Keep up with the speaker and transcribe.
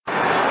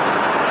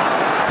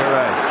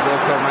Perez.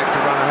 Wilco makes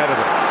a run ahead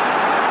of him.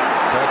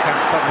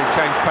 Bergkamp suddenly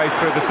changed pace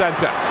through the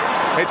centre.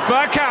 It's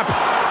Bergkamp!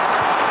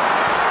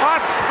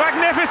 That's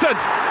magnificent!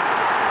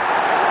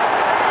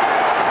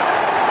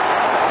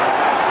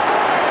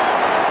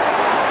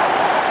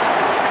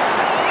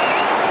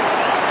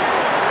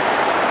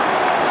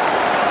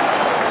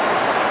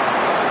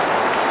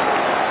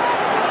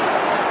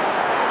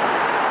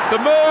 The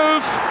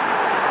move,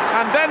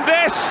 and then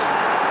this,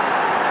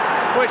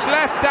 which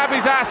left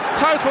Dabizas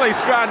totally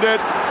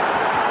stranded.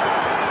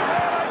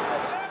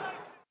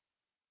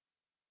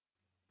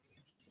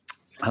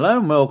 Hello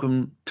and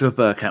welcome to A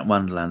Bergkamp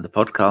Wonderland, the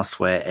podcast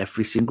where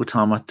every single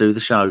time I do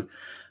the show,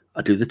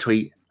 I do the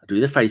tweet, I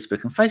do the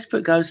Facebook, and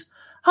Facebook goes,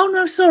 "Oh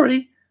no,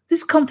 sorry,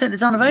 this content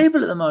is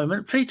unavailable at the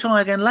moment. Please try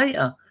again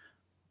later."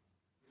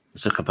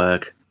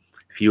 Zuckerberg,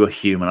 if you were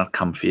human, I'd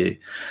come for you.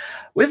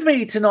 With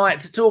me tonight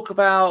to talk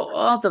about,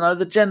 I don't know,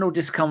 the general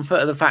discomfort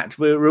of the fact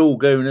we're all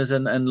gooners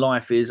and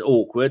life is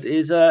awkward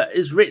is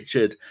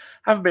Richard.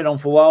 Haven't been on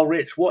for a while.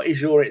 Rich, what is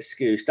your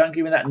excuse? Don't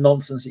give me that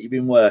nonsense that you've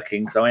been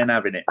working, so I ain't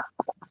having it.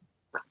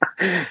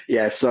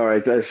 Yeah,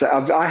 sorry.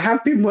 I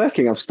have been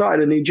working. I've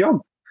started a new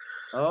job.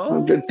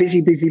 Oh, I'm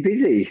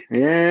busy.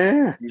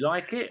 Yeah. You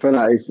like it? But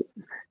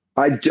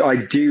I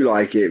do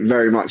like it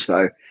very much,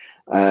 though.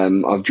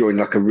 I've joined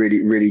like a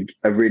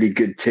really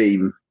good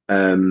team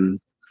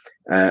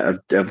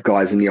of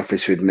guys in the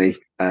office with me.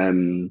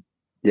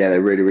 Yeah,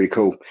 they're really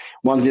cool.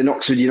 One's an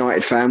Oxford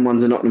United fan,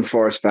 one's a Nottingham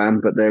Forest fan,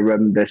 but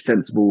they're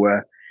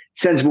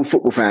sensible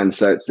football fans.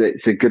 So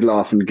it's a good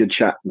laugh and good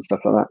chat and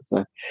stuff like that.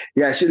 So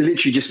yeah, it's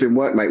literally just been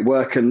work, mate.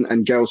 Work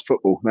and girls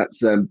football. That's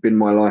been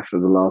my life for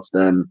the last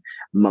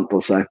month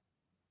or so.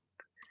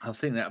 I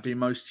think that would be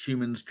most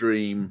humans'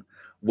 dream.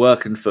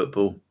 Work and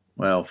football.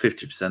 Well,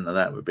 50% of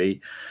that would be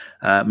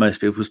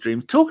most people's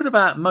dreams. Talking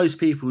about most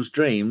people's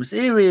dreams,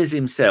 here he is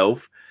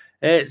himself.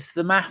 It's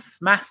the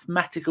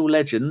mathematical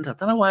legend. I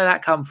don't know where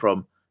that come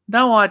from.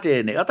 No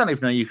idea, Nick. I don't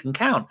even know you can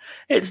count.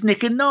 It's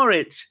Nick in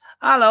Norwich.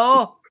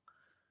 Hello.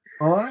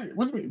 All right.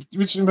 What do you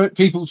mean about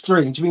people's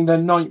dreams? Do you mean their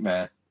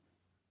nightmare?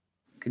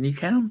 Can you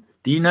count?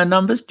 Do you know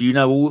numbers? Do you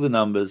know all the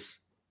numbers?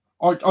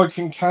 I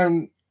can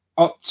count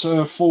up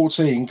to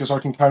 14 because I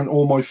can count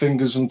all my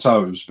fingers and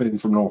toes, being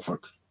from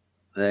Norfolk.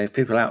 The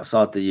people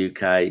outside the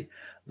UK,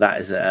 that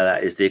is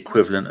the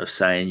equivalent of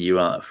saying you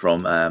are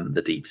from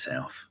the deep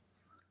south.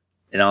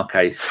 In our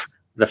case,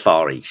 the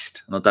Far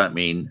East. And I don't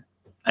mean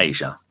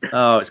Asia.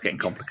 Oh, it's getting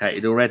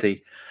complicated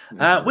already.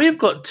 We've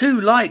got 2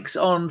 likes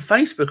on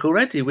Facebook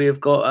already. We have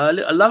got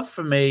a love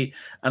from me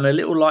and a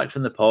little like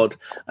from the pod.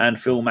 And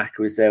Phil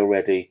Macker is there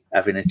already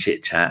having a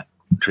chit-chat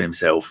to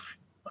himself,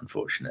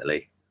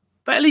 unfortunately.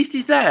 But at least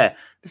he's there.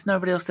 There's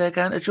nobody else there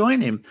going to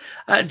join him.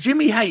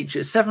 Jimmy H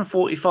at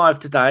 7:45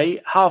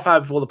 today, half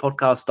hour before the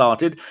podcast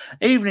started.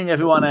 Evening,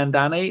 everyone, and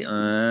Danny.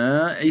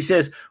 He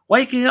says,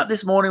 waking up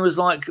this morning was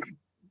like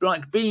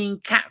being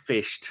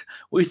catfished.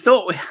 We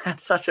thought we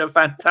had such a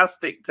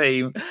fantastic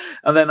team.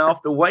 And then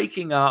after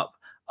waking up,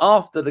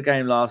 after the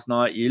game last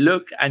night, you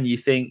look and you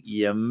think,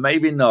 yeah,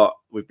 maybe not.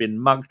 We've been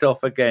mugged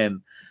off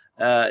again.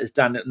 It's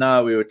Dan.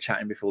 No, we were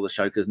chatting before the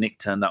show because Nick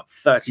turned up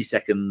 30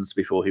 seconds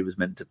before he was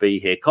meant to be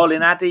here.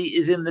 Colin Addy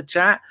is in the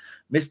chat.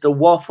 Mr.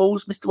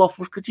 Waffles,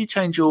 could you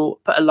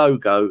put a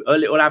logo, a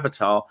little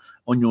avatar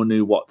on your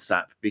new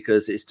WhatsApp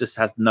because it's just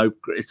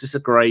a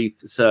grey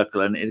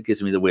circle and it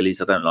gives me the willies.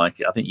 I don't like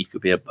it. I think you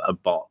could be a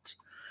bot.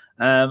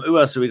 Who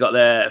else have we got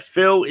there?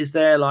 Phil is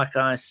there, like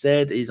I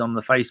said. He's on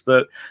the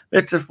Facebook.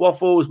 Mr.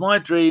 Waffles, my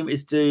dream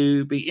is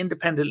to be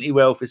independently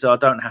wealthy so I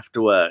don't have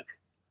to work.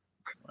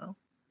 Well,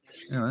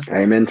 you know.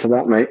 Amen to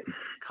that, mate.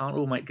 Can't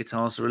all make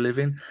guitars for a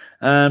living.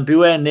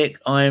 Beware, Nick.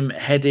 I'm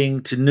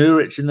heading to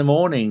Norwich in the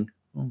morning.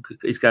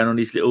 He's going on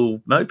his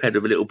little moped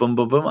with a little bum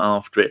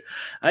after it.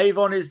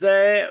 Avon is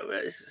there.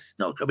 It's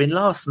not. I mean,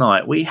 last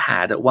night we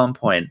had at one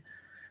point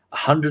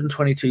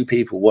 122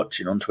 people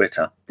watching on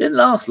Twitter. Didn't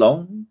last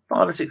long,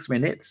 5 or 6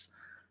 minutes.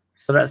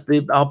 So that's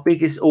our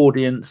biggest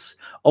audience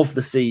of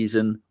the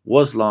season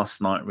was last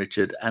night,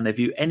 Richard. And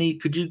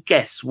could you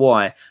guess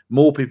why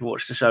more people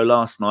watched the show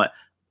last night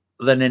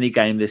than any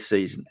game this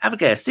season? Have a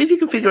guess. See if you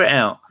can figure it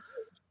out.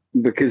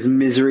 Because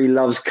misery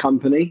loves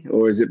company,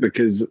 or is it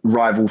because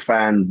rival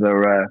fans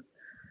are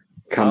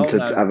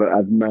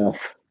have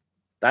mirth?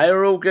 They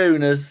are all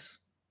gooners.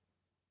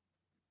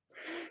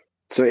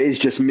 So it is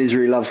just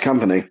misery loves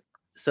company.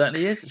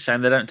 Certainly is. It's a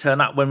shame they don't turn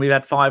up when we've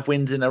had 5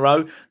 wins in a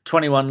row,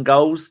 21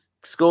 goals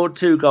scored,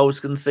 2 goals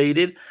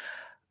conceded.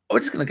 We're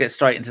just going to get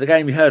straight into the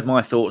game. You heard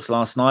my thoughts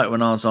last night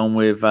when I was on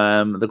with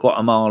the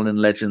Guatemalan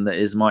legend that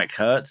is Mike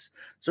Hertz.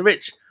 So,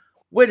 Rich,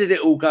 where did it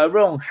all go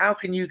wrong? How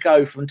can you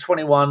go from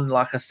 21,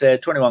 like I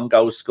said, 21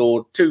 goals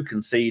scored, 2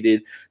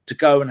 conceded, to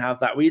go and have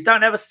that where you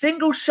don't have a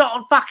single shot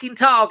on fucking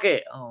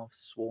target? Oh, I've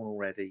sworn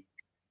already.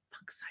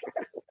 Fuck's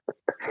sake.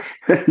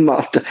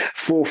 After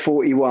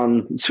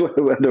 4:41, swear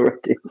word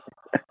already.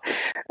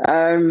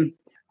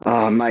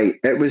 Mate,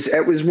 it was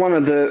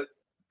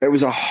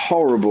a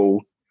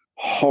horrible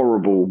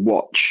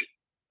watch.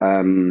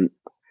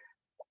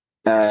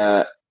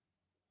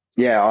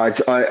 Yeah,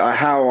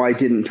 how I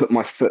didn't put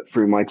my foot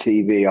through my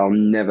TV, I'll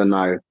never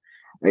know.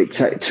 It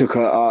took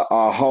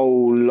a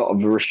whole lot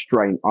of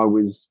restraint. I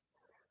was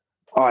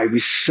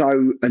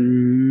so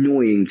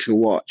annoying to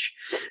watch.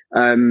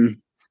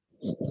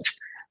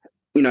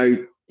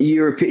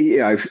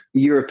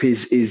 Europe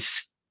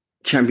is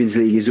Champions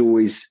League is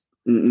always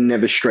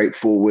never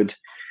straightforward.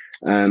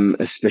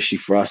 Especially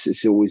for us,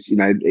 it's always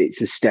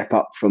it's a step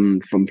up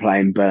from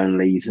playing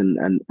Burnleys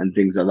and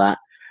things like that.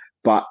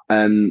 But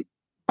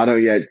I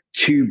don't get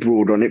too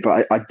broad on it,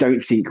 but I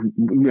don't think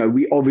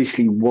we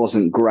obviously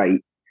wasn't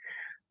great.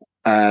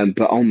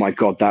 But oh my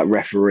God, that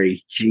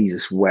referee,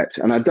 Jesus wept.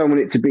 And I don't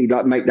want it to be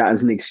make that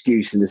as an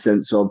excuse in the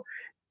sense of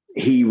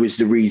he was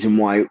the reason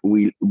why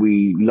we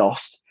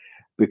lost,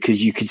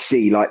 because you could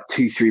see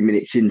 2-3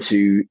 minutes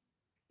into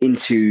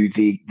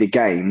the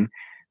game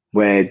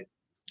where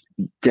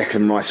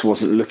Declan Rice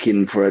wasn't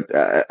looking for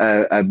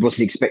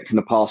wasn't expecting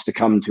a pass to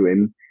come to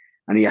him,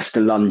 and he has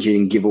to lunge in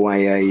and give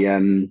away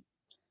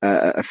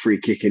a free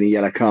kick and a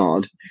yellow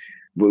card.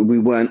 But we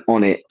weren't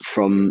on it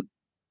from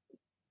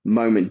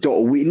moment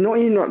dot. We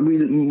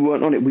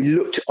weren't on it. We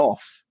looked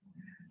off.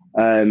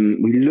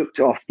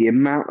 The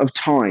amount of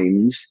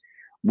times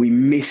we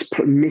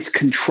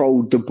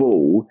miscontrolled the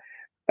ball.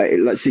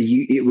 Let's say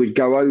it would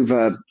go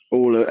over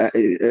all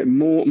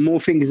more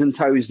fingers and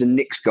toes than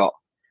Nick's got.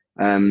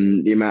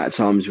 The amount of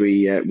times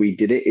we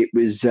did it, it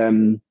was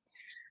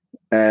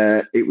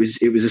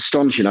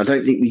astonishing. I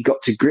don't think we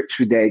got to grips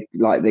with their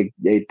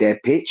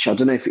pitch. I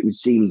don't know if it would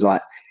seem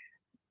like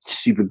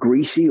super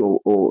greasy or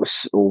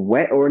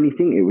wet or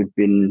anything. It would have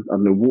been, I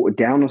don't know, watered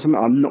down or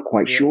something. I'm not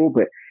quite sure,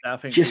 but I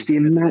think just the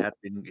amount.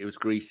 It was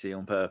greasy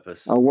on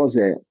purpose. Oh, was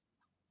it?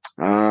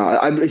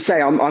 I would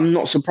say I'm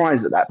not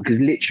surprised at that, because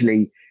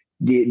literally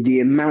the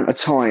amount of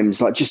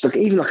times,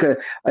 even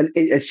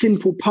a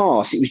simple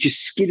pass, it was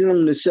just skidding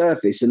on the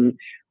surface, and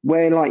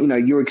where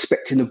you're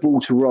expecting the ball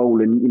to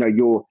roll, and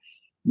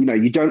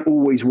you don't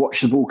always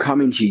watch the ball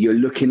coming to you. You're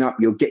looking up,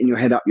 you're getting your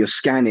head up, you're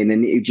scanning,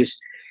 and it just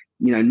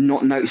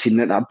not noticing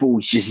that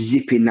ball's just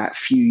zipping that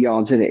few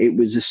yards in it. It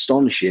was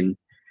astonishing.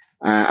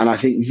 And I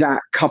think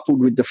that,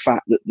 coupled with the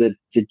fact that the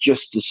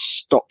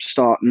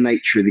stop-start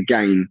nature of the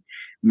game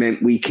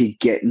meant we could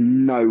get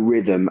no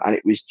rhythm, and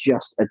it was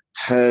just a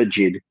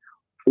turgid,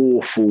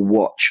 awful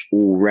watch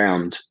all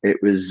round.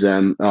 It was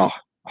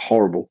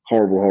horrible.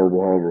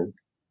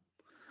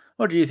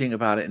 What do you think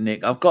about it,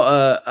 Nick? I've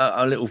got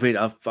a little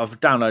video. I've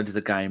downloaded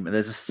the game, and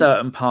there's a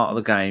certain part of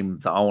the game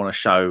that I want to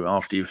show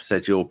after you've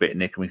said your bit,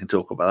 Nick, and we can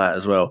talk about that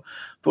as well.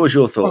 What was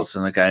your thoughts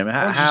on the game?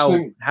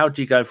 How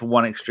do you go from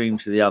one extreme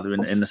to the other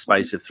in the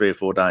space of 3 or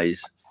 4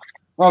 days?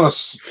 Well,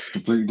 it's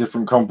completely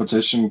different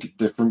competition,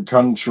 different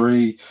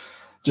country,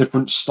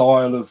 different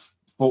style of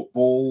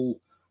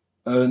football.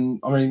 And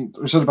I mean,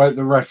 we said about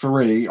the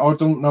referee, I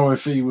don't know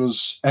if he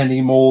was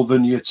any more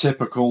than your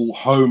typical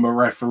Homer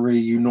referee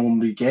you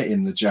normally get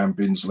in the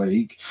Champions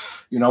League.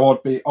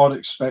 I'd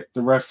expect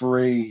the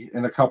referee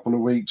in a couple of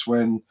weeks,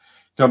 when it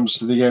comes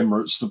to the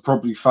Emirates, to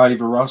probably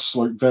favour us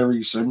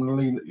very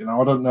similarly.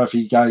 I don't know if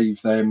he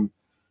gave them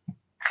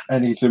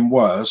anything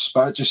worse,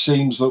 but it just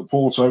seems that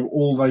Porto,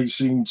 all they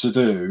seemed to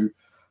do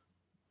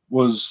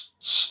was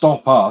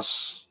stop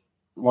us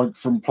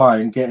from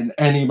playing, getting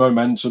any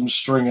momentum,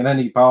 stringing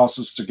any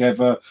passes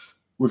together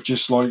with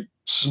just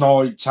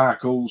snide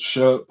tackles,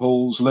 shirt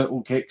pulls,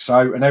 little kicks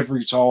out, and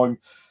every time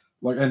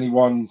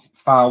anyone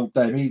fouled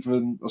them,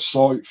 even a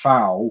slight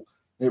foul,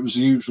 it was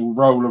the usual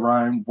roll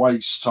around,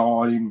 waste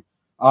time,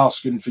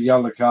 asking for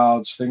yellow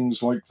cards,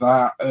 things like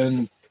that.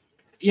 And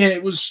yeah,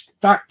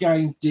 that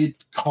game did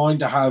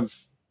kind of have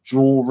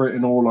draw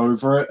written all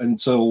over it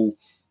until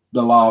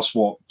the last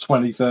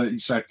 20, 30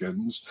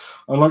 seconds.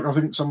 And I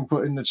think someone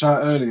put in the chat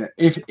earlier,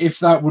 if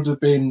that would have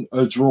been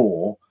a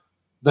draw,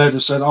 they'd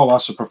have said,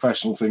 that's a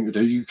professional thing to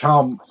do. You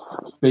can't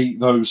beat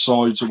those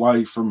sides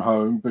away from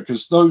home,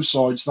 because those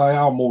sides, they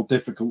are more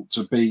difficult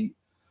to beat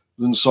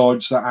than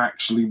sides that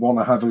actually want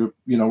to have an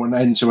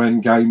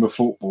end-to-end game of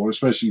football,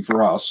 especially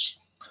for us.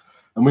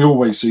 And we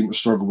always seem to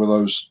struggle with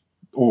those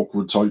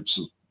awkward types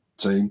of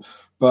team.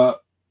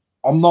 But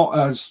I'm not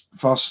as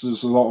fussed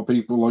as a lot of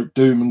people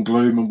doom and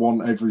gloom and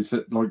want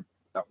everything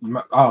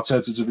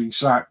Arteta to be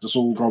sacked. It's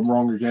all gone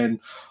wrong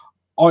again.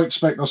 I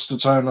expect us to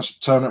turn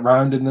it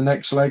around in the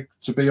next leg,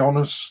 to be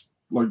honest.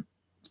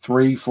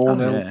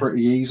 3-4-0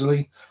 pretty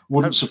easily.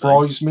 Wouldn't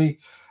surprise me.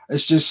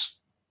 It's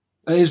just,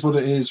 it is what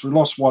it is. We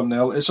lost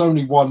 1-0. It's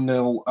only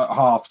 1-0 at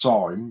half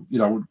time,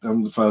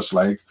 in the first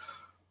leg.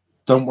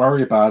 Don't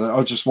worry about it.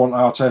 I just want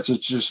Arteta to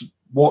just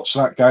watch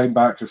that game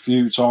back a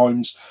few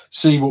times,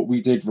 see what we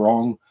did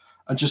wrong,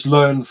 and just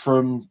learn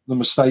from the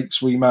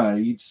mistakes we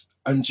made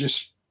and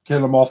just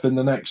kill them off in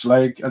the next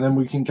leg, and then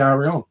we can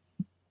carry on.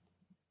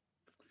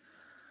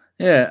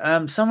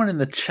 Yeah, someone in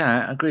the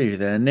chat, I agree with you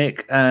there,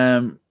 Nick.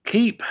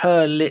 Keep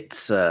her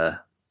Litzer.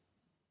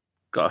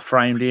 Got a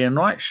framed Ian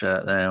Wright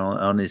shirt there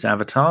on his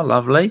avatar.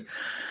 Lovely.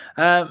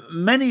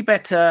 Many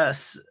better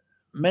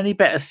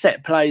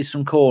set plays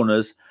from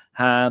corners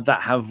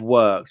that have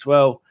worked.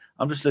 Well,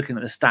 I'm just looking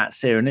at the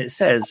stats here, and it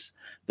says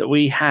that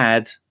we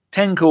had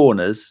 10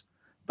 corners,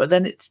 but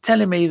then it's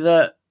telling me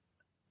that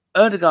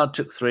Ødegaard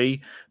took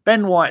 3,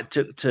 Ben White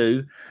took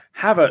 2,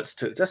 Havertz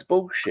took. That's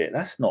bullshit.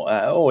 That's not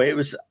at all. It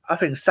was. I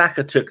think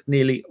Saka took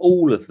nearly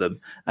all of them.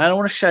 And I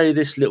want to show you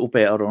this little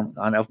bit. Hold on.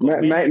 I've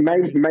got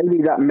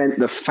maybe that meant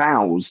the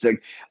fouls.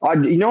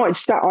 United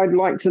stat I'd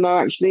like to know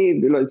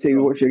actually. Let's see,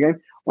 watch your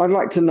game. I'd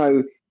like to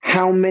know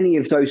how many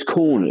of those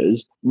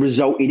corners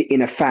resulted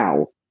in a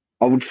foul.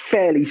 I would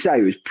fairly say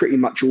it was pretty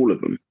much all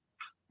of them.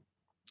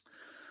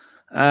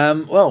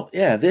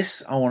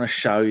 This I want to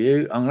show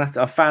you.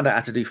 I found out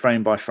how to do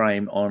frame by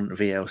frame on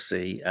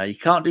VLC. You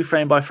can't do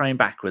frame by frame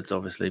backwards,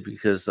 obviously,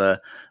 because that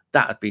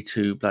would be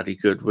too bloody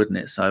good, wouldn't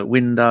it? So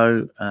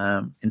window,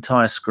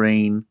 entire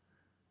screen.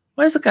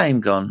 Where's the game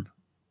gone?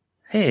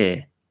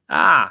 Here.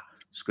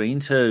 Screen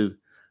 2.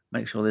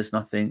 Make sure there's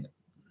nothing.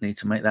 Need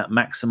to make that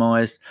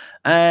maximized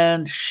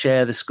and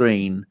share the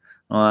screen.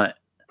 All right.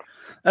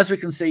 As we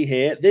can see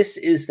here, this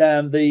is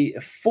the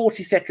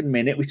 42nd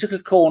minute. We took a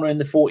corner in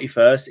the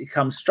 41st. It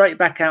comes straight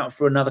back out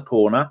for another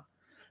corner.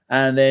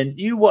 And then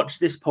you watch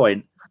this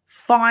point.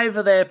 5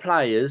 of their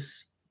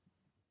players.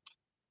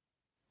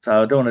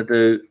 So I don't want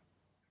to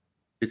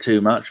do too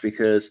much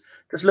because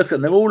just look at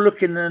them. They're all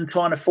looking and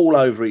trying to fall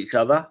over each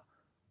other.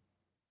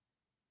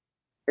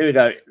 Here we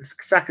go.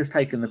 Saka's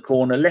taken the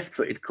corner,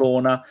 left-footed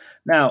corner.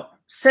 Now,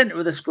 centre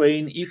of the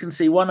screen, you can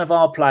see one of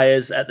our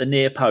players at the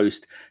near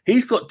post.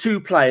 He's got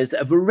 2 players that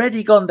have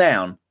already gone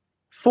down,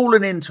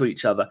 fallen into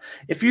each other.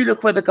 If you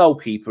look where the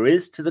goalkeeper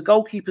is, to the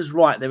goalkeeper's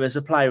right, there is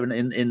a player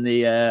in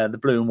the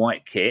blue and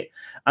white kit.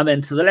 And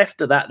then to the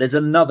left of that, there's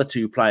another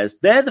 2 players.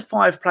 They're the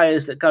 5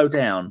 players that go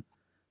down.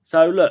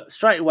 So look,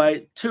 straight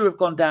away, 2 have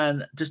gone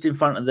down just in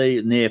front of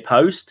the near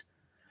post.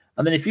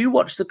 And then if you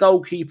watch the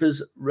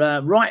goalkeeper's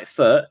right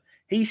foot,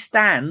 he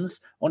stands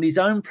on his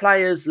own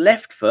player's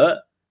left foot.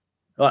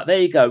 Right,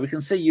 there you go. We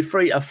can see you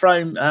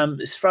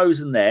it's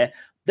frozen there.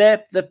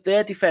 Their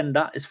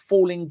defender is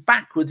falling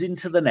backwards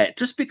into the net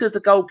just because the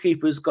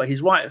goalkeeper's got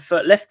his right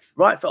foot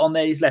on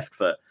there, his left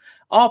foot.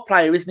 Our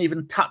player isn't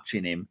even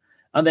touching him.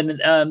 And then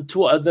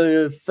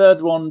the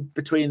further on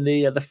between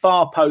the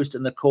far post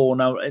and the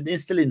corner, and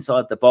it's still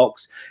inside the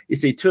box, you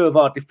see 2 of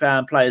our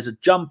defense players are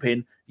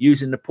jumping,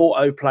 using the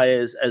Porto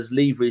players as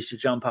leverage to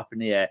jump up in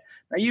the air.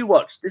 Now you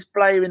watch this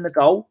player in the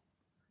goal.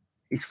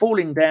 He's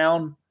falling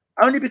down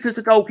only because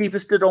the goalkeeper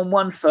stood on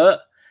one foot.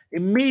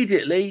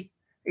 Immediately,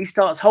 he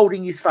starts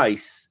holding his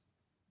face.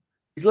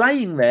 He's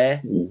laying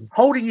there,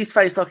 holding his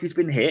face like he's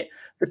been hit.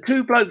 The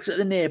 2 blokes at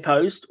the near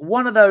post,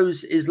 one of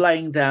those is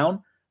laying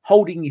down,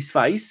 holding his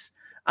face.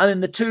 And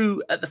then the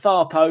 2 at the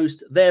far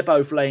post, they're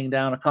both laying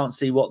down. I can't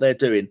see what they're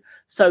doing.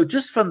 So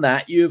just from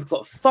that, you've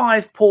got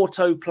 5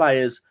 Porto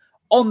players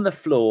on the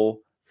floor.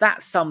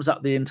 That sums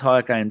up the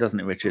entire game, doesn't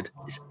it, Richard?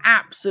 It's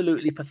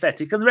absolutely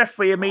pathetic. And the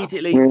referee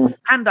immediately,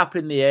 hand up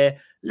in the air,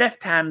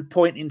 left hand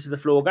pointing to the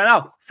floor, going,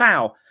 oh,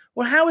 foul.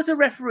 Well, how is a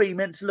referee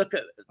meant to look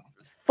at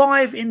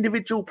 5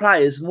 individual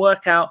players and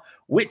work out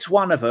which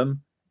one of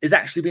them is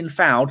actually been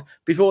fouled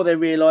before they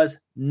realise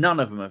none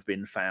of them have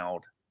been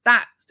fouled?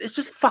 It's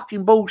just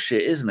fucking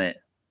bullshit, isn't it?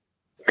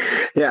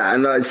 Yeah,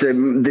 and like, so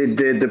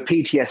the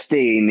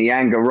PTSD and the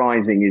anger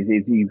rising is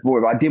I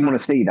didn't want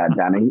to see that,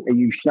 Danny.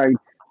 You showed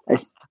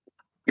it's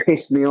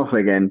pissed me off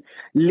again.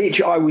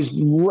 Literally, I was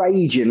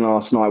raging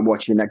last night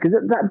watching that because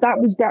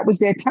that was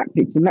their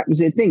tactics and that was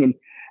their thing. And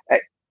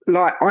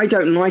I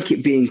don't like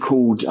it being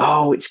called,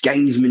 oh, it's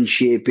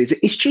gamesmanship.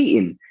 It's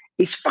cheating.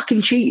 It's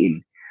fucking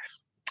cheating.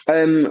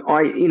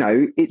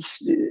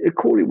 It's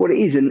call it what it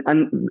is,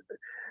 and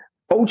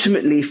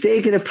ultimately, if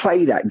they're going to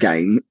play that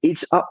game,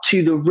 it's up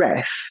to the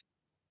ref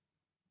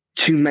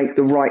to make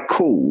the right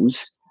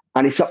calls,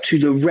 and it's up to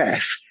the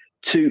ref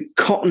to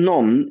cotton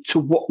on to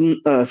what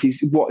on earth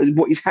is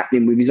what is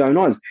happening with his own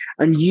eyes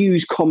and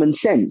use common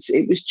sense.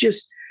 It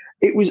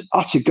was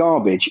utter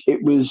garbage.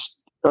 It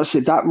was, I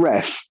said, that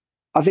ref,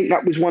 I think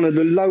that was one of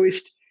the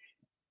lowest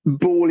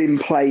ball in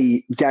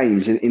play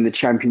games in the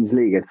Champions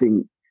League, I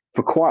think,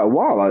 for quite a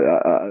while.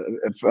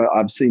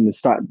 I've seen the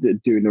stat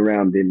doing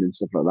around him and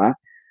stuff like that.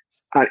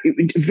 It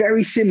was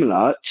very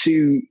similar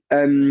to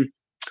when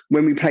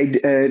we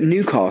played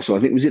Newcastle. I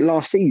think was it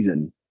last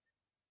season,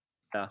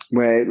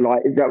 where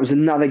that was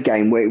another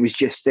game where it was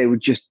just they were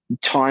just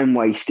time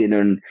wasting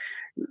and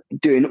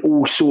doing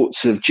all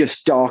sorts of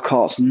just dark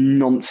arts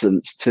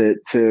nonsense to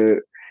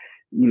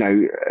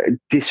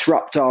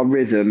disrupt our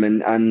rhythm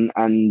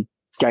and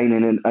gain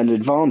an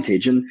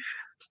advantage. And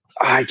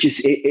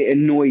it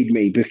annoyed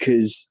me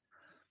because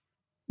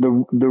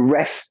the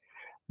ref.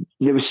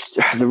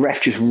 The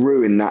ref just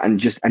ruined that and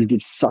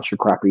did such a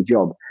crappy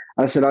job.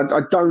 And I said,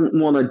 I don't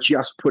want to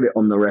just put it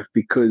on the ref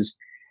because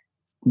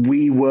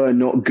we were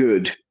not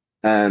good.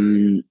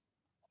 We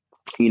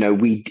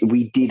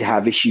did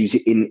have issues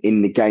in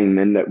the game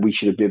and that we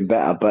should have been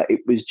better. But it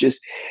was just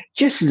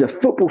as a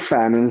football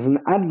fan and as an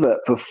advert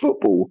for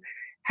football,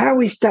 how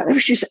is that? It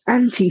was just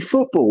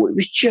anti-football. It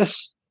was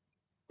just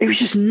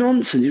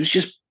nonsense. It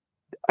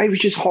was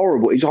just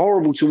horrible. It was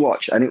horrible to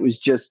watch, and it was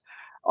just.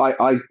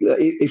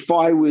 If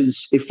I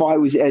was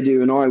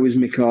Edu and I was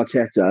Mikel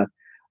Arteta,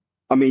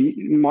 I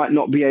mean, might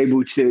not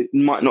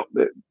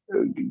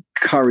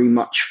curry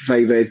much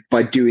favour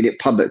by doing it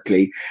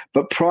publicly,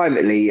 but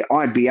privately,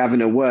 I'd be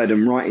having a word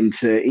and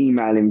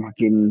emailing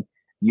fucking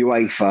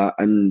UEFA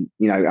and,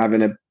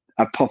 having a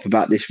pop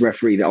about this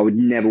referee that I would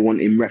never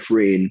want him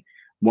refereeing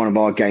one of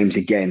our games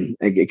again,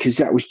 because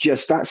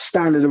that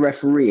standard of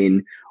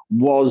refereeing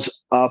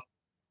was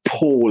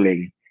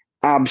appalling,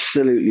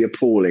 absolutely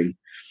appalling.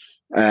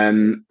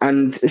 And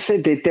I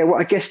said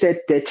I guess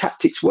their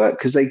tactics work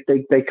because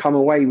they come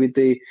away with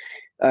the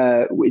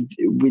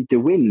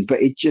win,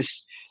 but it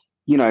just,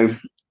 you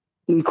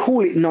can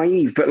call it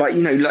naive, but like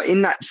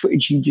in that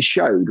footage you just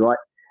showed, right?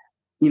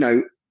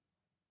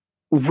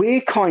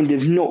 We're kind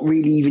of not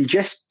really even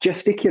just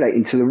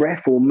gesticulating to the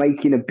ref or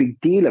making a big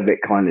deal of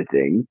it, kind of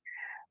thing.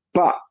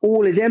 But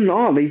all of them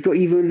they're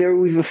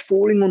either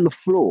falling on the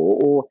floor,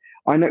 or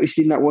I noticed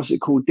in that, what's it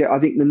called? I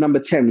think the number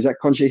 10 was that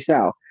Conche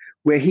Sal,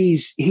 where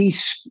he's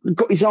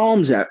got his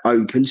arms out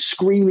open,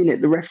 screaming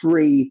at the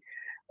referee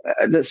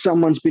that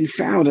someone's been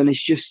fouled, and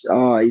it's just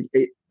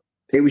it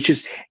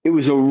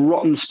was a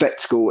rotten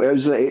spectacle.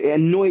 It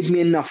annoyed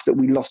me enough that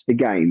we lost the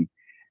game,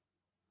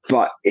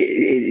 but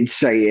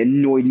it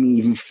annoyed me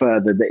even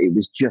further that it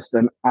was just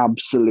an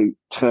absolute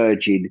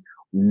turgid,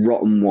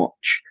 rotten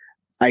watch,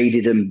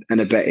 aided and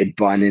abetted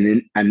by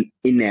an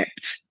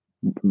inept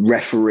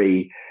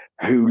referee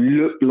who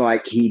looked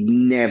like he'd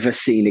never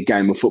seen a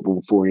game of football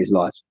before in his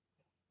life.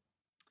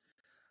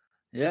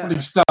 Yeah, well,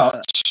 he's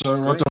Dutch,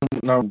 so I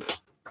don't know.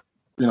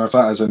 If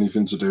that has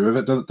anything to do with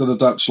it. Do the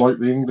Dutch like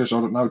the English?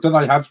 I don't know. Do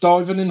they have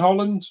diving in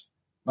Holland?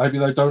 Maybe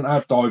they don't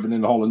have diving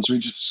in Holland, so we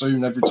just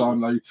assumed every time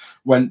they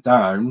went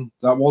down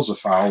that was a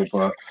foul.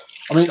 But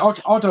I mean, I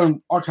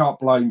can't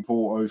blame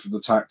Porto for the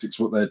tactics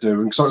what they're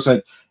doing. Because like I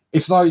said,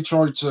 if they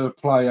tried to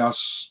play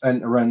us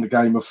end-to-end a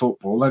game of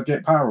football, they'd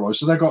get paralysed.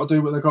 So they've got to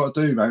do what they've got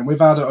to do, man. We've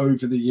had it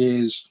over the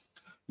years,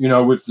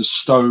 with the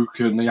Stoke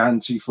and the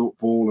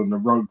anti-football and the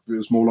rugby.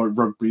 It's more like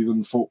rugby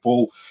than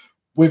football.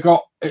 We've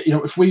got,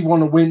 if we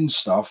want to win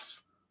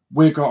stuff,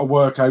 we've got to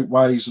work out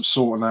ways of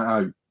sorting that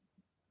out.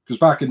 Because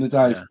back in the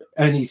day, if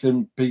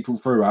anything people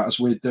threw at us,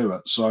 we'd do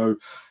it. So,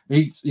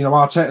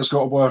 Arteta's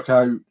got to work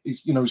out,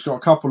 he's got a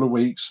couple of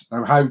weeks.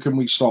 Now, how can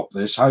we stop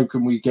this? How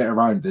can we get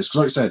around this?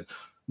 Because like I said,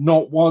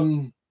 not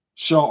one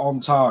shot on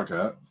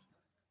target.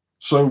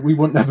 So we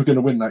weren't never going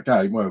to win that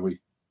game, were we?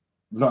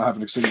 We're not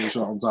having a single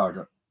shot on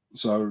target.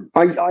 So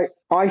I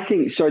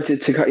think, sorry to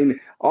cut in,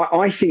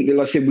 I think that,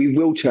 like I said, we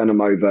will turn them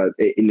over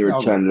in the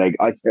return leg.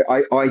 I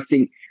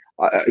think,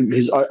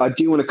 because I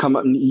do want to come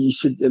up, and you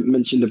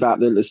mentioned about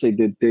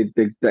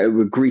that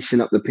we're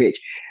greasing up the pitch.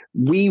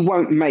 We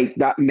won't make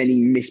that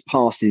many missed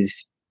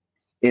passes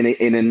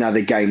in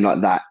another game like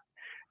that.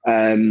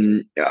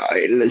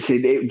 Let's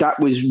say that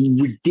was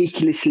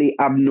ridiculously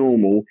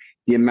abnormal,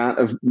 the amount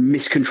of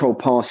miscontrolled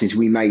passes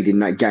we made in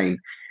that game.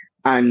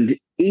 And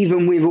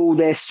even with all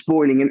their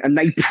spoiling, and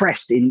they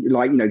pressed in,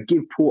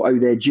 give Porto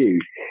their due,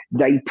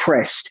 they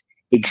pressed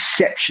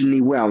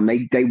exceptionally well.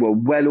 And they were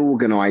well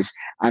organised,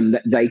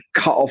 and they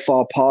cut off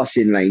our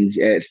passing lanes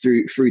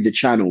through the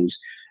channels,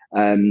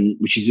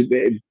 which is a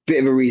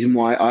bit of a reason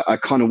why I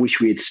kind of wish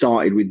we had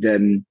started with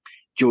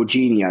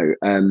Jorginho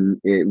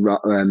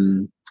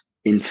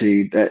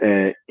into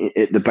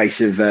at the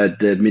base of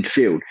the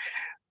midfield.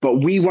 But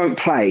we won't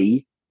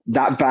play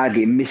that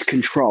badly and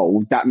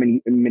miscontrol that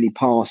many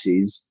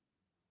passes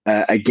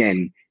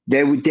again.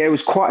 There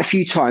was quite a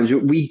few times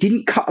where we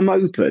didn't cut them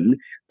open,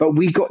 but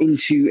we got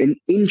into an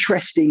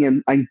interesting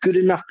and good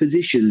enough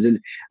positions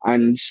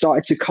and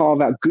started to carve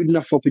out good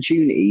enough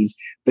opportunities,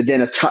 but then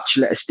a touch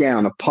let us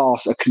down, a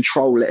pass, a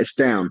control let us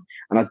down.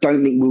 And I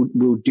don't think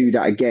we'll do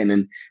that again.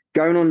 And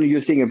going on to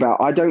your thing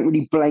about, I don't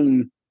really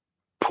blame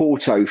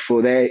Porto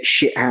for their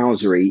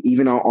shithousery,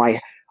 even though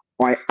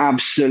I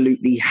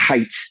absolutely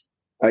hate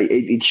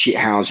it's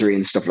shithousery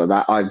and stuff like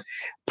that. I've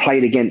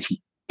played against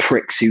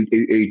pricks who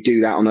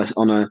do that on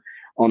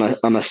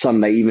a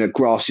Sunday, even a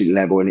grassroots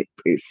level, and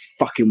it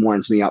fucking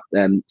winds me up.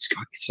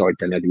 Sorry,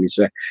 don't know who you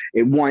say.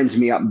 It winds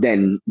me up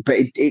then, but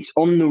it's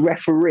on the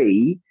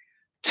referee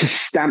to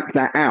stamp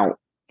that out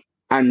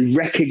and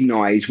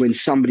recognise when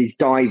somebody's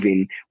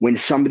diving, when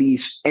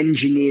somebody's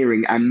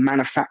engineering and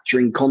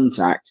manufacturing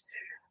contact.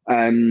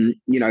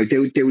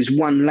 There was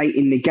one late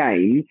in the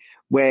game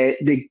where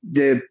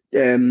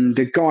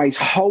the guy's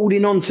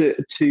holding on to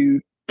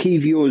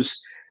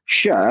Kivior's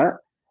shirt,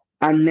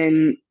 and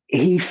then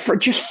he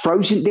just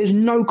throws it. There's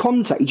no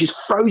contact. He just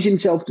throws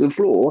himself to the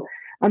floor,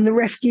 and the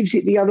ref gives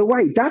it the other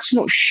way. That's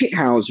not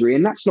shithousery,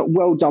 and that's not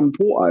well done,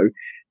 Porto.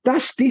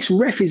 This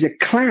ref is a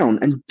clown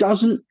and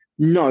doesn't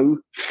know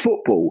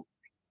football.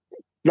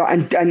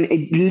 And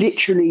it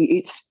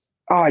literally,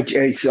 I'm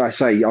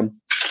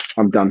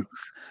done.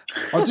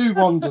 I do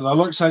wonder, though,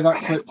 like say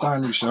that clip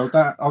Danny showed,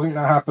 that I think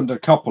that happened a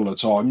couple of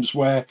times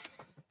where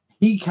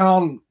he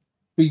can't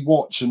be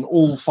watching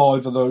all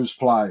five of those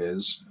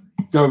players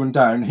going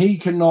down. He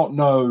cannot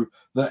know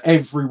that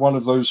every one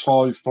of those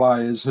five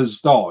players has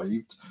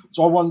dived.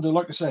 So I wonder,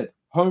 like I said,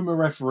 Homer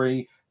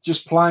referee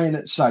just playing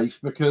it safe,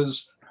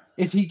 because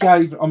if he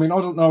gave, I mean, I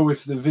don't know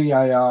if the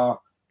VAR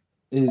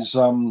is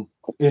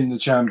in the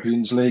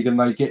Champions League and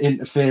they get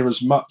interfere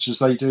as much as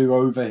they do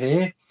over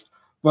here,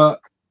 but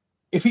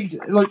if he,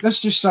 like, let's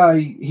just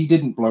say he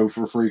didn't blow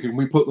for a free kick and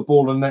we put the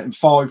ball in the net and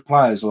 5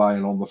 players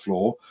laying on the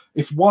floor,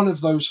 if one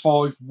of those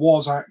 5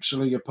 was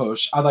actually a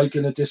push, are they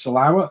going to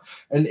disallow it?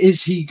 And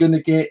is he going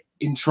to get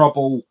in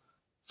trouble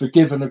for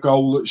giving a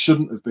goal that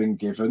shouldn't have been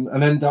given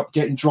and end up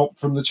getting dropped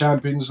from the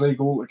Champions League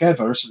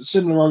altogether? It's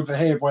similar over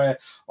here where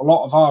a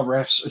lot of our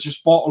refs are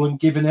just bottling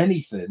giving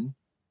anything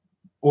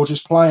or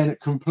just playing it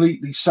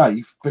completely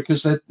safe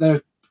because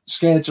they're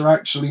scared to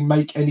actually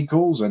make any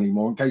calls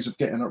anymore in case of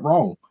getting it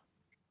wrong.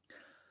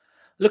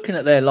 Looking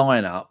at their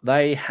lineup,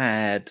 they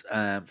had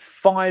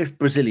 5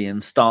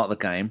 Brazilians start the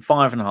game,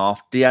 5.5.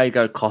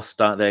 Diego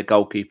Costa, their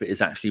goalkeeper,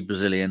 is actually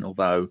Brazilian,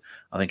 although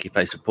I think he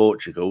plays for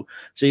Portugal.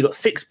 So you've got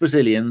 6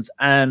 Brazilians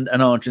and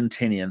an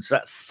Argentinian. So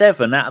that's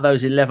 7 out of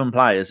those 11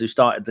 players who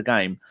started the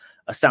game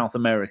are South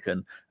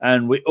American.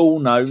 And we all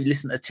know,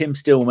 listen to Tim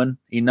Stillman,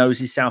 he knows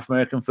his South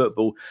American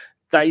football.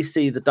 They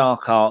see the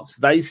dark arts.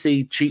 They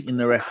see cheating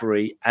the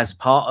referee as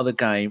part of the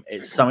game.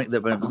 It's something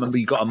that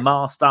we've got to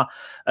master,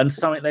 and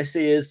something they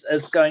see as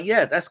going,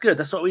 yeah, that's good.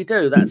 That's what we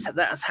do.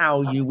 That's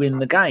how you win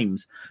the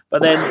games.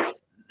 But then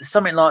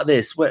something like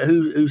this,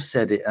 who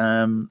said it?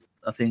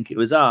 I think it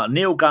was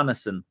Neil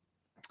Gunnarsson.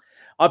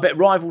 I bet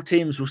rival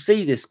teams will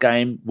see this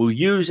game, will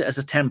use it as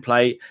a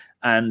template,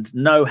 and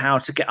know how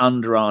to get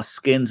under our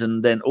skins.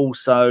 And then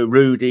also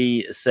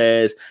Rudy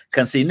says,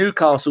 can see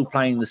Newcastle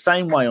playing the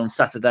same way on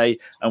Saturday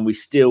and we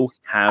still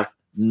have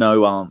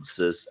no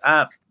answers.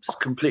 It's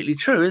completely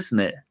true, isn't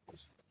it?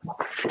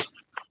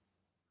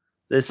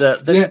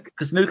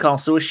 Because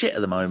Newcastle are shit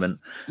at the moment.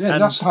 Yeah,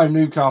 and that's how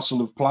Newcastle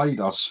have played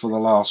us for the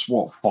last,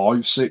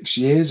 5-6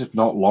 years, if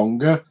not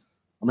longer.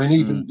 I mean,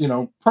 even,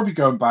 probably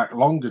going back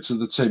longer to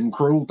the Tim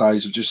Krul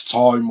days of just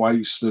time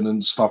wasting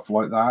and stuff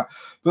like that.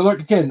 But, like,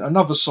 again,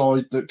 another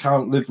side that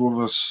can't live with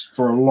us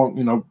for a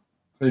long,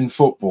 in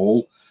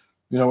football,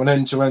 an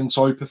end-to-end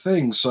type of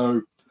thing.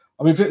 So,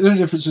 I mean, the only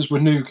difference is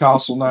with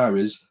Newcastle now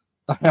is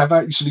they have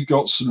actually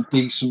got some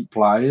decent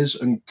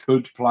players and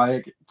could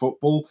play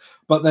football,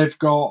 but they've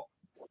got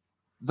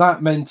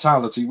that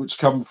mentality which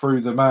come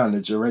through the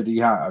manager, Eddie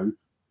Howe,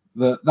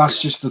 that's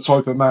just the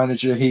type of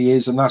manager he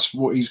is, and that's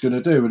what he's going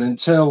to do. And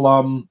until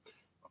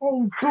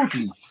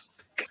doggy.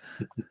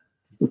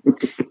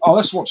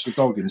 Let's watch the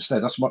dog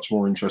instead. That's much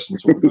more interesting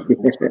to talk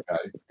about.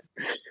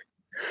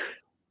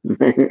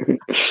 Okay.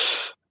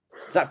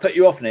 Does that put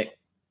you off, Nick?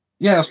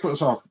 Yeah, that's put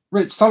us off.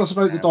 Rich, tell us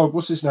about the dog.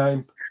 What's his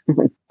name?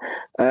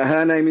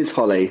 Her name is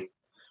Holly,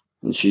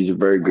 and she's a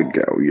very good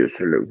girl. Yes,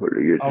 hello,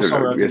 Holly. Yes,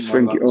 sorry, hello. Yes,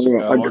 thank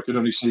you. I could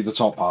only see the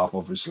top half,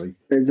 obviously.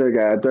 It's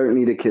okay. I don't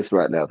need a kiss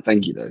right now.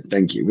 Thank you, though.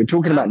 Thank you. We're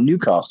talking about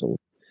Newcastle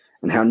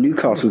and how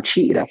Newcastle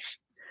cheated us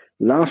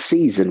last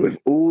season with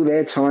all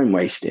their time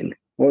wasting.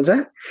 What was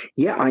that?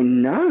 Yeah, I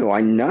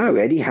know.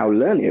 Eddie Howe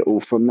learned it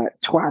all from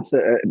that twat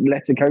at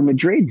Atletico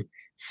Madrid,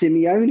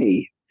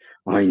 Simeone.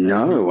 I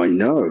know.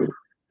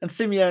 And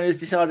Simeone has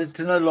decided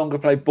to no longer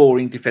play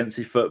boring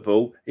defensive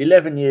football.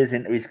 11 years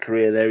into his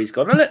career there, he's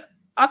gone, look,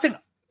 I think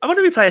I want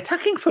to play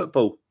attacking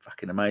football.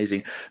 Fucking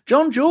amazing.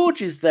 John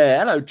George is there.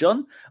 Hello,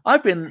 John.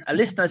 I've been a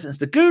listener since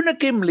the Guna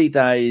Gimli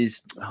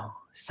days. Oh,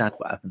 it's sad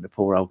what happened to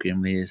poor old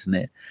Gimli, isn't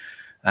it?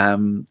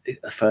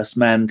 The first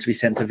man to be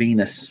sent to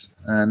Venus,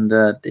 and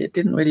it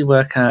didn't really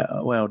work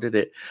out well, did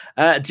it?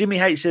 Jimmy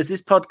H says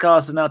this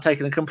podcast has now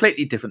taken a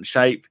completely different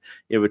shape.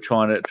 Yeah, we're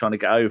trying to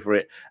get over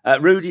it.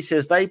 Rudy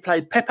says they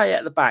played Pepe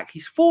at the back.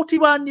 He's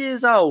 41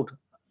 years old.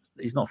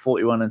 He's not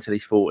 41 until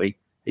he's 40.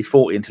 He's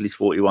 40 until he's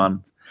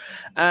 41,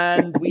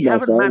 and we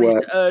haven't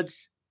managed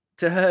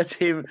to urge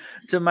him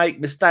to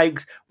make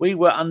mistakes. We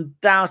were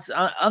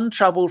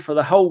untroubled for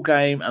the whole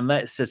game, and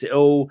that says it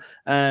all.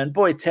 And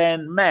boy,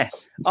 10, meh.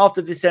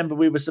 After December,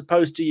 we were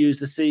supposed to use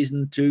the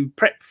season to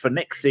prep for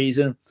next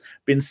season.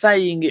 Been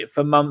saying it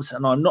for months,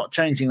 and I'm not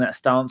changing that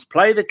stance.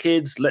 Play the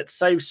kids. Let's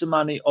save some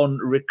money on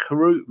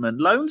recruitment.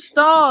 Lone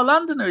Star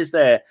Londoner is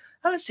there.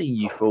 Haven't seen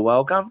you for a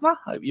while, Governor.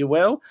 Hope you're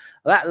well.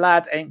 That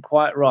lad ain't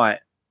quite right.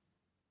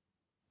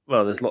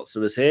 Well, there's lots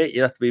of us here.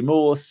 You have to be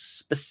more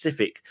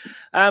specific.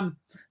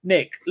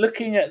 Nick,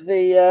 looking at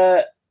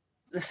the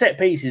set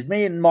pieces,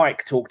 me and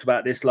Mike talked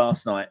about this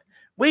last night.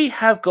 We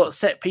have got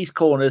set piece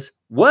corners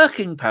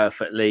working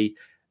perfectly.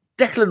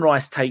 Declan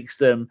Rice takes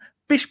them.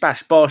 Bish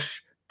bash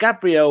bosh.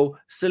 Gabriel,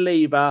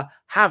 Saliba,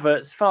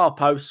 Havertz, far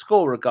post,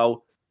 score a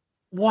goal.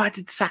 Why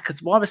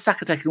was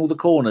Saka taking all the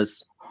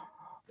corners?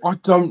 I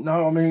don't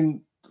know. I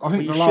mean, I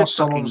think the last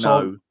time I was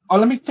on. Oh,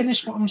 let me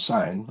finish what I'm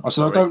saying. I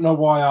said, I don't know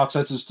why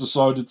Arteta's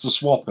decided to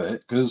swap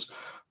it because,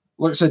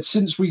 like I said,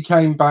 since we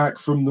came back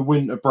from the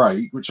winter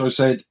break, which I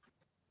said,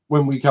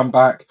 when we come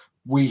back,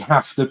 we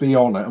have to be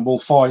on it and we'll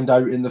find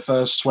out in the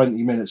first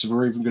 20 minutes if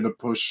we're even going to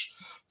push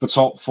the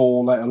top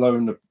 4, let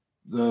alone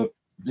the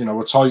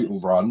a title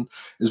run,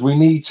 is we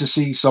need to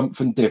see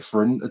something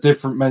different, a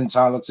different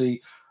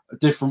mentality, a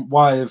different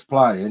way of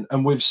playing.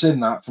 And we've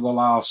seen that for the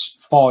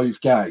last 5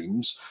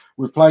 games.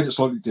 We've played it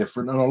slightly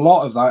different. And a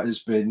lot of that has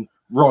been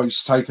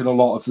Rice taking a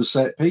lot of the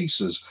set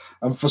pieces.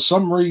 And for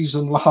some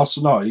reason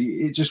last night,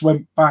 it just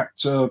went back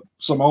to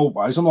some old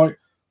ways. I'm like,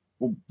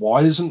 well,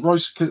 why isn't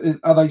Rice?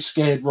 Are they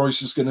scared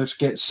Rice is going to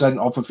get sent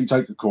off if he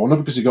take a corner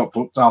because he got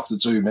booked after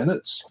 2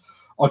 minutes?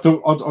 I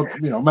thought,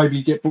 maybe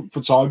you get booked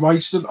for time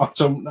wasting. I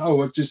don't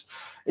know.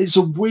 It's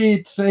a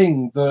weird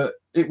thing that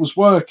it was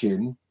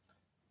working,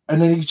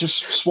 and then he just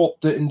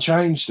swapped it and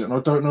changed it. And I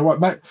don't know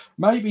what.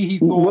 Maybe he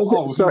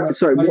thought,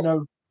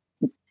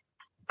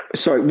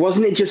 Sorry,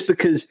 wasn't it just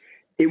because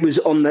it was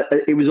on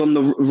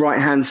the right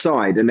hand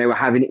side and they were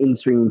having in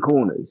swinging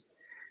corners?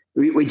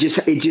 I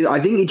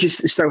think it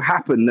just so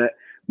happened that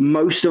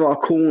most of our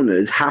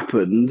corners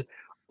happened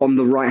on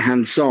the right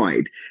hand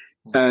side.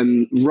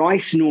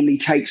 Rice normally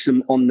takes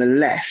them on the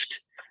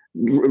left.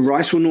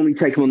 Rice will normally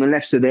take them on the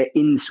left, so they're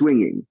in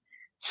swinging.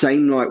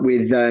 Same like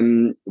with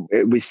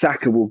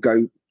Saka will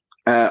go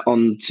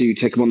on to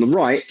take him on the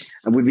right,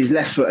 and with his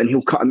left foot, and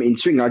he'll cut them in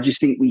swing. I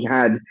just think we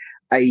had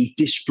a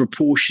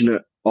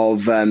disproportionate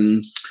of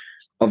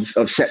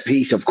set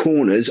piece of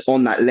corners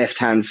on that left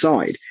hand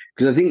side,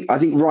 because I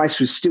think Rice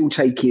was still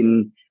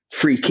taking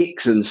free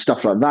kicks and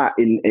stuff like that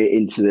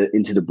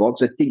into the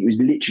box. I think it was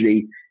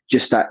literally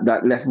just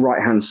that left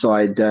right hand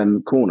side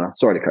corner.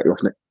 Sorry to cut you off,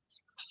 Nick.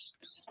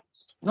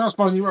 No, it's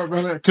fine. You're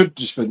right. It could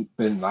just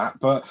been that,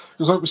 but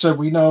because like we said,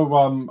 we know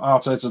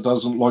Arteta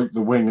doesn't like the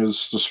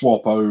wingers to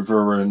swap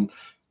over and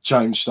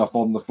change stuff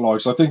on the fly.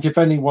 So I think if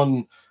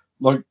anyone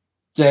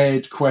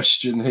dared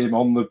question him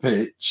on the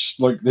pitch,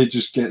 they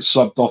just get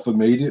subbed off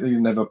immediately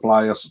and never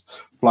play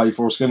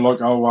for us again.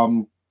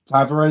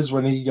 Tavares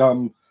when he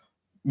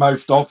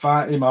mouthed off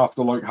at him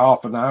after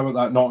half an hour at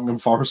that Nottingham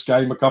Forest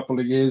game a couple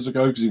of years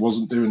ago because he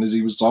wasn't doing as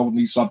he was told and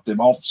he subbed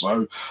him off.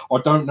 So I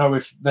don't know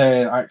if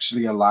they're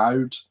actually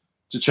allowed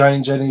to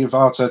change any of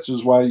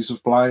Arteta's ways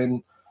of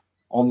playing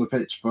on the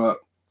pitch, but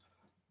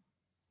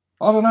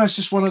I don't know. It's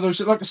just one of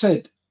those. Like I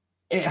said,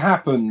 it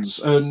happens,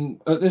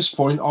 and at this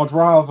point, I'd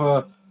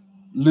rather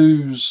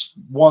lose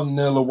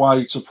 1-0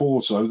 away to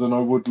Porto than I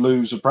would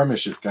lose a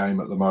Premiership game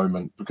at the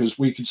moment, because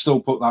we could still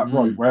put that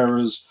right.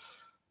 Whereas,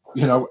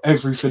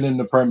 everything in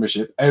the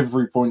Premiership,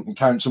 every point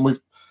counts, and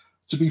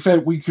to be fair,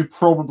 we could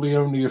probably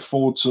only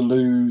afford to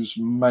lose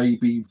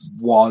maybe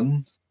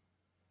one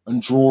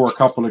and draw a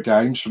couple of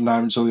games from now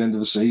until the end of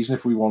the season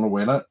if we want to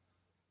win it.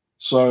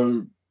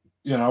 So,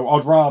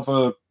 I'd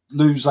rather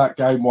lose that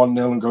game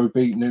 1-0 and go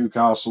beat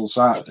Newcastle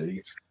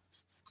Saturday,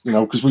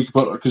 because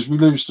we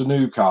lose to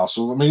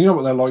Newcastle. I mean, you know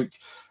what they're like.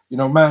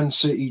 Man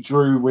City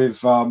drew with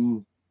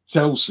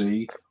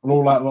Chelsea, and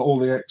all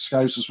the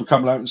excuses were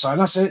coming out and saying,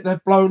 that's it,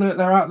 they've blown it,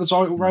 they're out of the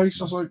title race.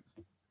 I was like,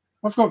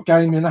 I've got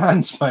game in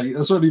hand, mate.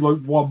 There's only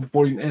 1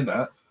 point in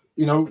it,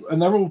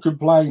 and they're all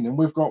complaining.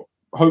 We've got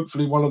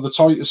hopefully one of the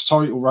tightest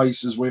title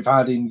races we've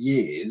had in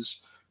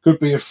years. Could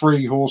be a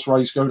 3-horse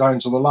race, go down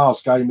to the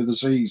last game of the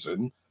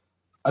season.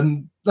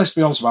 And let's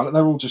be honest about it,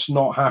 they're all just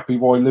not happy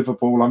why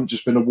Liverpool haven't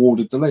just been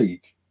awarded the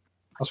league.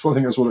 I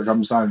think that's what it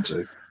comes down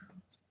to.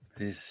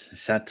 It's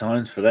sad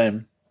times for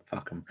them.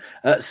 Fuck them.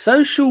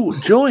 Social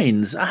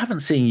joins. I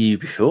haven't seen you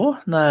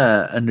before.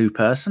 No, a new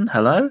person.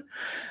 Hello.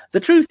 The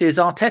truth is,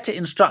 Arteta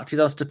instructed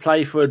us to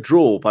play for a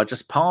draw by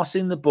just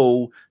passing the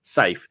ball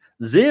safe.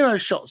 0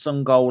 shots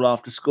on goal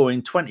after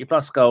scoring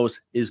 20-plus goals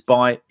is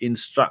by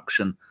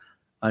instruction.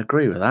 I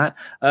agree with that.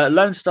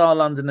 Lone Star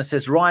Londoner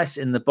says, Rice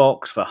in the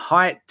box for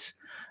height.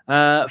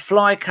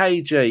 Fly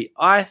KG,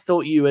 I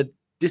thought you had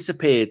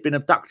disappeared, been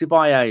abducted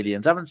by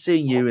aliens. Haven't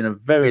seen you in a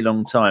very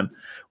long time.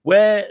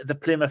 Where the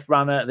Plymouth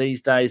runner these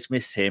days,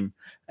 miss him.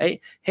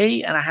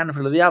 He and a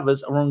handful of the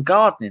others are on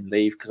gardening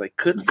leave because they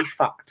couldn't be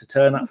fucked to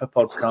turn up for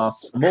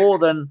podcasts more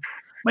than...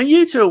 When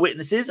you two are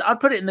witnesses, I'd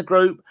put it in the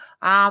group.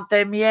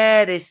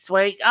 Demure this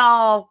week.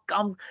 I've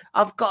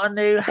got a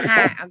new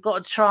hat. I've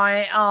got to try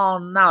it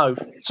on. No.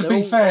 To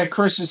be fair,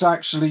 Chris is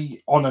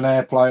actually on an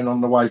airplane on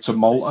the way to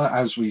Malta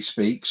as we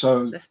speak.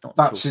 So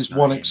that's his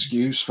one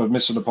excuse for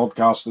missing a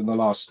podcast in the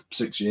last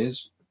 6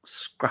 years.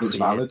 It's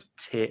valid.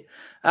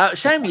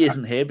 Shame he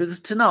isn't here because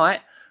tonight,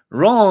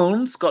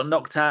 Rons got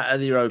knocked out of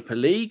the Europa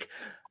League.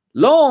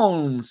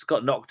 Lens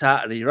got knocked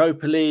out of the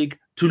Europa League.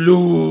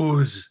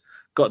 Toulouse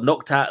got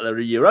knocked out of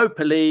the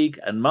Europa League,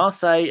 and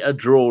Marseille are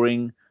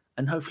drawing,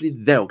 and hopefully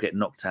they'll get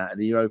knocked out of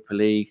the Europa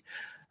League.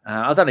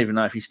 I don't even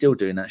know if he's still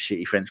doing that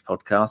shitty French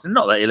podcast, and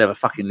not that he'll ever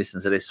fucking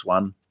listen to this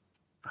one.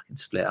 Fucking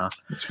splitter.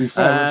 To be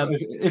fair,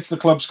 if the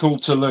club's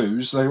called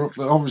Toulouse, they're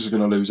obviously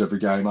going to lose every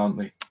game, aren't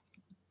they?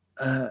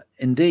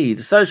 Indeed.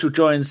 Social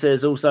Join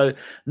says also,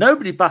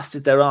 nobody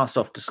busted their ass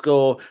off to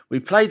score. We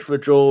played for a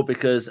draw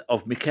because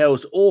of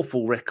Mikel's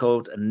awful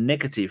record and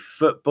negative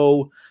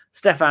football.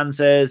 Stefan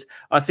says,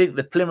 I think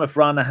the Plymouth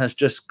runner has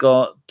just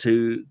got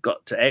to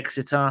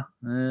Exeter.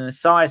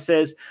 Sai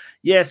says,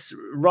 yes,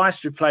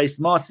 Rice replaced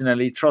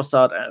Martinelli,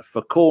 Trossard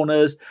for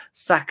corners,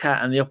 Saka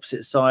and the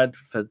opposite side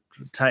for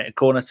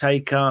corner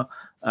taker.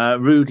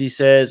 Rudy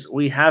says,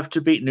 we have to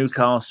beat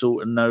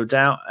Newcastle, no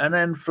doubt. And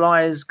then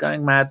Fly is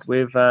going mad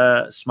with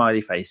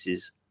smiley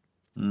faces.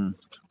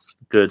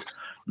 Good.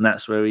 And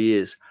that's where he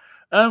is.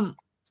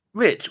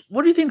 Rich,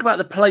 what do you think about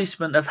the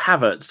placement of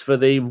Havertz for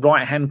the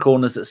right-hand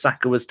corners that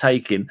Saka was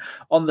taking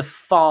on the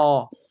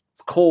far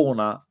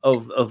corner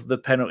of the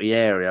penalty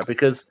area?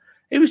 Because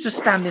he was just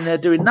standing there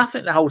doing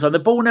nothing the whole time. The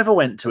ball never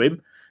went to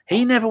him.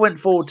 He never went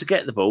forward to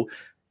get the ball.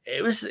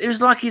 It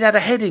was like he'd had a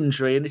head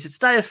injury and he said,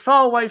 stay as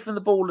far away from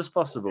the ball as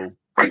possible.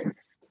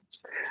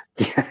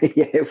 Yeah,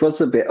 it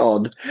was a bit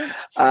odd.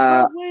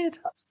 So weird.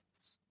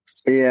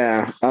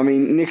 Yeah, I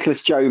mean,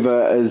 Nicholas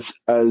Jover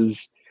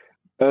has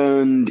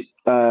earned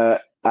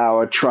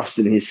our trust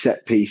in his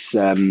set piece.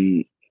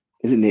 Isn't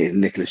it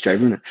Nicholas Jover?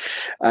 Isn't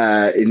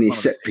it? In his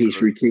set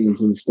piece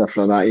routines and stuff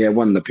like that. Yeah,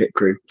 won the pit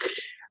crew.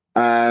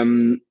 I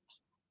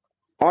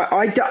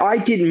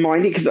didn't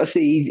mind it because I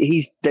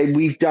see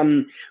we've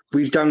done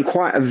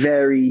quite a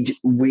varied,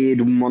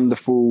 weird, and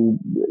wonderful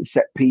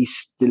set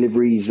piece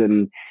deliveries,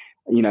 and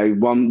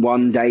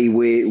one day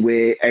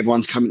where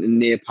everyone's coming to the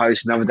near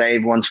post, another day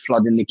everyone's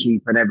flooding the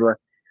keeper and everywhere.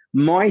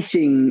 My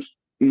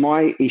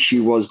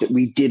issue was that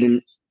we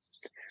didn't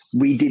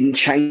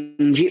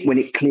change it when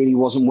it clearly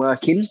wasn't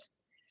working.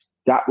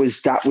 That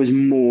was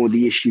more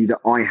the issue that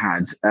I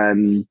had.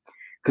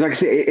 Because like I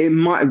said, it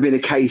might have been a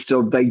case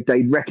of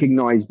they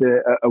recognised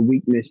a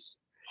weakness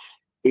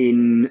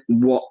in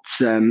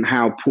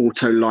how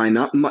Porto line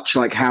up, much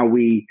like how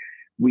we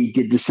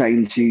did the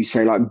same to,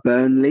 say, like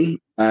Burnley,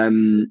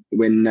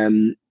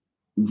 when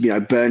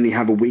Burnley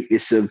have a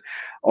weakness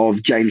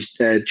of James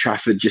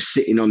Trafford just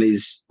sitting on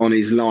his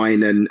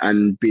line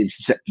and being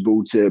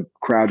susceptible to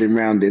crowding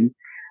around him,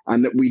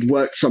 and that we'd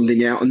worked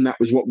something out, and that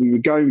was what we were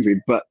going with.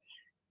 But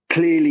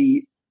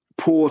clearly,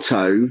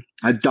 Porto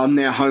had done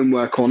their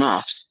homework on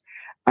us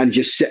and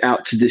just set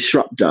out to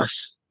disrupt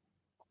us.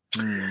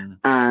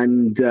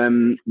 And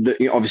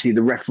obviously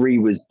the referee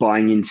was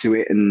buying into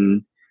it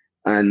and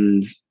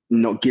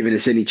not giving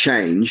us any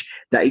change,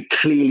 that it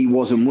clearly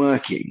wasn't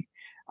working.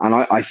 And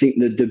I think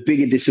that the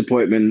bigger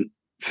disappointment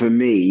for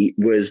me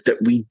was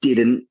that we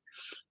didn't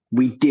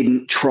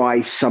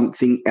try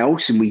something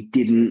else, and we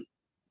didn't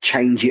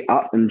change it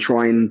up and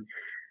try and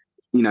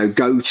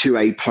go to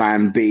a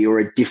plan B or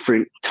a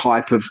different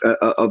type of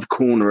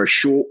corner, a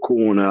short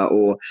corner,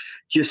 or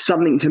just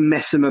something to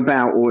mess them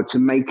about or to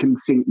make them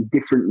think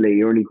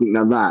differently or anything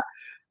like that.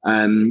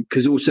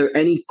 Because also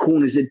any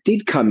corners that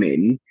did come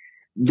in,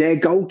 their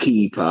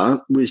goalkeeper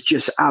was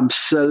just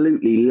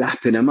absolutely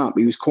lapping them up.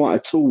 He was quite a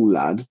tall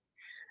lad,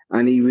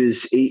 and he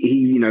wasn't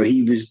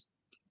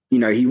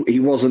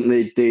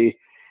the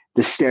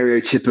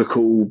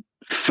stereotypical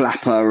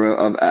flapper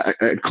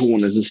of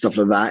corners and stuff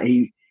like that.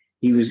 He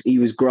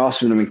was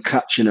grasping them and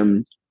clutching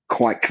them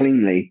quite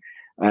cleanly.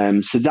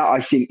 So that,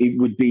 I think, it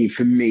would be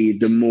for me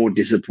the more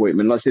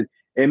disappointment. Like I said,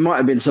 it might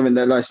have been something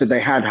that, like I said,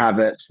 they had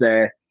Havertz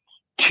there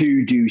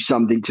to do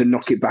something to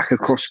knock it back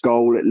across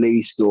goal at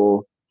least,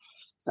 or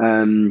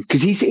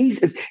because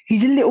he's a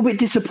little bit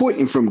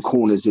disappointing from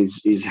corners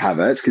is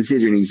Havertz,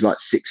 considering he's like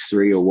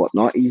 6'3" or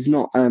whatnot. He's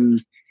not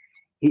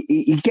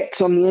he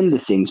gets on the end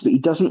of things, but he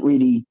doesn't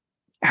really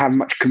have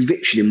much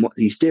conviction in what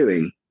he's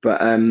doing. But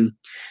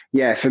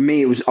for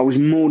me, I was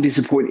more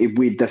disappointed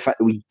with the fact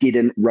that we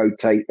didn't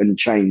rotate and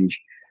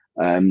change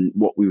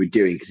what we were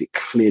doing, because it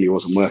clearly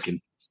wasn't working.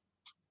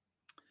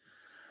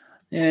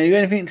 Yeah, you got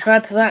anything to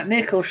add to that,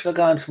 Nick, or should I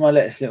go into my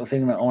latest little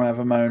thing that I want to have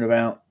a moan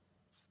about?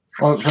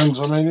 Well, it depends.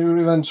 I mean,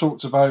 we then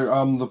talked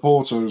about the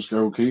Porto's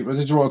goalkeeper.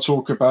 Did you want to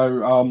talk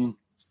about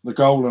the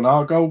goal and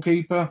our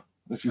goalkeeper?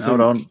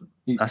 Hold on.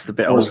 That's the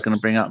bit I was going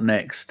to bring up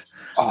next.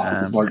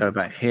 Go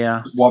back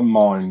here. One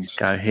mind.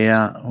 Go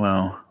here.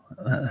 Well,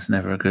 that's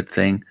never a good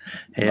thing.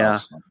 Here.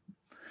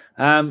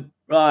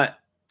 Right.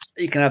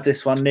 You can have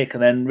this one, Nick,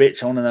 and then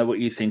Rich, I want to know what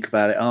you think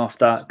about it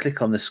after.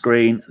 Click on the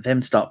screen,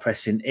 then start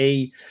pressing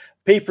E.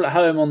 People at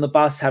home on the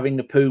bus having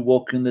a poo,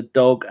 walking the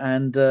dog,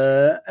 and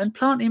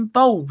planting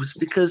bulbs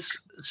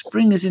because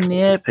spring is in the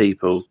air,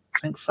 people.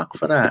 Thank fuck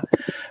for that.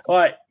 All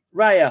right,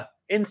 Raya,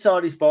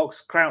 inside his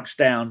box, crouched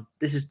down.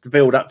 This is the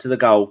build up to the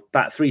goal.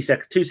 About 2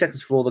 seconds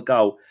before the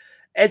goal.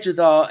 Edge of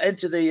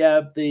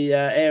the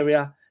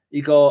area.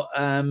 You got.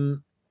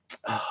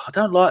 I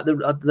don't like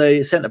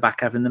the centre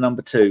back having the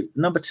number 2.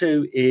 Number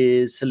 2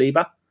 is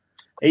Saliba.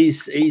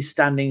 He's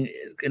standing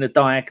in a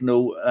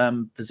diagonal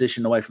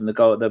position away from the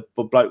goal, the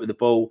bloke with the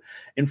ball.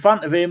 In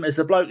front of him, as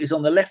the bloke is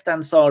on the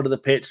left-hand side of the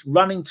pitch,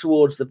 running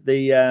towards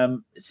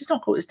it's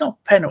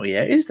not penalty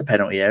area. It is the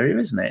penalty area,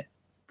 isn't it?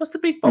 What's the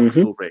big box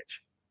called,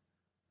 Rich?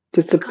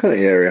 Just the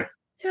penalty area.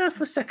 Yeah,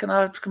 for a second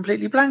I was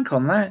completely blank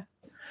on that.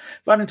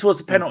 Running towards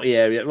the penalty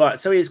area. Right,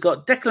 so he's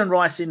got Declan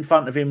Rice in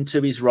front of him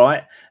to his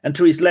right, and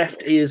to his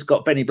left he has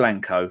got Benny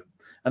Blanco.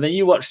 And then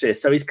you watch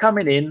this. So he's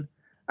coming in,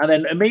 and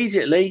then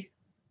immediately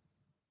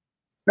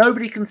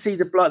nobody can see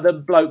the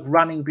bloke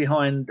running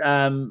behind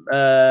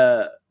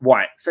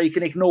White. So you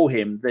can ignore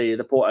him,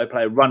 the Porto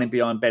player running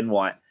behind Ben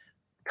White,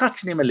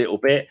 touching him a little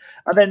bit.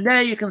 And then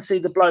there you can see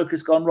the bloke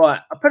has gone, right,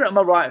 I put it on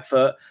my right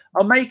foot.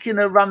 I'm making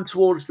a run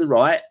towards the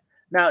right.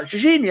 Now,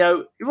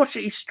 Jorginho, you watch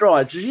it, his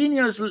stride.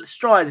 Jorginho's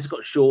stride has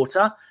got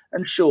shorter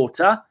and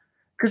shorter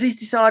because he's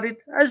decided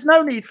there's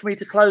no need for me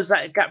to close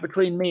that gap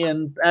between me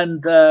and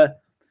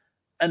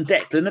and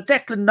Declan. And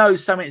Declan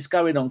knows something's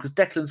going on because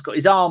Declan's got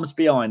his arms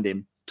behind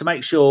him to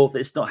make sure that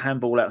it's not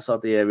handball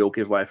outside the area or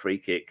give away a free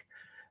kick.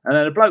 And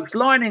then the bloke's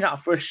lining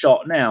up for a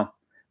shot. Now,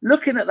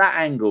 looking at that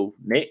angle,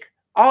 Nick,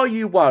 are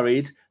you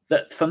worried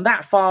that from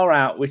that far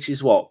out, which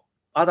is what?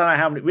 I don't know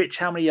how many, Rich,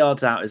 how many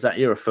yards out is that?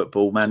 You're a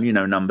football man, you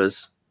know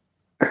numbers.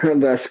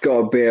 That's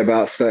got to be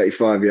about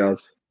 35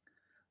 yards.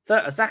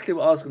 Exactly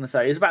what I was going to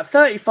say. He's about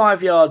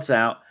 35 yards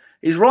out.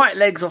 His right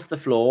leg's off the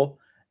floor.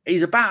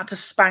 He's about to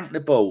spank the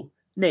ball.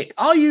 Nick,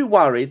 are you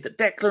worried that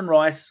Declan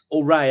Rice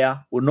or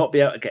Raya will not be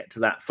able to get to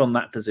that from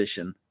that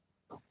position?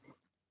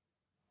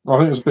 I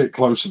think it was a bit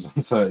closer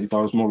than 30.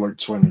 I was more like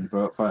 20,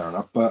 but fair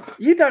enough. But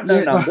you don't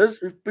know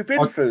numbers. We've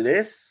been through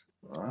this.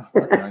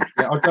 Okay.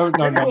 Yeah, I don't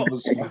know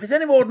numbers. If it's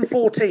any more than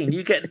 14,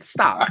 you get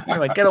stuck.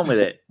 Anyway, get on with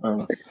it.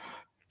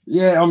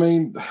 Yeah, I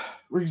mean,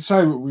 we can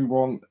say what we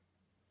want.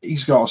 He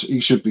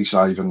should be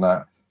saving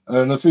that.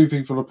 And a few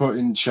people have put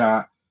in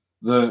chat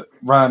that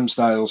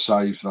Ramsdale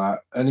saved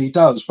that. And he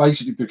does,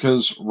 basically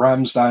because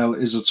Ramsdale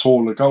is a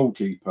taller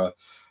goalkeeper.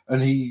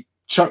 And he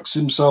chucks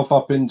himself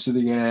up into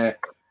the air.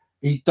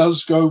 He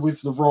does go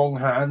with the wrong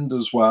hand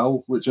as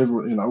well, which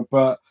everyone,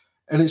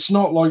 and it's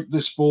not like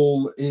this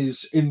ball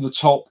is in the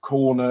top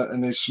corner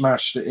and they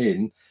smashed it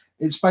in.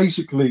 It's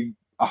basically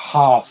a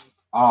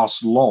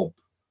half-ass lob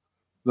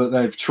that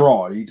they've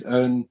tried,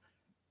 and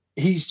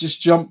he's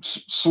just jumped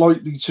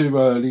slightly too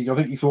early. I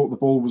think he thought the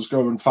ball was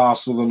going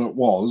faster than it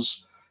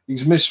was.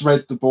 He's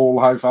misread the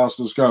ball, how fast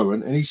it's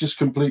going, and he's just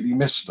completely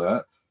missed it.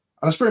 And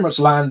it's pretty much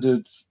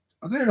landed.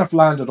 I don't know if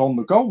landed on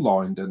the goal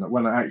line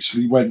when it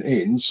actually went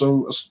in.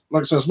 So,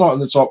 like I said, it's not in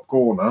the top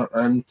corner.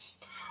 And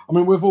I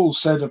mean, we've all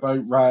said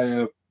about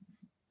Raya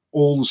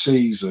all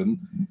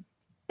season,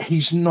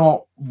 he's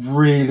not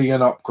really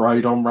an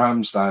upgrade on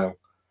Ramsdale.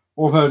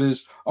 All I've heard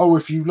is,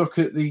 if you look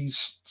at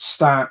these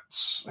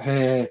stats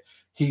here,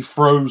 he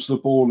throws the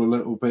ball a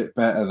little bit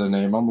better than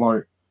him. I'm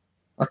like,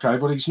 okay,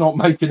 but he's not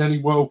making any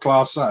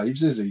world-class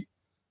saves, is he?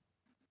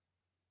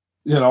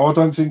 I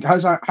don't think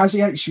has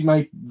he actually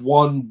made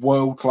one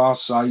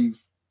world-class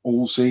save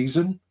all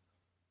season?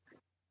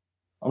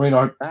 I mean,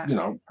 I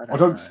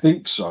don't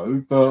think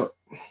so. But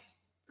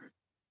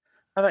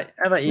how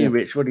about you,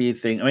 Rich? What do you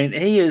think? I mean,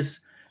 he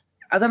is.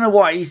 I don't know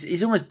why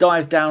he's almost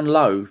dived down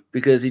low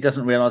because he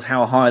doesn't realise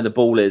how high the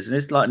ball is, and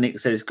it's like Nick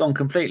said, it's gone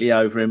completely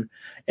over him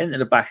into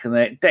the back of the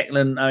net.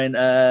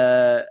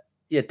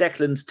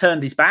 Declan's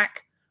turned his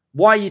back.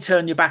 Why you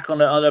turn your back on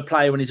a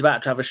player when he's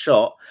about to have a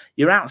shot?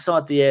 You're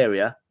outside the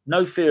area.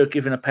 No fear of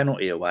giving a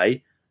penalty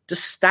away.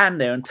 Just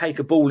stand there and take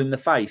a ball in the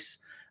face.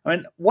 I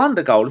mean,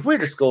 wonder goal. If we'd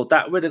have scored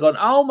that, we'd have gone,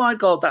 oh, my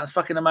God, that's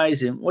fucking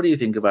amazing. What do you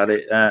think about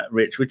it,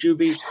 Rich? Would you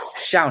be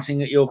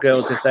shouting at your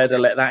girls if they'd have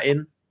let that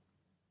in?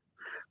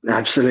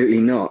 Absolutely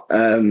not.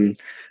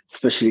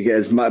 Especially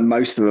because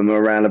most of them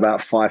are around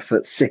about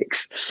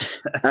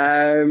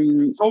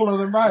 5'6". Taller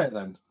than Raya,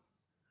 then?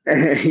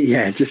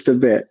 Yeah, just a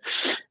bit.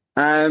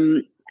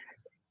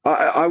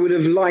 I would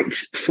have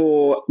liked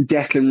for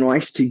Declan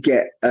Rice to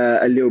get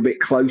a little bit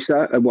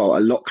closer, a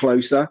lot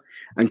closer,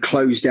 and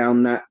close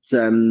down that,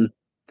 the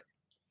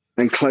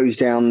I can't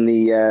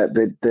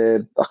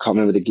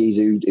remember the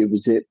geezer who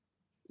was it,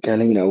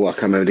 Galeno. I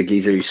can't remember the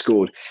geezer who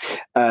scored,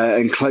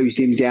 and closed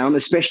him down,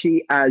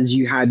 especially as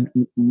you had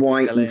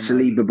White and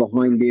Saliba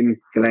behind him,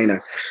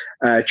 Galeno,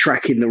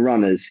 tracking the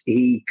runners.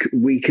 We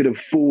could have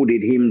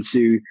afforded him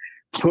to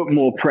put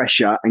more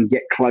pressure and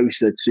get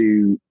closer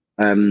to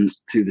the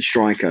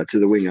striker, to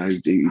the winger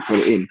who put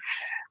it in.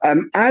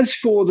 As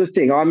for the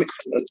thing, I'm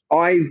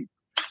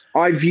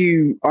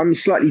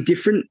slightly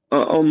different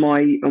on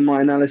my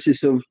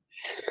analysis of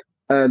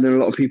than a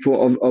lot of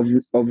people of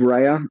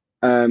Raya,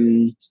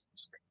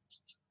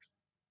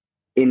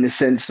 in the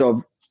sense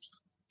of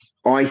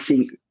I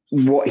think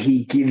what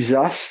he gives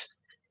us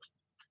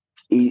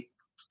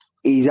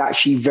is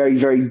actually very,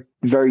 very,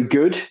 very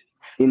good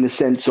in the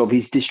sense of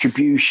his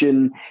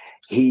distribution,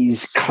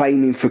 his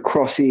claiming for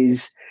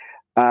crosses.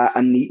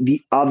 And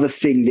the other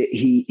thing that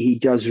he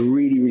does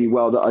really, really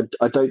well that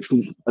I don't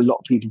think a lot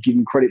of people give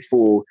him credit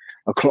for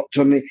a clock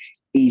on it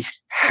is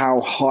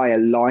how high a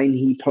line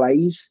he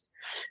plays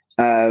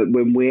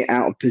when we're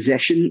out of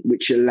possession,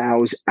 which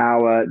allows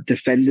our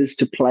defenders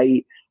to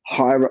play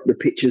higher up the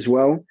pitch as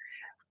well.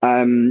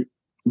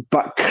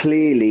 But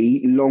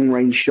clearly, long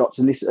range shots,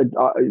 and this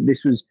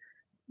was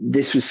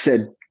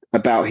said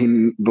about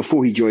him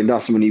before he joined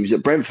us and when he was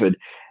at Brentford,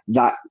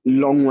 that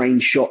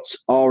long-range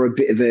shots are a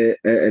bit of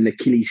an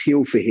Achilles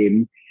heel for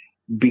him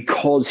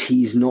because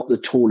he's not the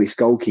tallest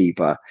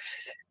goalkeeper.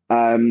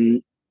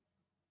 I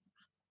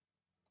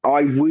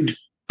would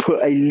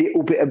put a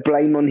little bit of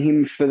blame on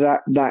him for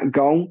that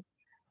goal,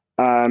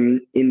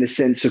 in the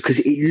sense of because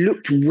it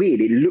looked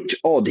weird, it looked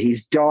odd.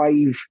 His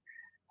dive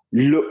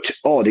looked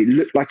odd. It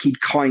looked like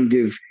he'd kind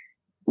of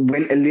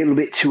went a little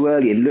bit too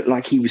early and looked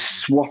like he was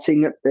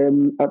swatting at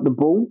the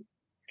ball.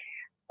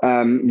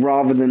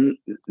 Rather than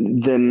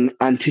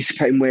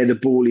anticipating where the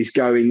ball is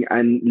going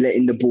and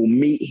letting the ball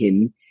meet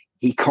him,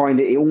 it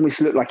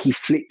almost looked like he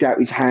flicked out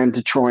his hand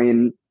to try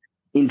and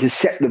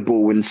intercept the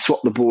ball and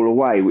swat the ball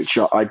away, which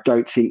I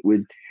don't think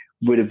would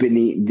have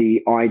been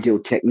the ideal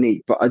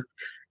technique. But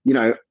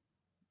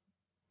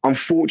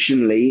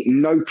unfortunately,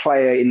 no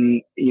player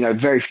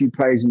very few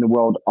players in the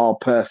world are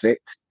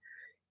perfect.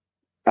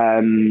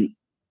 David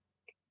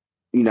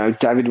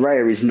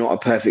Raya is not a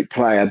perfect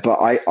player, but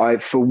I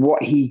for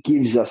what he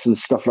gives us and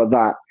stuff like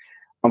that,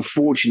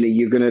 unfortunately,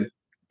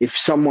 if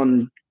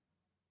someone,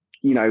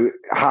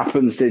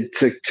 happens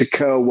to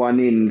curl one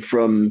in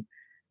from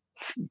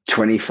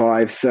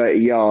 25, 30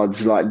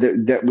 yards, like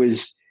that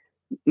was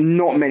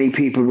not many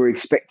people were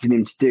expecting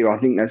him to do. I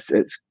think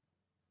it's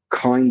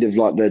kind of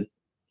like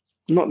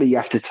not that you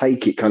have to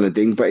take it kind of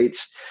thing, but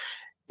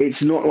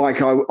it's not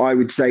like I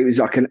would say it was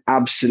like an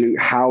absolute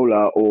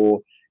howler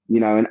or,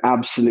 an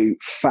absolute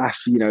faff.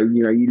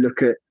 You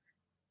look at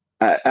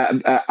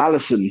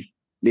Allison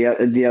the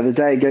other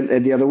day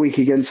the other week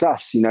against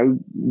us.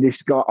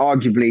 This guy,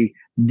 arguably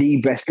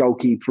the best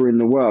goalkeeper in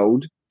the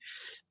world,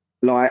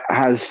 like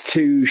has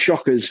two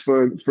shockers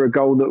for a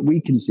goal that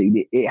we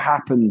conceded. It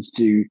happens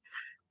to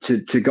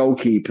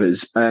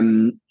goalkeepers.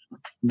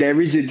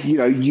 There is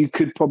you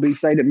could probably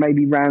say that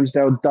maybe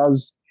Ramsdale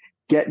does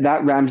get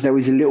that. Ramsdale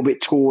is a little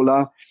bit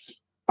taller.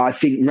 I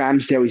think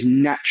Ramsdale is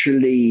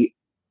naturally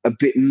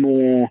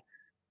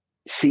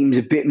seems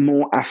a bit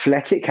more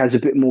athletic, has a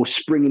bit more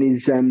spring in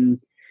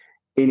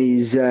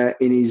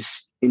his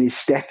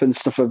step and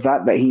stuff like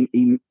that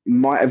he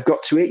might have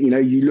got to it.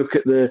 You look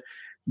at I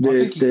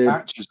think he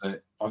catches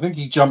it. I think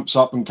he jumps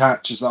up and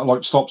catches that,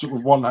 like stops it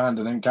with one hand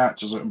and then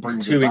catches it and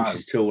brings it down. 2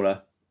 inches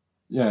taller.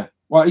 Yeah.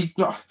 Well,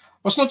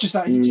 it's not just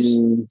that. He just,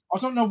 I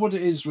don't know what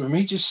it is with him.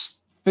 He just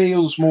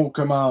feels more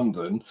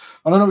commanding.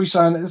 And I know he's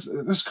saying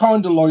it's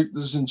kind of like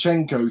the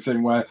Zinchenko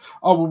thing where,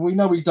 we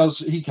know he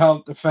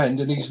can't defend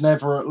and he's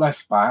never at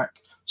left back.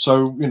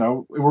 So,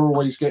 we're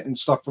always getting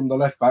stuff from the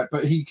left back,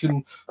 but he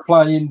can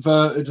play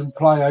inverted and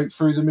play out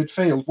through the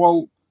midfield.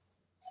 Well,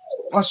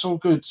 that's all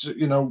good, with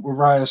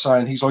Raya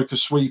saying he's like a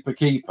sweeper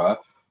keeper.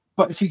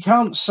 But if he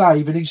can't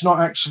save and he's not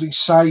actually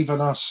saving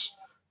us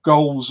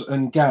goals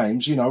and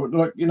games,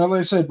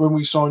 they said when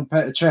we signed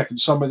Petr Cech and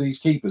some of these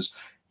keepers,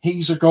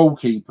 he's a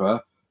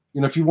goalkeeper.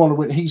 If you want to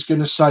win, he's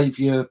going to save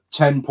you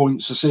 10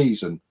 points a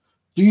season.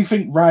 Do you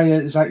think Raya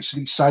is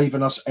actually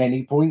saving us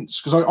any points?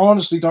 Because I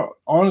honestly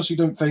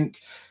don't think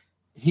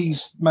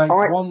he's made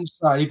one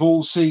save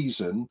all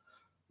season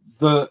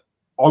that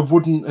I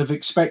wouldn't have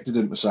expected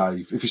him to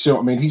save, if you see what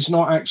I mean. He's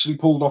not actually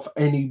pulled off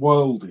any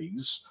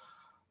worldies.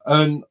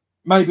 And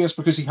maybe it's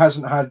because he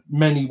hasn't had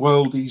many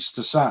worldies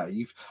to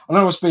save. I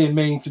know it's being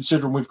mean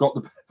considering we've got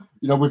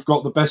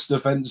the best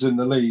defence in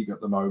the league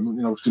at the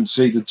moment. We've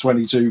conceded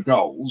 22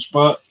 goals,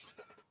 but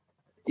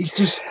he's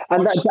just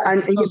that's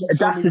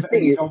the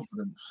thing.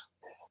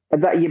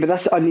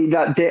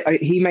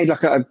 He made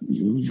like off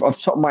the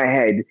top of my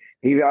head.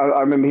 I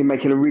remember him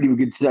making a really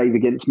good save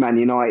against Man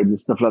United and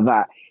stuff like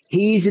that.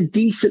 He's a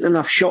decent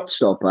enough shot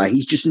stopper.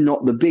 He's just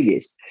not the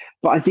biggest.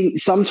 But I think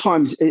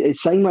sometimes,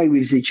 same way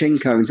with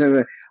Zinchenko and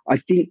so, I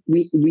think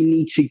we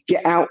need to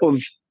get out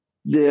of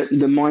the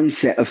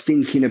mindset of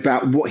thinking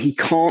about what he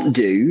can't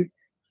do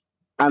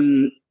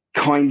and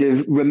kind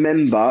of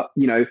remember,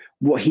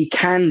 what he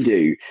can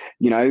do.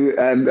 I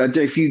don't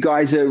know if you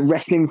guys are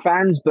wrestling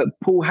fans, but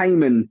Paul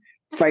Heyman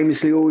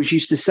famously always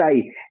used to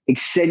say,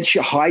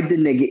 hide the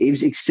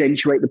negatives,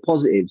 accentuate the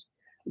positives.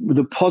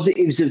 The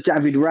positives of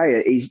David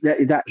Raya is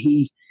that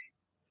he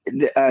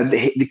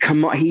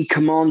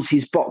commands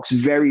his box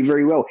very,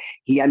 very well.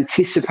 He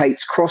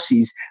anticipates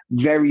crosses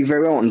very,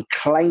 very well and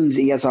claims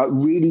he has a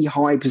really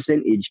high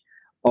percentage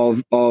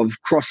of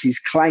crosses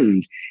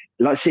claimed.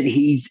 Like I said,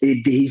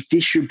 his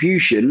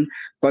distribution,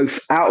 both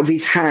out of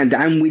his hand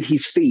and with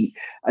his feet,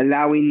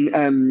 having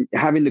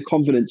the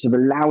confidence of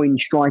allowing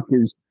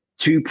strikers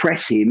to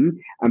press him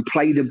and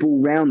play the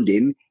ball round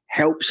him,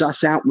 helps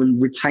us out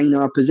and retain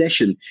our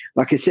possession.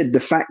 Like I said, the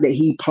fact that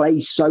he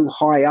plays so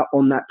high up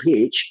on that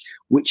pitch,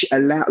 which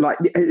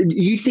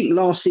you think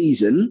last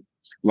season,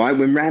 right,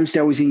 when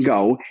Ramsdale was in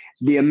goal,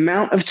 the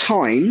amount of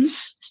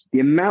times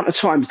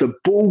the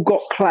ball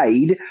got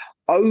played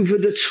over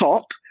the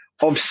top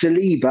of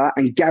Saliba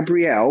and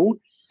Gabriel,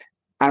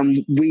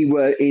 and we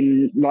were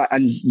and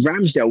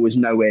Ramsdale was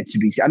nowhere to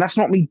be seen. And that's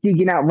not me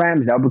digging out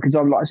Ramsdale because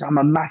I'm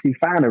a massive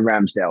fan of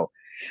Ramsdale,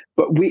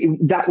 but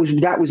that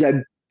was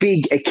a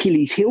big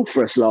Achilles heel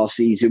for us last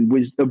season,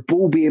 was the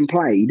ball being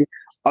played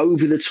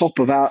over the top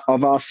of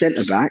our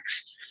centre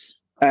backs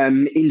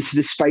into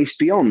the space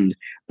beyond.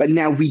 But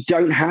now we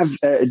don't have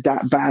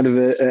that bad of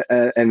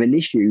an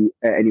issue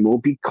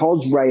anymore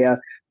because Raya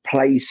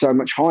plays so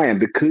much higher.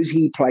 Because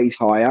he plays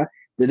higher,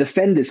 the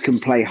defenders can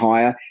play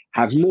higher,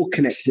 have more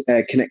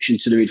connection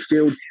to the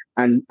midfield,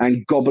 and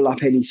gobble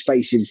up any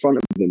space in front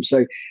of them.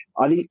 So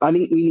I think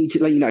we need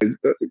to,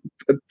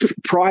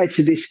 prior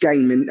to this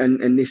game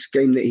and this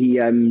game that he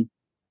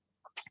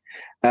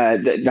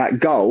that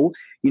goal,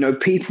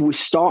 people were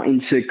starting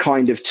to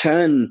kind of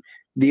turn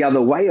the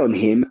other way on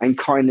him and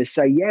kind of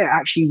say, yeah,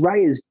 actually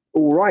Raya's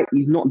all right.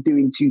 He's not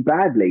doing too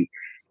badly.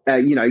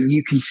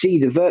 You can see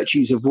the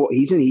virtues of what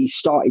he's doing. He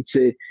started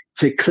to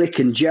to click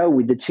and gel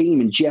with the team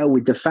and gel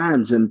with the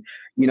fans. And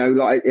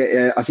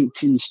I think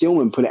Tim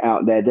Stillman put it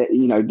out there that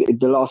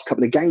the last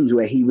couple of games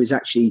where he was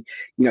actually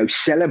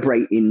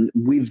celebrating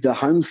with the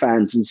home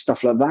fans and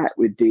stuff like that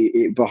with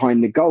the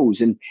behind the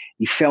goals, and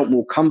he felt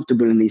more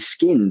comfortable in his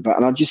skin.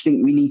 And I just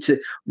think we need to,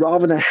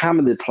 rather than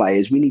hammer the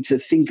players, we need to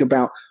think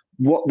about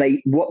what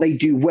they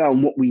do well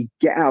and what we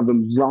get out of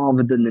them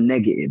rather than the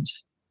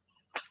negatives.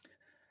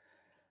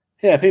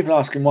 Yeah, people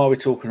asking why we're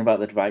talking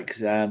about the debate,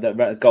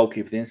 the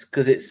goalkeeper things,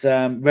 because it's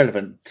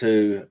relevant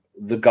to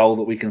the goal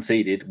that we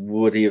conceded.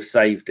 Would he have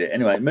saved it?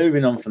 Anyway,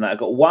 moving on from that, I've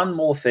got one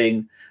more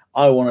thing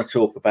I want to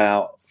talk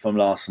about from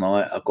last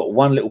night. I've got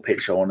one little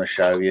picture I want to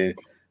show you.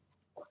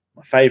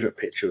 My favourite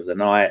picture of the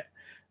night.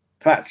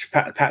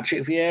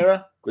 Patrick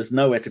Vieira was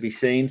nowhere to be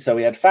seen. So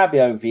we had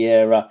Fabio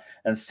Vieira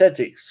and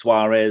Cedric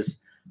Suarez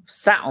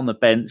sat on the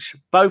bench,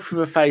 both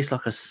with a face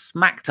like a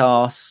smacked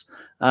arse.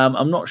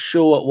 I'm not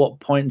sure at what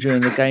point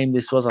during the game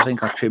this was. I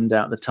think I trimmed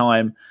out the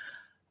time.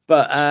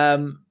 But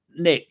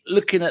Nick,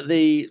 looking at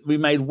we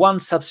made one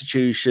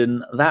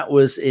substitution. That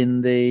was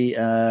in the,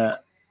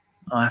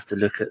 I have to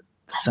look at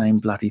the same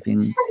bloody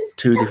thing,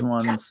 two different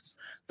ones.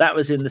 That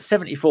was in the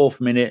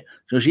 74th minute.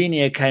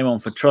 Jorginho came on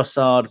for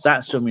Trossard.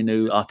 That's when we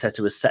knew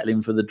Arteta was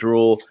settling for the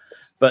draw.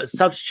 But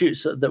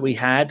substitutes that we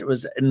had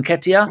was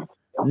Nketiah,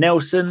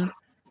 Nelson,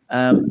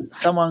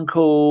 someone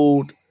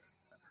called...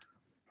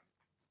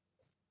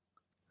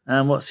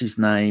 what's his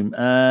name?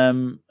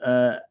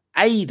 Aiden,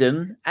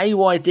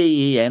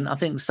 Ayden. I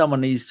think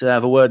someone needs to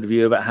have a word with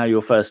you about how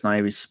your first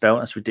name is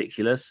spelled. That's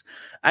ridiculous.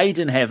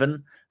 Aiden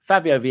Heaven,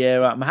 Fabio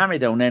Vieira,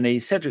 Mohamed El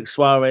Neni, Cedric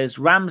Suarez,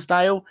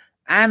 Ramsdale,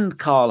 and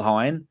Carl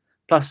Hein,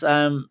 plus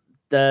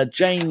the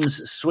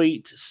James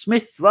Sweet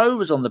Smith Rowe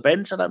was on the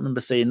bench. I don't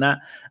remember seeing that.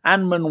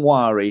 And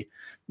Manwari.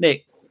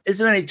 Nick, is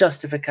there any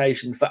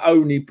justification for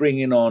only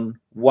bringing on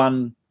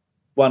one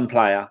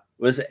player?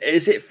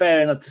 Is it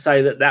fair enough to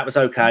say that was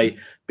okay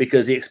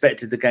because he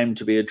expected the game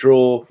to be a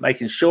draw,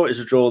 making sure it's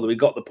a draw, that we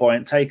got the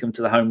point, take them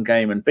to the home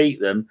game and beat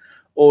them?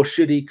 Or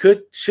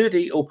could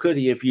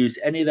he have used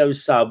any of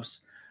those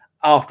subs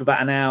after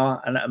about an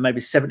hour and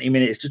maybe 70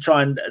 minutes to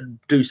try and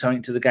do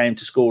something to the game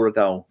to score a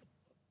goal,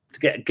 to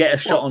get a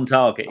shot on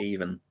target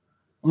even?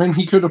 I mean,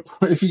 he could have,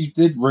 if he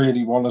did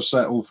really want to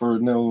settle for a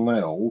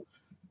 0-0,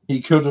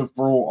 he could have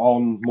brought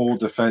on more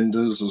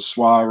defenders as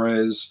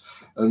Suarez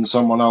and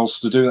someone else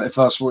to do that if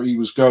that's what he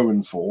was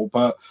going for.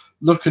 But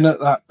looking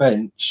at that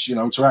bench,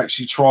 to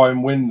actually try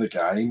and win the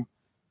game,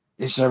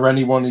 is there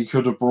anyone he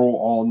could have brought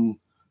on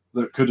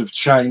that could have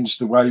changed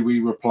the way we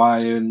were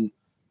playing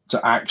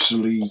to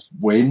actually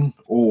win,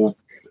 or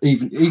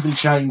even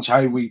change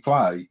how we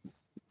play?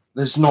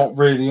 There's not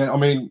really. I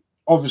mean,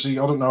 obviously,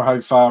 I don't know how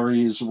far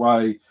he is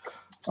away.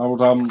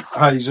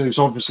 Jesus,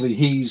 obviously,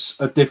 he's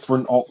a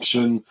different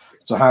option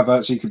to have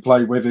so he can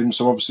play with him.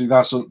 So obviously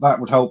that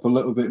would help a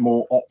little bit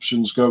more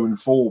options going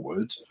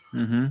forward.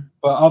 Mm-hmm.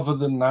 But other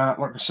than that,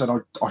 like I said,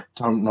 I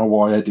don't know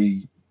why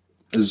Eddie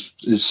is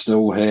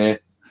still here.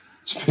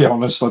 To be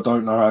honest, I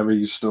don't know how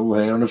he's still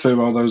here. And a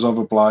few of those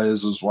other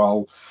players as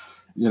well.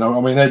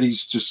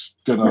 Eddie's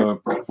just going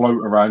to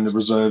float around the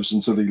reserves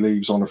until he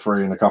leaves on a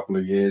free in a couple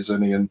of years.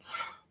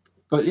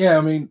 But yeah,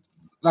 I mean,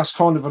 that's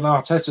kind of an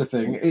Arteta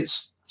thing.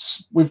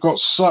 We've got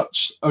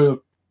such a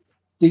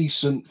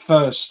decent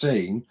first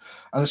team,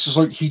 and it's just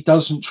like he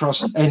doesn't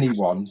trust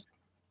anyone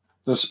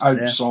that's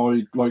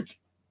outside like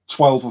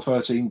 12 or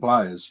 13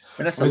 players.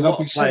 They'll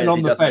be sitting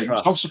on the bench.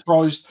 I'm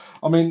surprised.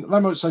 I mean, they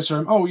might say to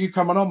him, "Oh, you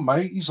coming on,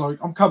 mate?" He's like,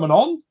 "I'm coming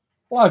on.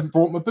 Well, I haven't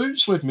brought my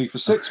boots with me for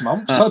 6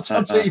 months. I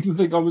didn't even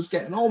think I was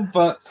getting on."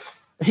 But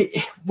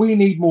we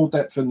need more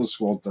depth in the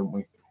squad, don't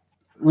we?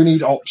 We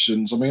need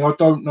options. I mean, I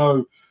don't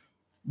know.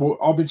 Well,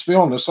 to be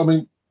honest, I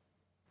mean,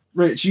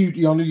 Rich, I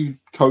know you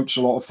coach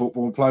a lot of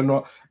football and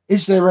playing.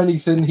 Is there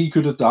anything he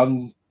could have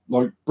done,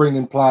 like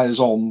bringing players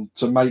on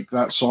to make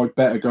that side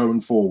better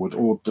going forward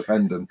or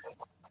defending?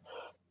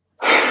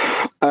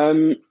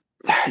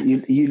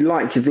 You'd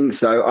like to think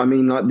so. I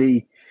mean,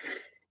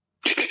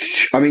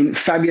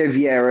 Fabio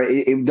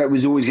Vieira, that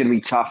was always going to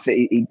be tough.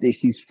 This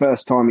is his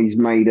first time he's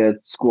made a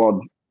squad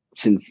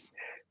since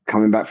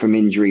coming back from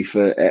injury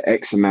for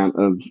X amount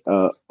of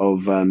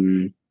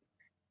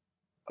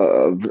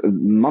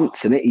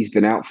months, and he's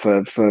been out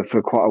for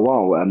quite a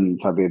while.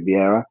 Fabio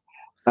Vieira.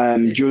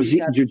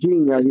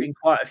 Jorginho, there's been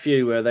quite a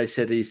few where they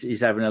said he's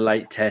having a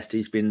late test.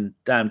 He's been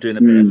doing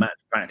a bit of match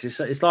practice.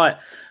 It's like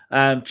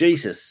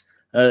Jesus,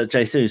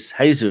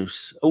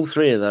 all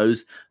three of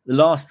those. The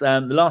last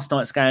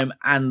night's game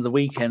and the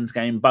weekend's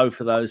game,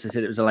 both of those, they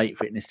said it was a late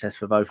fitness test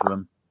for both of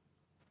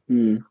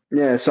them.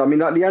 Yeah, so I mean,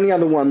 like the only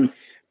other one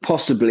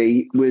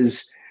possibly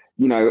was,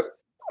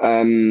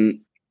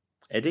 Eddie.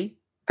 Eddie.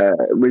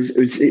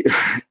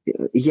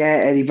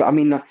 But I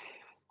mean,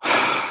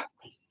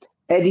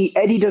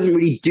 Eddie doesn't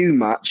really do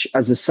much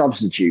as a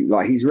substitute.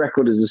 Like his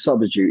record as a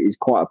substitute is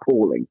quite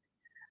appalling.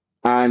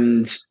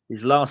 And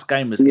his last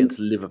game was against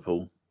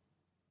Liverpool.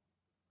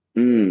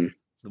 The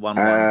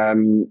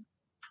 1-1.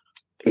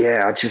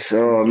 Yeah, I just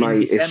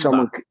mate,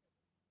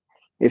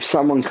 if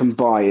someone can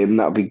buy him,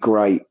 that'd be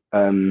great.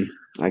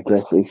 I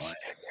guess it's.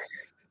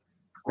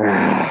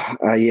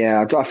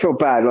 Yeah, I feel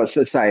bad. Like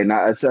saying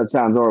that, that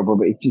sounds horrible,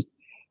 but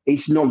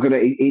it's not gonna.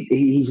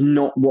 He's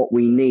not what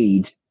we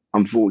need,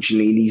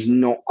 unfortunately. He's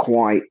not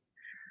quite.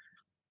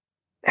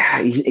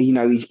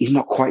 He's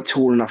not quite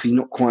tall enough. He's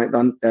not quite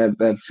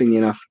thin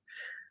enough.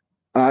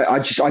 I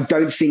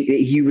don't think that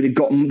he would have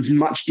got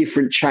much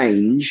different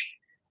change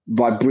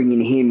by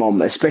bringing him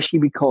on, especially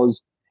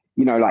because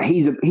like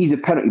he's a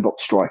penalty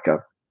box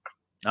striker.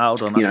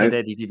 Hold on, I said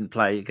Eddie didn't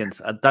play against.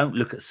 Don't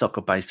look at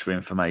Soccer Base for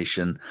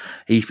information.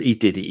 He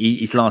did it.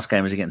 His last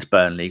game was against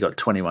Burnley. He got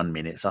 21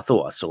 minutes. I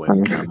thought I saw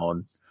him come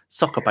on.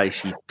 Soccer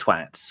Base, you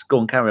twats. Go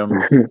on, carry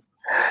on.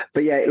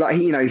 But yeah, like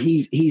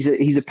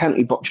he's a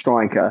penalty box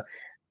striker.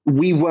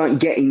 We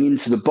weren't getting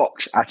into the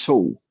box at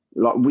all.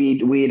 Like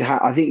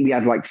I think we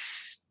had like,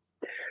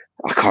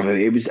 I can't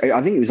remember.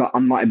 I think it was like, I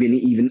might have been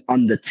even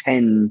under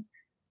 10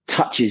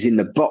 touches in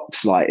the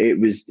box. Like it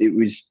was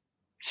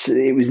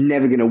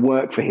never going to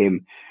work for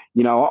him.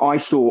 I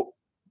thought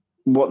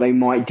what they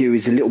might do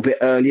is a little bit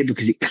earlier,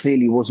 because it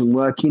clearly wasn't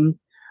working,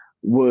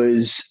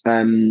 was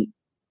put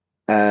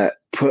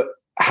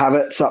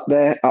Havertz up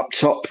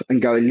top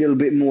and go a little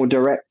bit more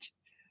direct.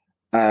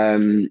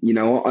 When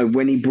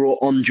he brought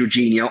on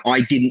Jorginho,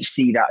 I didn't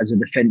see that as a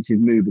defensive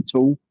move at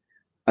all.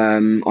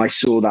 I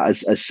saw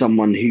that as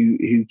someone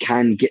who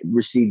can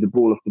receive the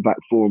ball off the back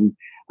four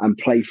and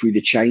play through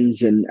the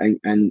chains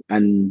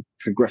and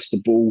progress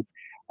the ball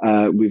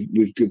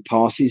with good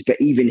passes.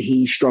 But even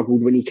he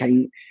struggled when he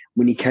came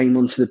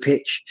onto the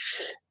pitch.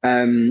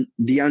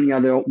 The only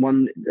other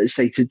one,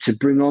 say, to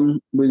bring on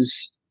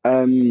was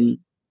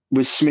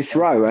Smith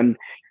Rowe and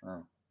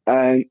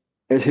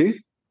who?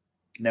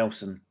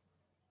 Nelson.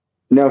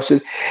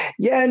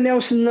 Yeah,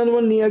 Nelson, another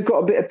one. Got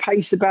a bit of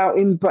pace about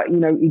him, but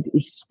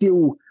he's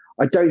still.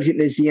 I don't think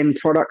there's the end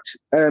product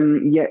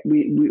yet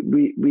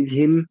with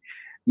him.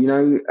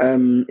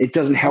 It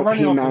doesn't help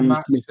him and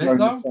Smith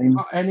Rowe.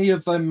 Are any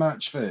of them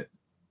match fit?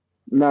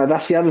 No,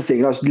 that's the other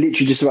thing. I was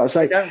literally just about to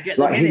say. Don't get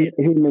like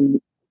him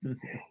and.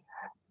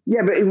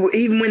 Yeah, but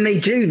even when they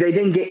do, they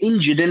then get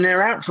injured and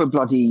they're out for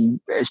bloody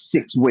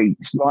 6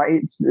 weeks. Like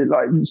it's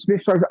like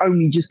Smith Rowe's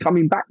only just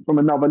coming back from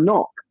another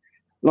knock.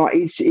 Like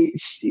we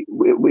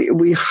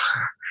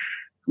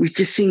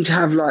just seem to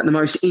have like the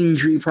most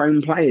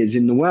injury-prone players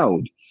in the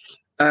world.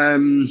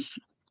 My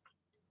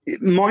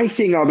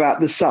thing about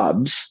the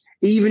subs,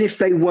 even if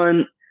they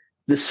weren't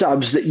the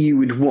subs that you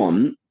would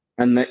want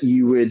and that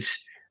you would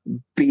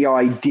be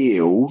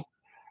ideal,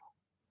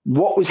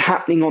 what was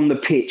happening on the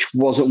pitch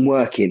wasn't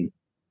working.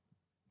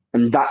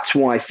 And that's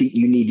why I think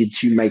you needed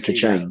to make a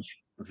change.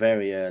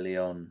 Very early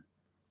on.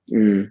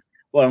 Mm.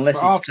 Well, unless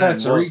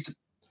Arteta,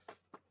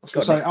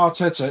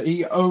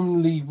 he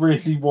only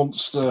really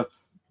wants to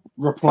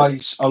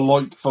replace a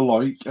like for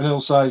like, and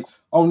he'll say,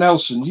 "Oh,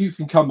 Nelson, you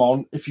can come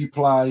on if you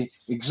play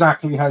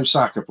exactly how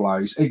Saka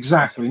plays,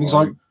 exactly." And he's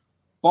like,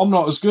 "But I'm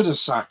not as good as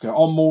Saka.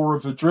 I'm more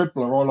of a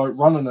dribbler. I like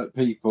running at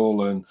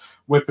people and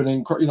whipping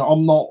in.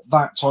 I'm not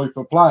that type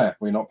of player.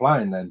 We're not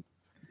playing then."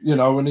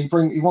 And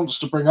he wants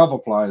to bring other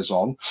players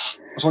on.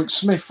 It's like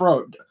Smith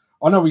Rowe.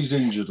 I know he's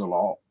injured a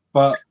lot,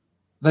 but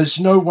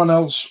there's no one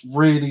else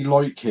really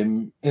like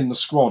him in the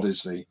squad,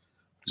 is he? No.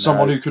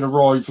 Someone who can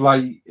arrive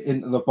late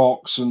into the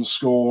box and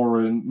score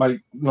and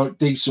make like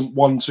decent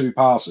 1-2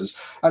 passes.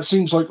 That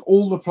seems like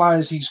all the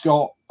players he's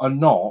got are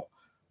not,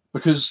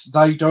 because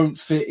they don't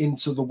fit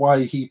into the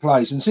way he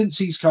plays. And since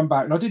he's come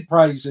back, and I did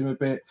praise him a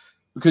bit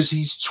because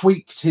he's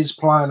tweaked his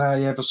plan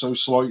A ever so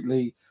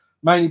slightly,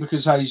 mainly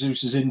because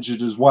Jesus is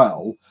injured as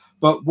well.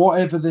 But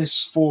whatever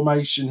this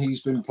formation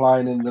he's been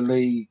playing in the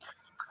league,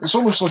 it's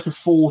almost like a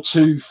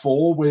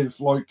 4-2-4 with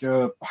like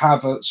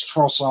Havertz,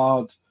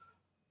 Trossard,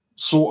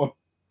 sort of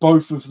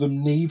both of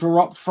them neither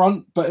up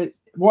front. But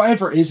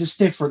whatever it is, it's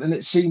different, and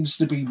it seems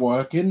to be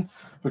working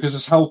because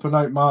it's helping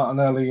out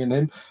Martinelli and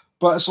him.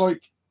 But it's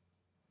like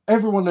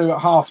everyone knew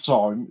at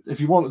half-time, if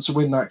he wanted to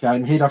win that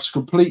game, he'd have to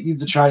completely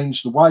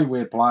change the way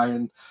we're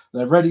playing.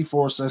 They're ready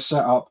for us, they're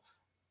set up.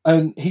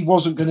 And he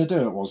wasn't going to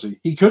do it, was he?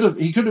 He could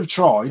have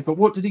tried, but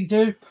what did he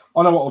do?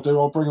 I know what I'll do.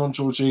 I'll bring on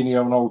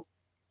Jorginho and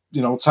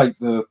I'll take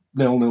the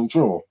 0-0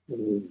 draw.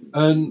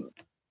 And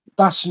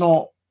that's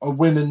not a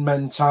winning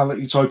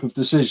mentality type of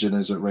decision,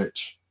 is it,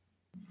 Rich?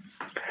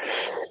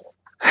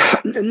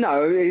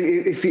 No,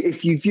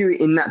 if you view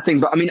it in that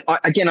thing, but I mean,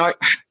 Jorginho,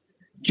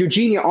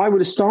 I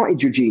would have started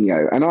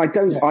Jorginho, and I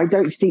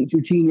don't think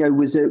Jorginho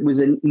was a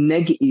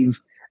negative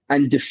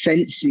and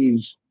defensive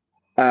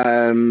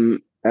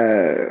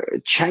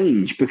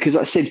change, because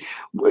I said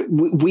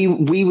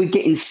we were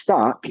getting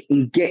stuck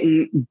in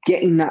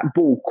getting that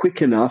ball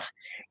quick enough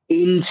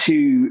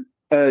into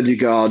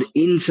Ødegaard,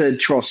 into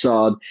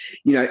Trossard,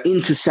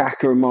 into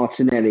Saka and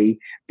Martinelli,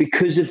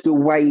 because of the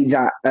way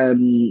that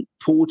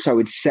Porto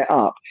had set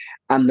up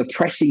and the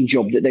pressing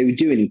job that they were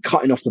doing and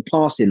cutting off the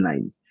passing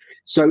lanes.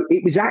 So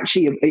it was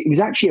actually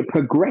a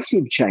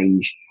progressive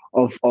change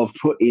of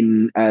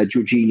putting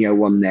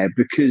Jorginho on there,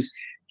 because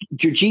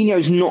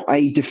Jorginho's not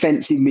a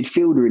defensive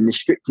midfielder in the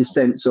strictest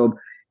sense of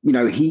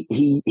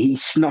he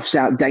snuffs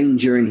out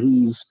danger, and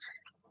he's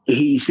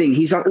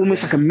like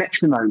almost like a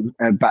metronome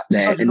back there.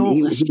 He's like an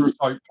orchestra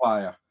type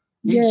player.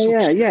 Yeah,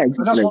 exactly.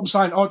 And that's what I'm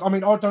saying.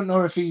 I don't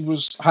know if he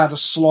had a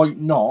slight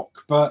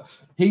knock, but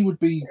he would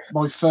be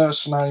my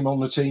first name on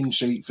the team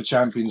sheet for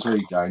Champions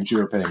League games,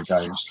 European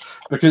games,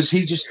 because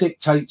he just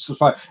dictates the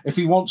play. If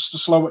he wants to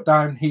slow it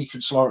down, he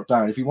can slow it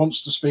down. If he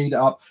wants to speed it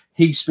up,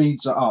 he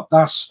speeds it up.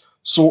 That's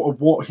sort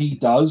of what he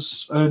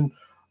does. And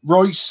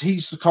Rice,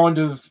 he's the kind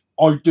of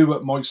I do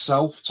it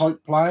myself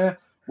type player,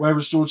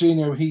 whereas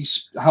Jorginho, he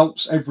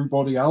helps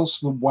everybody else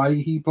the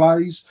way he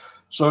plays.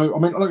 So, I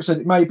mean, like I said,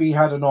 it maybe he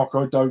had a knock,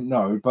 I don't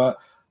know, but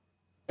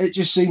it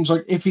just seems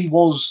like if he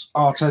was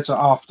Arteta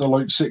after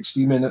like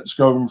 60 minutes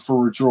going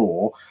for a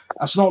draw,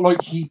 it's not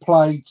like he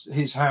played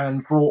his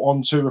hand, brought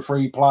on 2 or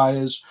 3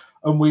 players,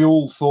 and we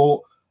all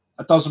thought,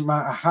 it doesn't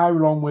matter how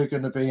long we're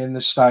going to be in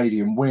this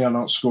stadium, we are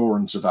not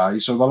scoring today.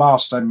 So the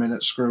last 10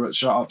 minutes, screw it,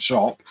 shut up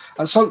shop.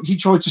 And so he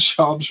tried to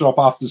shut up shop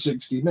after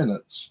 60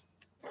 minutes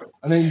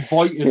and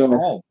invited him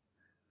on.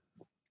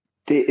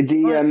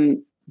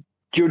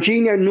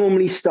 Jorginho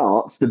normally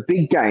starts the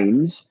big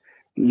games,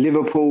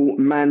 Liverpool,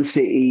 Man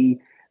City.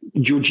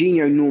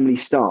 Jorginho normally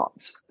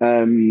starts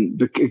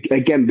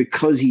again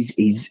because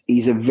he's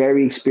a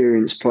very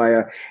experienced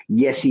player.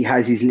 Yes, he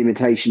has his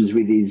limitations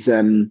with his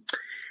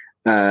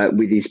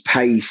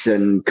pace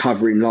and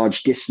covering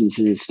large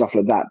distances and stuff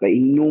like that, but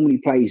he normally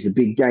plays the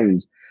big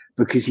games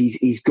because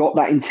he's got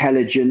that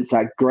intelligence,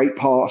 that great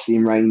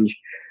passing range.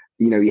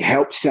 He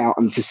helps out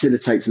and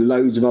facilitates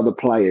loads of other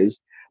players.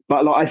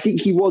 But I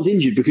think he was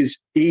injured because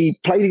he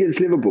played against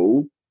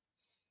Liverpool,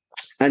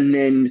 and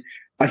then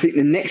I think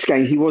the next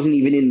game he wasn't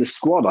even in the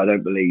squad. I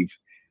don't believe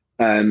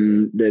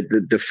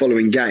the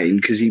following game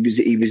because he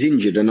was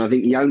injured, and I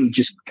think he only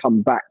just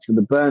come back for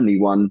the Burnley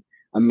one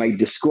and made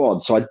the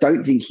squad. So I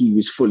don't think he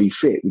was fully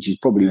fit, which is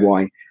probably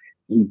why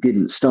he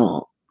didn't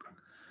start.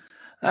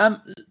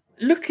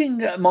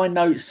 Looking at my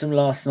notes from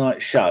last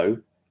night's show.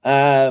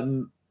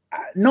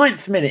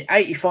 9th minute,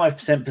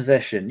 85%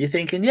 possession. You're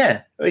thinking,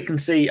 yeah, we can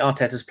see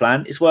Arteta's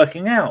plan. It's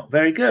working out.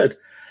 Very good.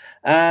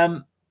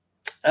 Then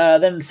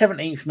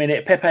 17th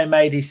minute, Pepe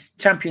made his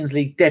Champions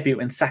League debut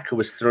when Saka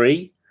was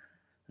 3.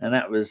 And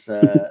that was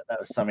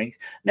something.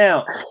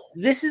 Now,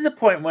 this is the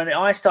point when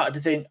I started to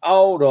think,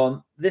 hold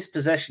on, this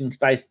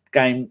possession-based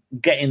game,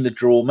 getting the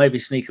draw, maybe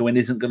sneaker win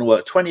isn't going to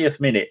work. 20th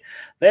minute,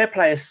 their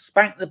players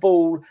spanked the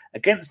ball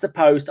against the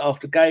post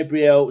after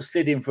Gabriel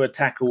slid in for a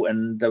tackle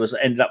and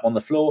ended up on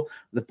the floor.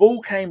 The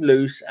ball came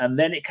loose and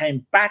then it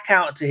came back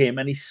out to him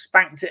and he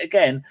spanked it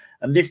again.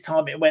 And this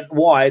time it went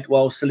wide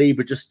while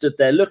Saliba just stood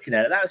there looking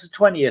at it. That was the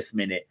 20th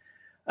minute.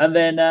 And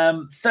then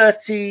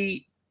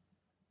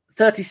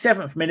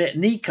 37th minute,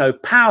 Nico,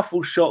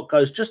 powerful shot,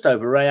 goes just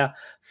over Raya.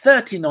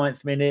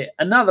 39th minute,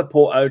 another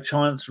Porto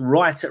chance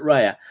right at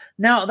Raya.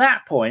 Now, at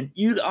that point,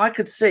 I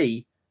could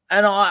see,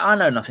 and I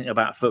know nothing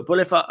about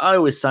football. I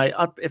always say,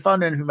 if I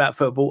knew anything about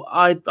football,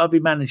 I'd be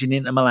managing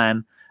Inter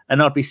Milan,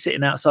 and I'd be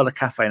sitting outside a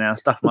cafe now,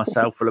 stuffing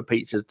myself full of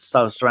pizza,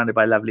 surrounded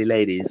by lovely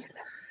ladies.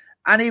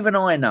 And even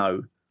I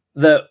know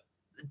that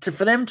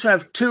for them to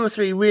have 2 or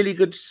 3 really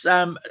good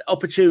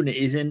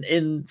opportunities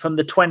in from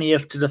the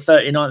 20th to the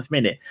 39th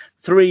minute,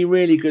 3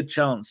 really good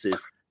chances,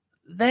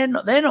 they're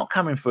not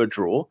coming for a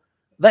draw.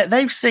 They've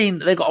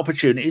got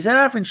opportunities. They're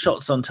having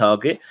shots on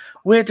target.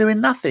 We're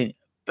doing nothing.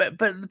 But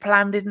the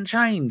plan didn't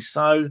change.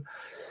 So,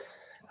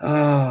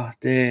 oh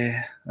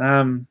dear.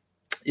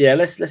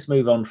 Let's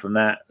move on from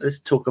that. Let's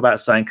talk about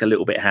something a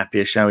little bit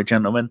happier, shall we,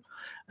 gentlemen?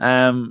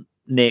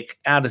 Nick,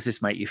 how does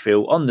this make you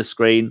feel on the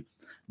screen?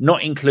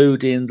 Not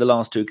including the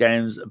last 2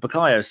 games,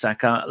 Bukayo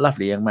Saka,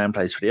 lovely young man,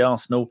 plays for the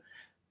Arsenal.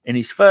 In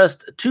his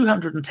first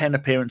 210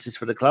 appearances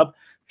for the club,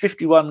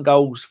 51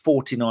 goals,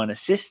 49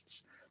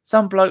 assists.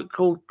 Some bloke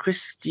called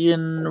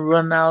Cristiano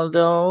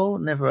Ronaldo,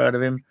 never heard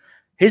of him.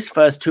 His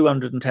first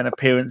 210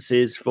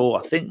 appearances for,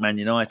 I think, Man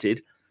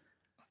United.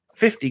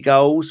 50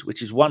 goals,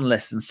 which is 1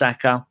 less than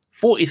Saka.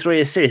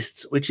 43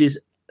 assists, which is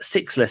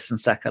 6 less than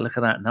Saka. Look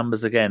at that,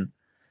 numbers again.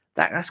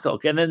 That's got to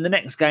get. And then the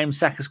next game,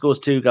 Saka scores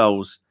 2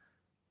 goals.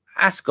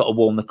 That's got to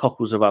warm the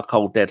cockles of our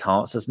cold, dead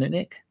hearts, doesn't it,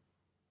 Nick?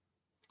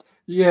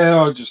 Yeah,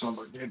 I just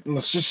love it.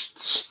 It's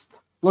just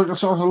like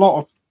a lot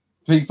of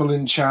people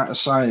in chat are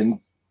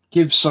saying,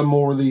 give some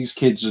more of these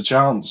kids a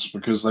chance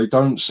because they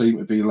don't seem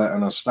to be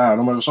letting us down.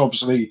 I mean, it's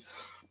obviously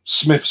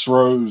Smith's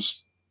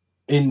Rowe's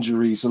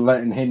injuries are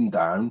letting him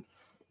down,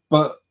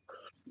 but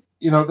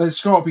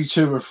there's got to be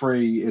 2 or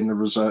 3 in the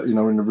reserve, in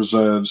the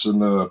reserves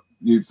and the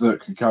youth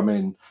that can come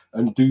in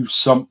and do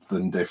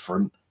something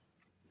different.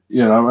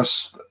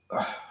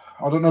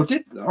 I don't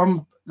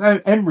know.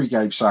 Emery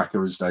gave Saka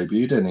his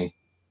debut, didn't he?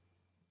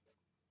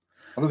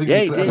 I don't think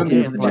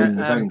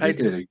he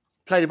did.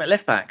 Played him at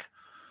left back.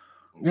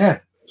 Yeah.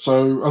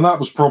 So, and that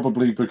was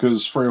probably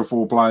because 3 or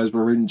 4 players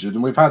were injured,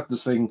 and we've had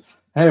this thing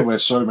here where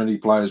so many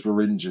players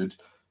were injured,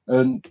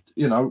 and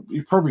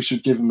you probably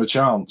should give him a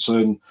chance.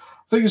 And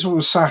I think it's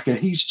with Saka.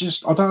 He's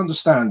just, I don't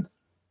understand.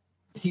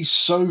 He's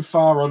so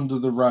far under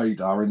the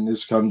radar in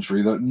this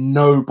country that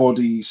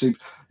nobody seems.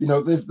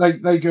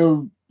 They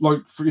go.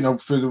 like through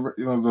the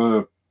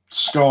the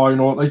Sky and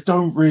all, they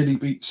don't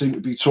really seem to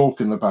be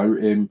talking about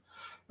him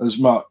as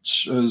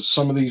much as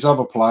some of these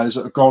other players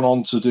that have gone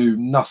on to do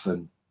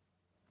nothing.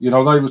 They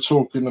were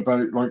talking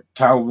about like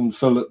Calvin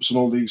Phillips and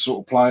all these sort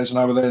of players, and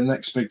how they're the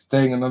next big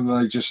thing, and then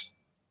they just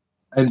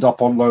end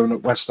up on loan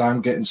at West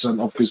Ham, getting sent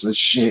off because they're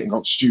shit and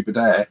got stupid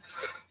hair.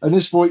 And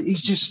this boy,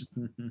 he's just,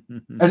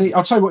 and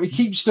I'll tell you what, he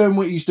keeps doing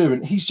what he's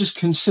doing. He's just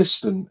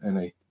consistent, isn't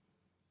he?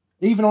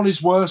 Even on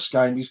his worst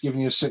game, he's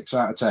giving you a 6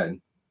 out of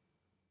 10.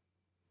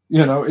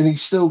 And he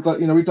still,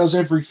 he does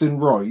everything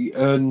right.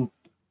 And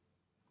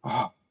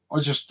I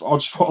just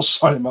want to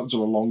sign him up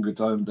to a longer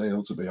term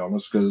deal, to be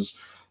honest, because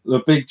the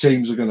big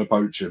teams are going to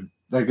poach him.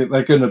 They're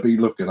going to be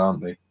looking,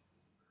 aren't they?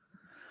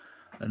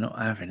 They're not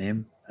having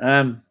him.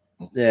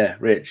 Yeah,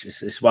 Rich,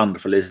 it's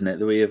wonderful, isn't it,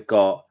 that we have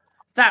got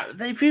that.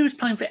 If he was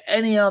playing for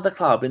any other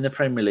club in the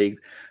Premier League,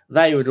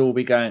 they would all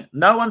be going,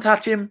 "No one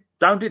touch him.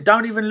 Don't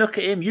even look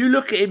at him. You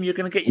look at him, you're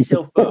going to get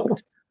yourself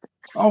booked."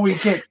 Oh, he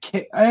get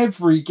kicked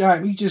every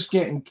game. He's just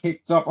getting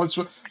kicked up.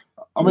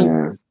 I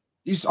mean,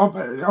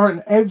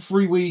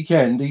 every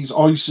weekend he's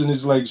icing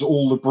his legs,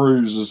 all the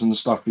bruises and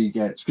stuff he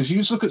gets. Because you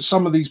just look at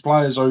some of these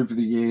players over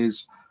the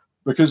years,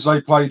 because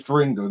they played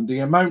for England, the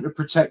amount of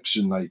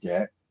protection they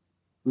get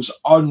was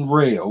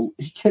unreal.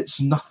 He gets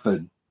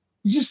nothing.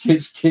 He just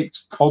gets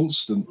kicked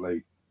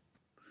constantly.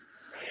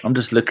 I'm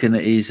just looking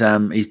at his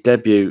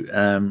debut,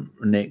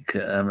 Nick,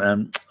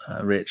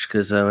 Rich,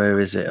 because where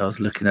is it? I was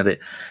looking at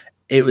it.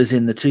 It was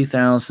in the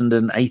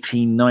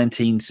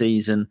 2018-19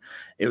 season.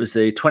 It was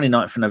the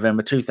 29th of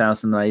November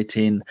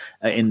 2018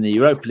 in the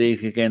Europa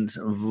League against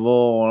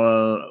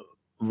Vorskala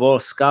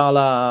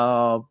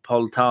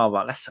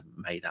Poltava. That's a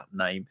made-up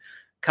name.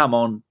 Come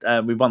on.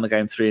 We won the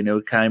game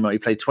 3-0. Came on. He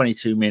played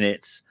 22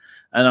 minutes.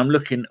 And I'm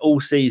looking all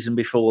season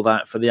before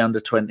that for the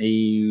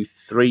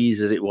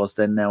under-23s, as it was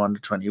then, now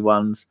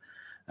under-21s.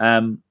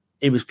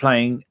 He was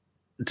playing,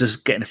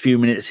 just getting a few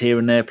minutes here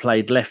and there,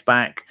 played left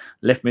back,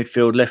 left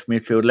midfield, left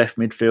midfield, left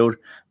midfield.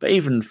 But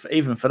even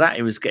for that,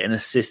 he was getting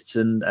assists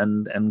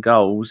and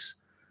goals.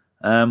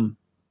 It's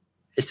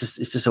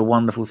just a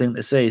wonderful thing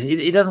to see.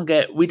 He doesn't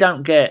get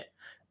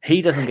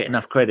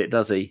enough credit,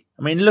 does he?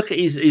 I mean, look at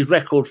his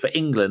record for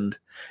England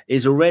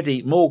is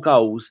already more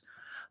goals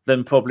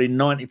than probably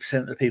 90%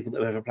 of the people that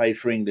have ever played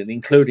for England,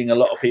 including a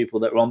lot of people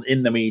that are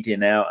in the media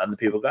now, and the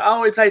people go,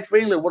 "Oh, he played for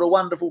England. What a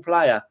wonderful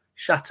player."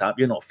 Shut up!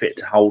 You're not fit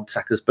to hold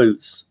Saka's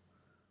boots.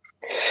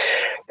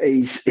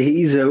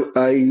 He's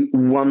a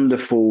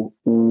wonderful,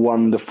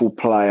 wonderful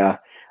player,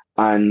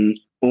 and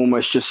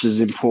almost just as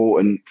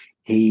important,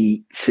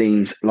 he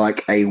seems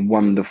like a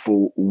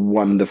wonderful,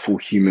 wonderful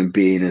human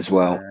being as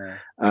well.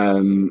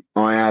 I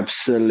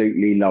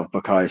absolutely love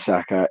Bukayo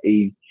Saka.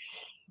 He's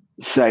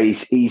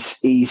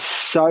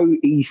so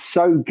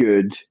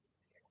good.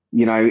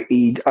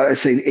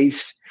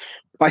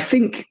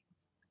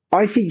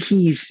 I think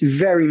he's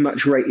very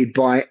much rated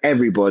by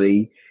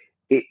everybody.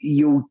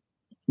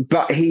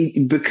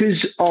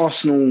 Because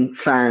Arsenal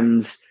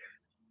fans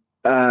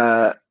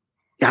have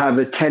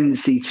a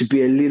tendency to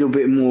be a little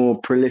bit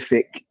more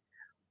prolific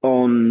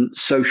on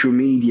social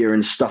media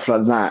and stuff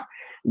like that.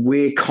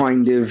 We're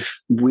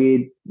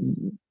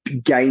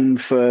game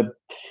for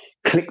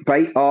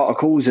clickbait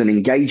articles and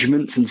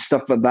engagements and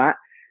stuff like that.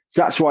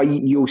 So that's why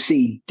you'll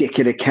see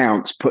dickhead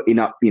accounts putting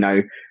up,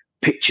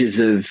 pictures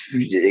of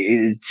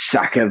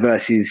Saka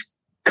versus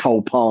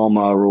Cole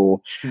Palmer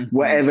or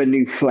whatever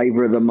new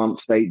flavour of the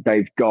month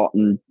they've got.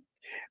 And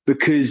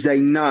because they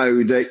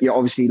know that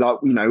obviously,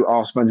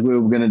 Arsenal fans, we're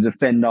going to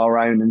defend our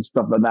own and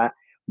stuff like that.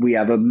 We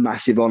have a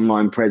massive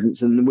online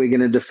presence and we're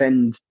going to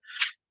defend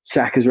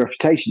Saka's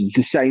reputation. It's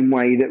the same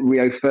way that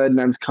Rio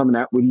Ferdinand's coming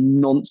out with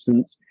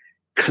nonsense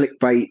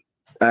clickbait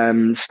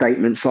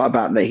statements like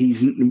that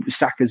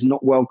Saka's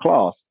not world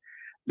class.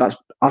 That's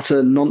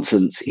utter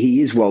nonsense. He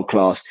is world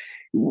class.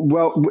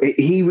 Well,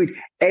 he would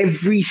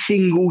every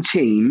single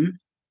team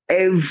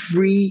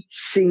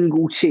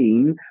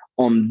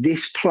on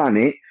this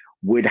planet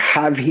would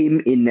have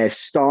him in their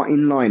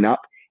starting lineup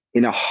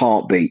in a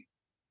heartbeat.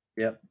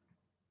 Yep.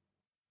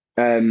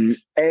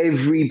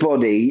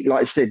 Everybody,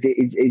 like I said,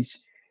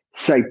 is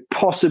say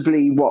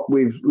possibly what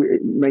with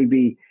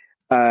maybe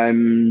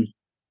Real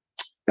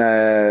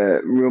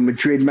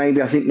Madrid.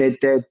 Maybe I think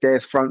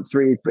their front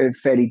three are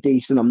fairly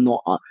decent. I'm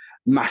not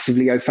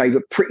massively au fait,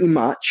 but pretty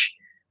much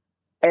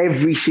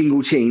every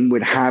single team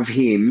would have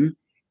him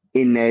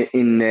in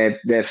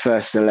their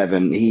first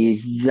 11. He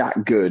is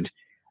that good.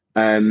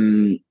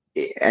 And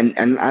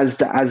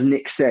as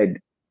Nick said,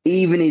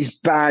 even his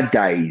bad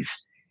days,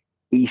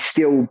 he's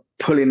still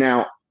pulling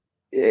out,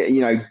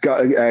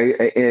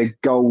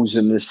 goals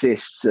and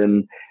assists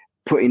and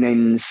putting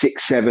in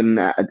 6, 7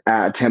 out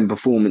of 10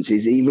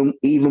 performances.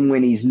 Even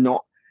when he's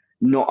not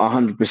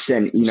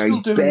 100%, he's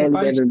still doing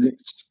the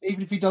basics.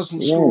 Even if he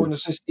doesn't score an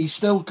assist, he's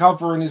still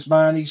covering his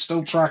man. He's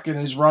still tracking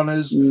his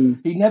runners.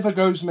 He never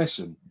goes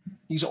missing.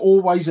 He's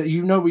always there.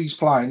 He's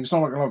playing. It's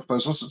not like another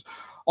person.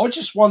 I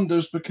just wonder,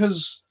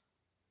 because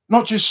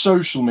not just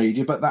social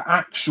media, but the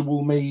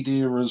actual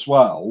media as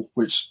well,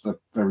 which they're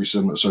very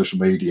similar to social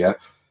media.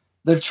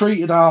 They've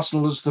treated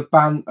Arsenal as the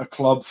banter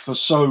club for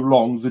so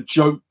long, the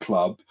joke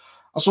club.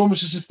 It's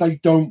almost as if they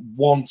don't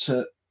want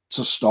it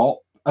to stop,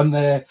 and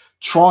they're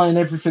trying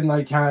everything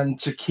they can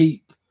to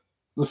keep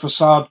the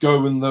facade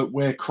going that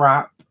we're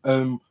crap.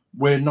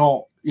 We're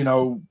not,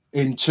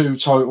 in 2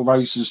 title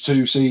races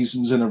 2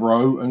 seasons in a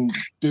row and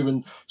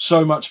doing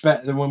so much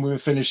better than when we were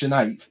finishing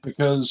 8th.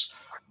 Because,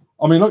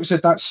 like I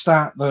said, that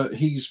stat that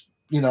he's,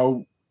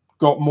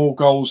 got more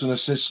goals and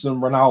assists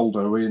than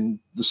Ronaldo in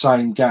the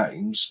same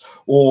games,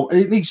 or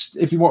at least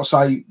if you want to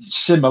say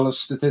similar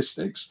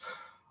statistics,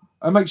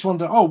 it makes you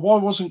wonder, why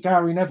wasn't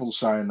Gary Neville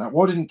saying that?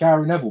 Why didn't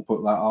Gary Neville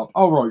put that up?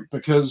 Oh, right,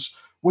 because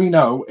we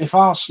know if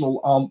Arsenal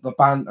aren't the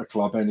banter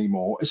club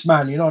anymore, it's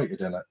Man United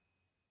in it.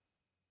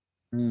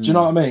 Do you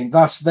know what I mean?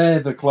 They're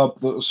the club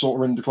that are sort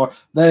of in decline.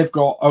 They've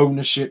got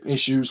ownership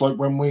issues, like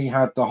when we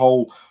had the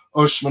whole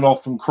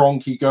Usmanov and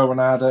Kroenke going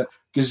at it,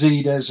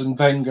 Gazidis and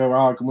Wenger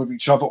arguing with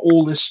each other,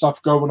 all this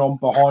stuff going on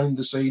behind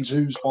the scenes,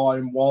 who's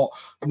buying what,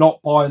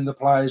 not buying the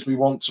players we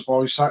want to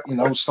buy,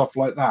 stuff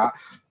like that.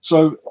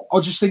 So I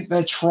just think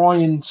they're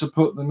trying to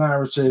put the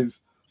narrative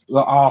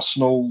that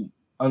Arsenal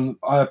and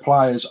our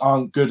players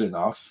aren't good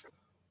enough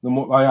than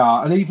what they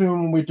are. And even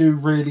when we do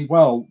really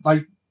well,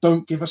 they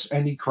don't give us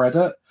any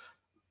credit.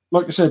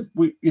 Like I said,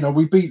 we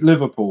beat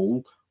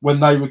Liverpool when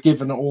they were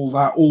given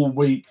all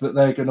week that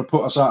they're going to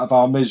put us out of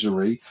our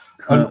misery.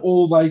 And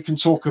all they can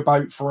talk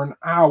about for an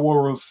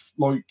hour of,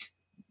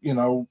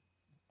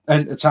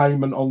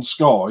 entertainment on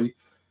Sky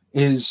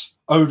is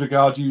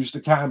Odegaard used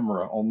a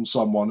camera on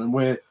someone and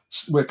we're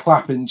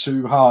clapping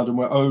too hard and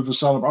we're over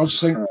celebrating. I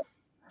just think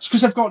it's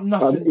because they've got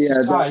nothing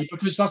to say,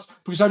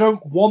 because they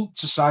don't want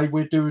to say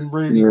we're doing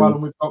really well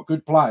and we've got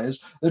good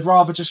players. They'd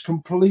rather just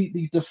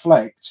completely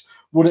deflect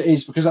what it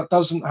is, because that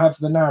doesn't have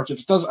the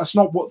narrative. That's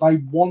not what they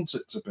want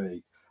it to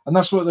be. And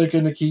that's what they're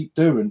going to keep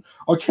doing.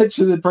 I get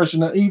to the impression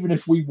that even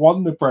if we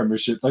won the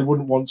Premiership, they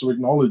wouldn't want to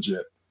acknowledge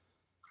it.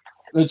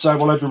 They'd say,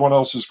 well, everyone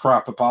else is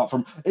crap apart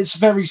from... It's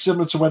very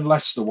similar to when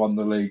Leicester won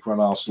the league, when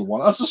Arsenal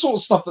won. That's the sort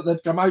of stuff that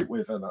they'd come out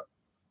with, isn't it?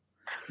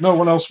 No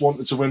one else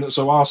wanted to win it,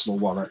 so Arsenal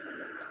won it.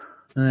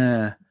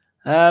 Yeah.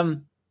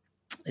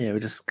 We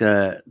just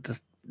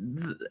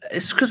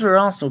it's because we're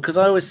Arsenal. Because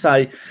I always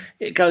say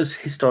it goes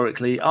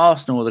historically.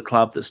 Arsenal were the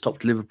club that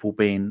stopped Liverpool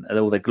being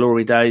all their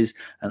glory days,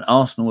 and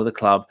Arsenal were the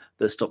club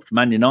that stopped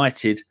Man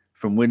United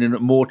from winning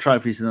more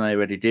trophies than they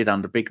already did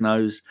under Big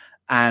Nose.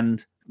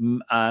 And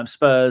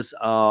Spurs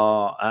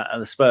are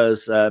the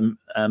Spurs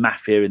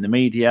mafia in the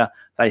media.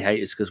 They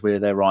hate us because we're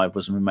their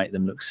rivals and we make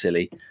them look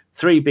silly.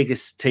 3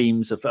 biggest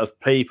teams of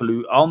people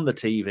who on the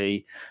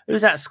TV.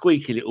 Who's that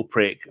squeaky little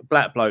prick?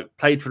 Black bloke,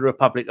 played for the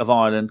Republic of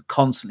Ireland,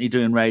 constantly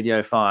doing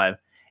Radio 5.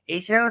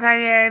 He's still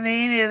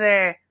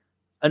there.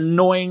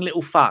 Annoying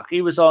little fuck.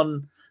 He was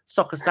on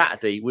Soccer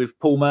Saturday with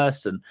Paul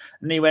Merson,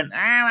 and he went,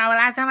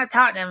 well, I'm a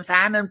Tottenham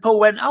fan. And Paul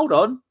went, hold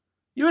on,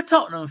 you're a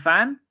Tottenham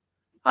fan?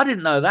 I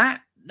didn't know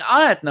that.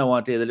 I had no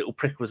idea the little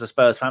prick was a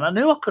Spurs fan. I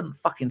knew I couldn't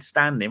fucking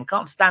stand him. I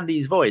can't stand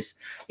his voice.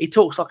 He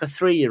talks like a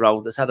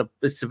 3-year-old that's had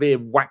a severe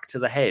whack to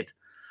the head.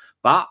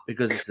 But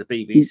because it's the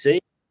BBC,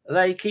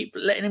 they keep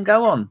letting him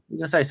go on. You're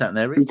going to say something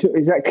there, Rick?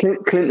 Is that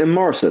Clinton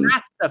Morrison?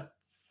 That's the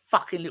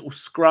fucking little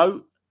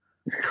scrote.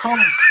 Can't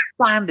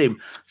stand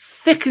him.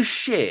 Thick as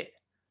shit.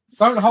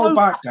 Don't hold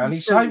back, Danny.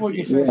 Say what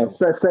you feel.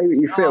 Yeah, say what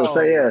you feel.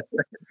 Say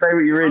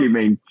what you really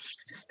mean.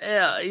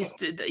 Yeah,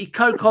 he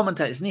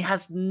co-commentates and he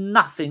has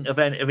nothing of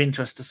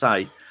interest to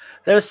say.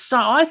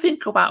 I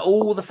think about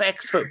all the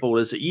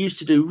ex-footballers that used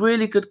to do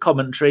really good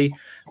commentary.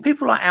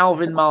 People like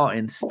Alvin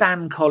Martin,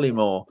 Stan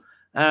Collymore,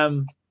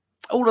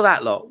 all of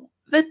that lot.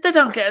 They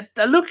don't get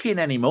a look in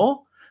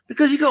anymore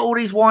because you've got all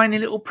these whiny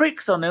little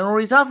pricks on there and all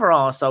these other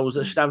arseholes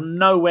that should have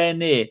nowhere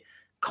near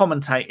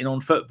commentating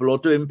on football or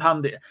doing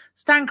pundit.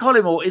 Stan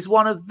Collymore is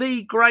one of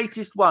the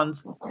greatest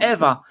ones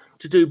ever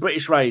to do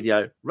British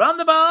radio. Run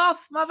the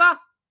bath, mother.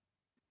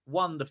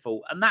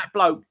 Wonderful. And that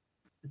bloke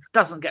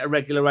doesn't get a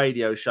regular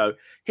radio show.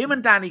 Him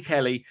and Danny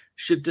Kelly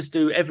should just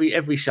do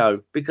every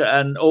show,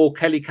 or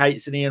Kelly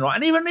Cates and Ian Wright.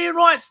 And even Ian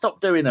Wright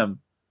stopped doing them.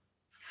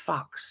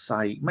 Fuck's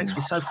sake. Makes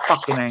me so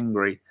fucking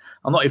angry.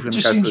 I'm not even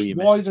going to go through your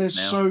messages why there's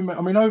now. so many.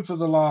 I mean, over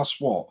the last,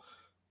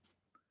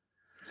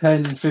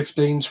 10,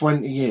 15,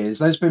 20 years,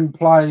 there's been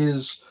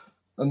players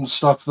and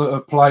stuff that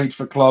have played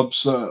for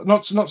clubs.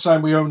 Not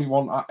saying we only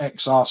want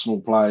ex-Arsenal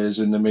players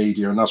in the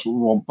media and that's what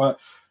we want, but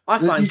I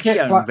find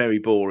Keown very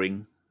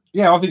boring.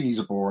 Yeah, I think he's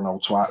a boring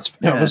old twat, to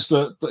be honest.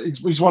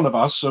 He's one of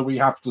us, so we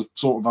have to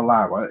sort of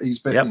allow it. He's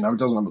been,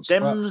 doesn't have much.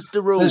 Them's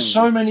the rules. There's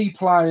so many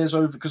players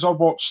over, because I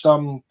watched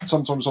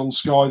sometimes on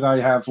Sky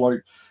they have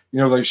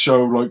they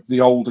show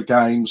the older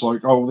games,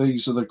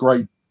 these are the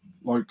great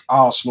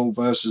Arsenal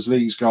versus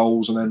these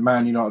goals, and then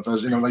Man United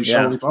versus they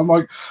show.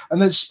 I'm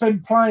and there's been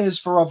players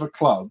for other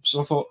clubs.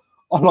 I thought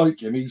I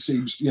like him. He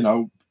seems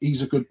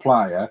he's a good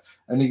player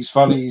and he's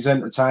funny, he's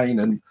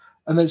entertaining,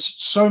 and there's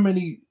so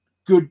many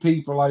good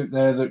people out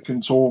there that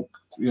can talk,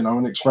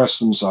 and express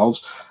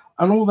themselves.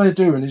 and all they're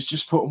doing is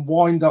just putting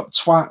wind-up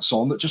twats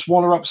on that just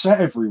want to upset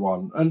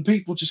everyone, and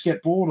people just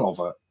get bored of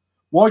it.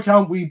 Why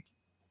can't we,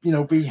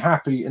 be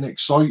happy and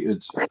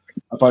excited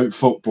about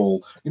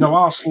football?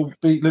 Arsenal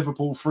beat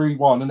Liverpool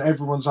 3-1, and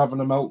everyone's having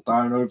a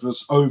meltdown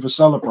over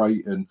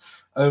celebrating.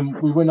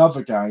 We win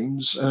other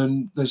games,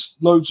 and there's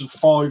loads of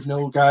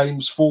 5-0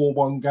 games,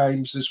 4-1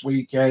 games this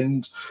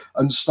weekend,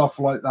 and stuff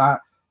like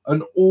that.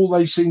 And all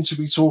they seem to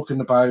be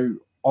talking about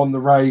on the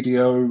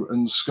radio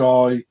and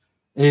Sky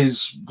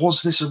is,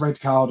 was this a red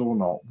card or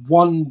not?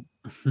 One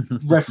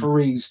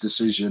referee's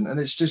decision, and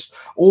it's just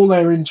all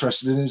they're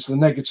interested in is the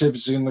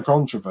negativity and the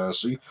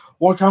controversy.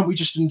 Why can't we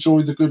just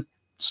enjoy the good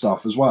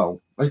stuff as well?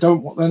 They're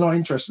not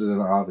interested in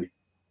it, are they?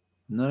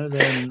 No,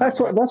 then that's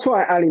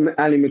why Ali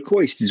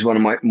McCoist is one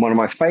of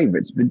my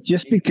favourites. But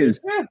just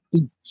because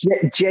he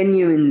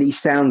genuinely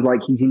sounds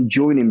like he's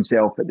enjoying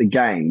himself at the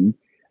game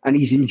and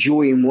he's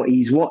enjoying what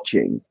he's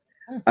watching.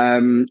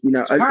 Yeah.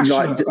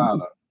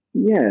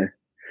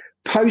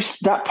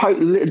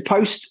 The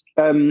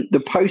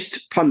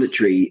post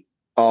punditry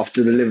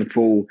after the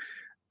Liverpool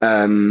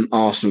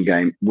Arsenal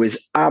game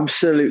was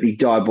absolutely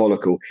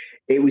diabolical.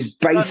 It was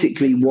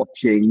basically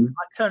watching.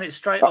 I turn it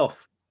straight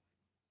off.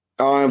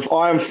 I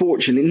am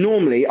fortunate.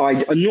 Normally,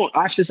 I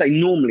have to say,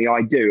 normally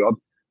I do.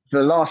 For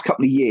the last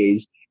couple of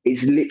years,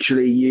 it's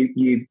literally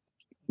you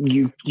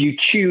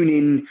tune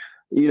in,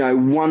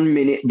 1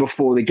 minute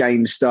before the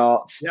game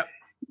starts. Yep.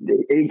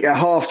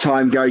 Half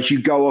time goes,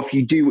 you go off,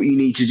 you do what you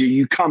need to do,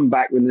 you come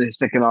back when the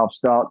second half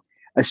starts.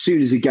 As soon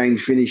as the game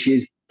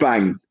finishes,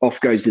 bang, off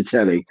goes the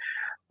telly.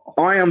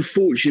 I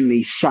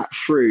unfortunately sat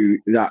through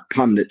that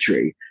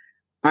punditry,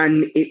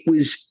 and it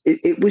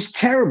was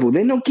terrible.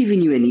 They're not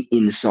giving you any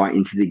insight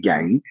into the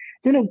game.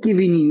 They're not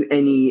giving you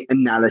any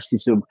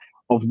analysis of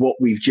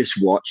what we've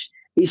just watched.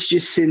 It's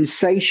just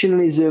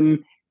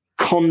sensationalism,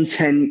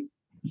 content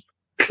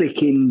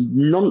clicking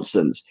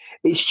nonsense.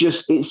 It's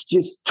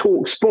just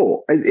talk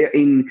sport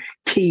in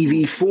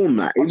TV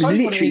format. It was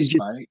literally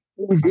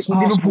just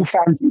Liverpool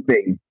fan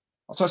TV.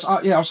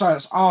 I'll say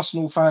it's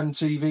Arsenal fan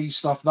TV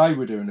stuff they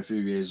were doing a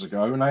few years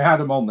ago, and they had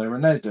them on there,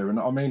 and they're doing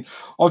it. I mean,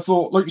 I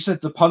thought, like you said,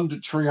 the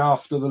punditry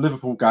after the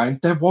Liverpool game,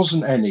 there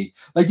wasn't any.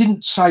 They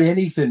didn't say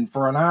anything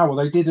for an hour.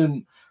 They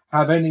didn't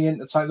have any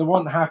entertainment. They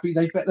weren't happy.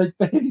 They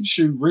barely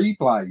shoot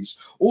replays.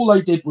 All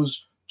they did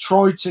was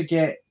try to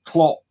get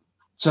Klopp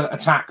to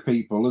attack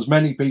people, as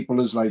many people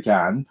as they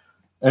can,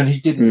 and he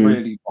didn't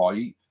really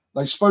bite.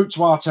 They spoke to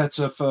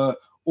Arteta for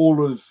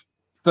all of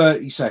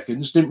 30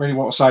 seconds, didn't really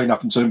want to say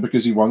nothing to him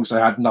because he won, because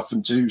they had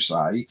nothing to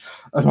say.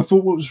 And I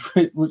thought what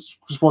was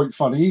quite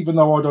funny, even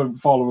though I don't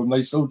follow them,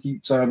 they still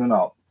keep turning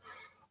up,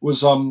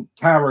 was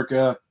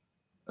Carragher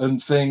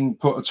and Thing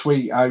put a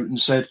tweet out and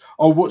said,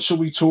 what shall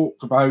we talk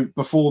about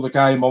before the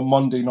game on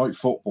Monday Night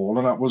Football?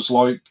 And that was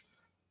like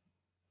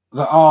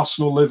the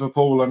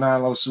Arsenal-Liverpool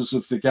analysis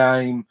of the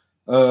game,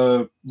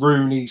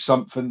 Rooney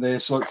something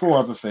this, like 4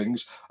 other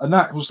things, and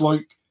that was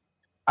like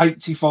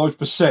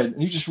 85%.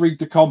 And you just read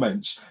the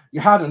comments. You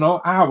had an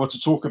hour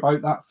to talk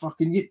about that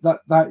fucking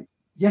that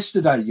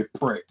yesterday, you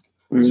prick.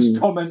 Just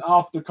comment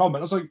after comment.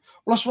 I was like,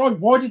 well, that's right.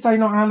 Why did they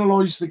not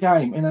analyse the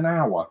game in an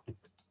hour?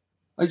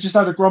 They just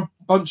had a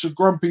bunch of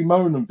grumpy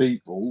moaning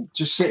people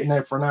just sitting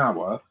there for an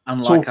hour,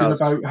 talking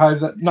about how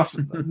that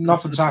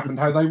nothing's happened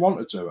how they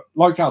wanted to.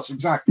 Like us,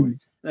 exactly.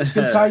 It's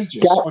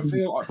contagious. I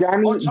feel like I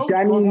wanted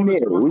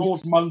to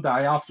record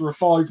Monday after a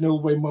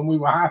 5-0 win when we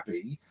were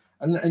happy,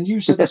 and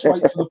you said let's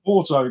wait for the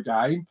Porto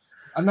game,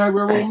 and now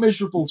we're all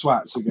miserable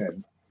twats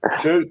again.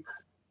 True.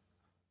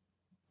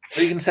 What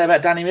are you going to say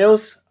about Danny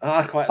Mills? I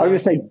was going to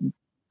say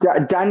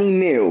Danny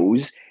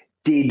Mills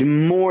did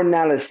more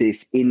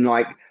analysis in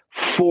like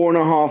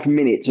 4.5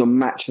 minutes on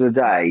Match of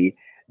the Day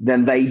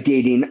than they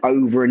did in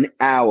over an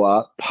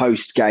hour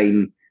post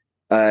game.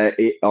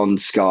 On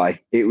Sky,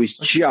 it was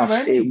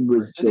just the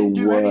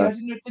worst.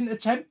 Didn't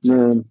attempt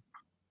to.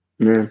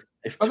 No.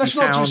 But that's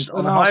not just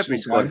on the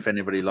hybrid squad. If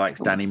anybody likes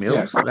Danny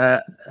Mills,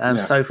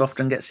 Soph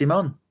often gets him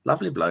on.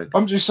 Lovely bloke.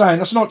 I'm just saying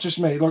that's not just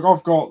me. Like,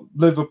 I've got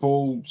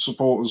Liverpool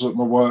supporters at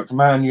my work,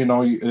 Man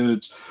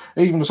United,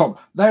 even the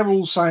top. They're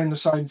all saying the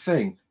same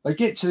thing. They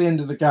get to the end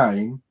of the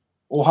game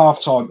or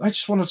half time, they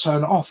just want to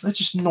turn it off. They're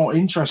just not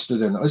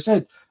interested in it. I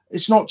said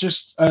it's not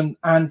just an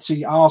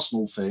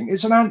anti-Arsenal thing;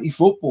 it's an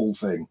anti-football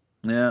thing.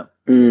 Yeah,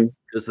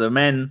 because the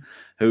men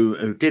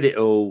who did it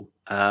all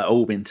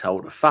been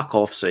told to fuck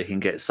off so he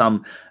can get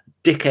some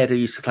dickhead who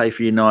used to play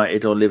for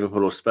United or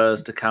Liverpool or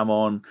Spurs to come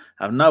on,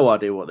 have no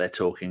idea what they're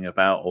talking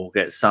about, or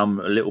get a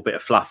little bit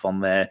of fluff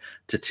on there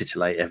to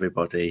titillate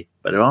everybody.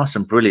 But there are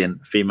some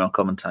brilliant female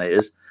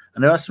commentators,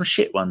 and there are some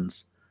shit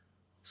ones.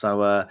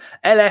 So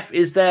LF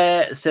is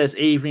there, says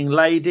evening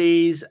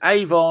ladies.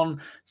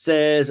 Avon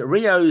says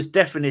Rio's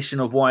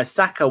definition of why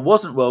Saka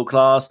wasn't world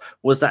class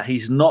was that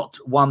he's not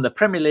won the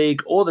Premier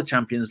League or the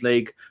Champions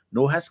League,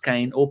 nor has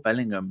Kane or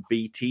Bellingham.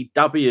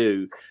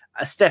 BTW.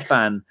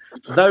 Stefan,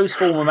 those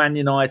former Man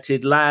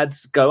United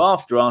lads go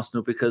after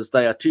Arsenal because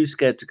they are too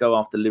scared to go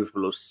after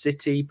Liverpool or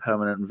City,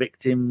 permanent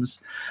victims.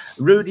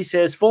 Rudy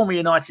says, former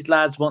United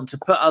lads want to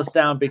put us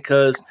down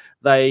because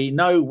they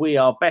know we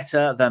are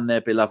better than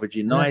their beloved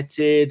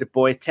United.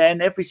 Boy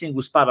 10, every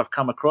single spud I've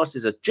come across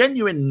is a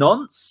genuine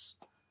nonce.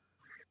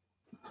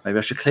 Maybe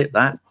I should clip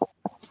that.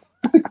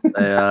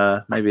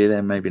 Maybe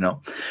then, maybe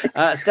not.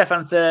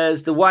 Stefan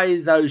says, the way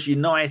those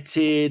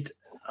United...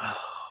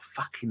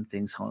 fucking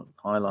things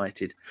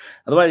highlighted.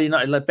 And the way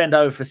United bend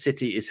over for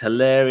City is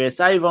hilarious.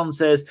 Avon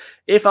says,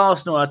 if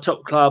Arsenal are a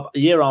top club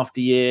year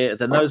after year,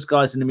 then those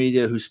guys in the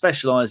media who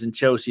specialise in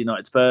Chelsea,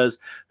 United, Spurs,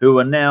 who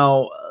are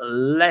now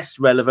less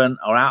relevant,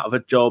 are out of a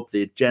job.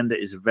 The agenda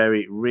is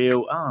very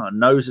real.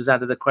 Nose has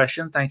added a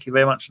question. Thank you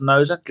very much,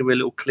 Noza. Give me a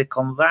little click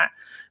on that.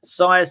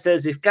 Sire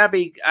says, if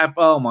Gabby...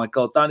 oh, my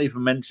God, don't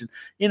even mention...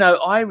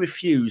 I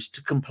refuse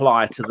to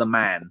comply to the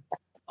man.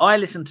 I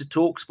listen to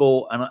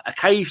TalkSport, and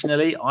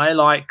occasionally I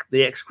like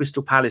the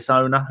ex-Crystal Palace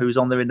owner who's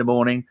on there in the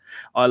morning.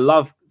 I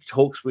love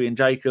Hawkesbury and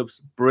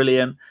Jacobs,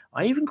 brilliant.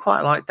 I even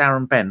quite like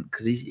Darren Bent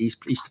because he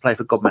used to play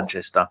for God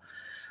Manchester.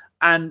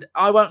 And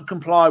I won't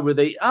comply with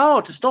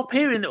to stop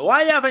hearing it.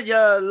 Why haven't you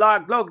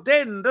logged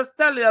in? Just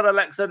tell your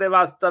Alexa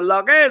device to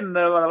log in.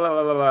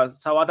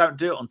 So I don't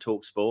do it on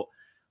TalkSport.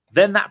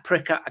 Then that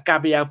pricker,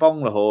 Gabby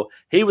Albonglahor,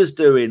 he was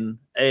doing,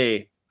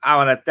 I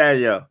want to tell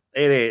you,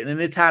 in an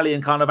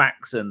Italian kind of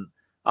accent.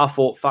 I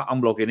thought, fuck,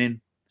 I'm logging in.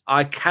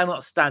 I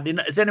cannot stand in.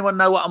 Does anyone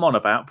know what I'm on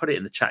about? Put it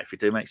in the chat if you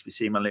do. It makes me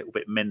seem a little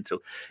bit mental.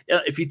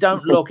 If you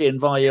don't log in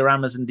via your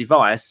Amazon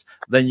device,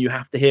 then you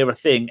have to hear a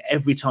thing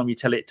every time you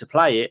tell it to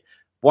play it.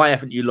 Why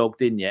haven't you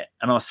logged in yet?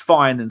 And I was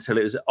fine until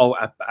it was,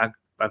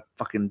 a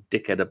fucking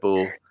dickhead of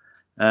ball.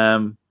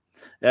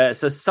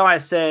 So Sai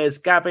says,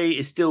 Gabby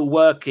is still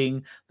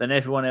working, then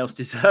everyone else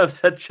deserves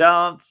a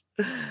chance.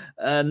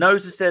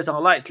 Noza says, I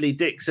like Lee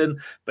Dixon,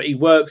 but he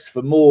works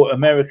for more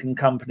American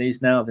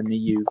companies now than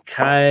the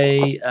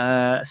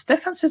UK.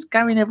 Stefan says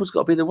Gary Neville's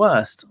got to be the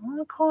worst.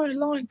 I quite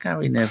like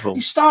Gary Neville.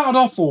 He started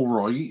off all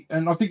right,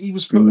 and I think he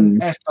was putting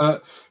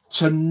effort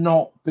to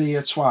not be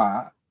a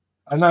twat.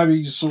 I know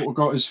he's sort of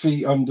got his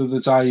feet under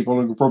the table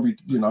and probably,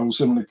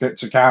 similar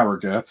to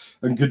Carragher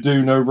and could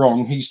do no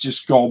wrong. He's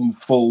just gone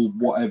full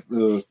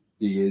whatever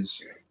he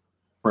is.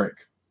 Prick.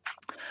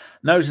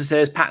 Noza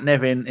says Pat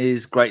Nevin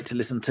is great to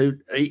listen to.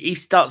 He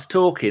starts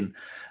talking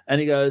and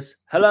he goes,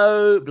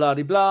 hello,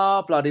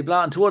 blah-de-blah,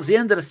 blah-de-blah. And towards the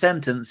end of the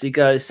sentence, he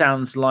goes,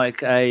 sounds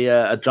like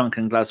a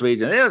drunken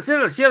Glaswegian.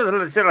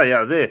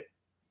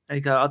 And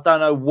you go, I don't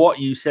know what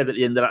you said at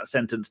the end of that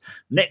sentence.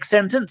 Next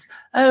sentence,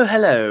 oh,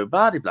 hello,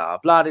 blah-de-blah,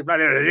 blah-de-blah.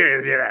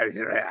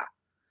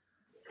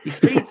 He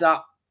speeds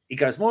up. He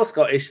goes more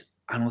Scottish.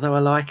 And although I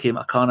like him,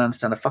 I can't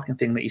understand a fucking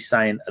thing that he's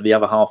saying at the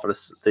other half of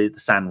the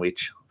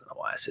sandwich. I don't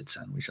know why I said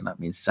sandwich. I don't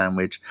mean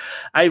sandwich.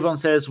 Avon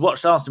says,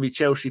 watched Arsenal beat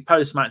Chelsea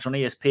post-match on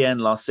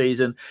ESPN last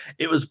season.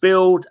 It was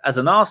billed as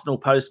an Arsenal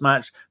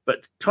post-match,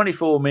 but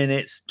 24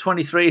 minutes,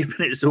 23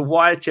 minutes of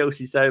why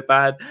Chelsea so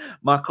bad.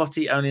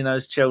 Marcotti only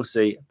knows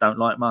Chelsea. Don't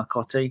like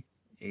Marcotti.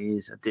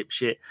 He's a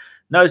dipshit.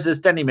 Knows there's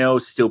Danny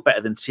Mills still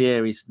better than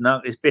Thierry's.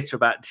 He's bitter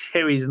about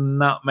Thierry's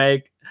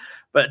nutmeg.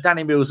 But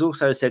Danny Mills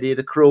also said he'd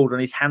have crawled on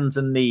his hands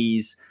and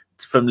knees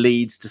from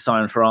Leeds to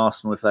sign for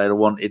Arsenal if they'd have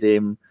wanted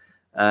him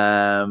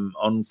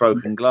on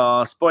broken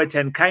glass. Boy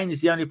 10, Kane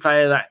is the only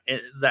player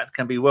that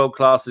can be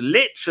world-class.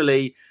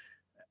 Literally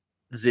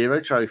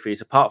 0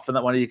 trophies, apart from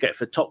that one you get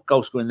for top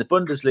goal scorer in the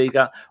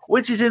Bundesliga,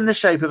 which is in the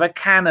shape of a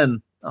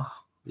cannon. Oh,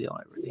 the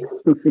irony.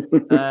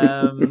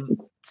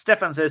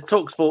 Stefan says,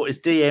 TalkSport is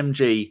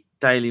DMG,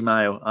 Daily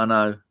Mail. I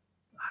know.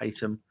 Hate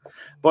him.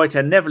 Boy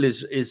 10, Neville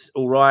is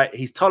all right.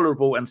 He's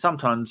tolerable and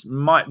sometimes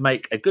might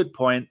make a good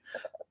point.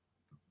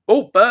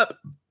 Oh, burp.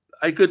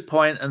 A good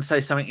point and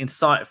say something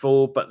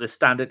insightful, but the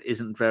standard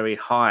isn't very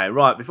high.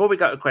 Right, before we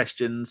go to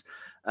questions,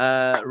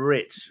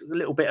 Rich, a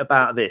little bit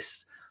about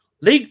this.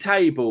 League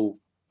table,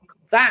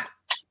 that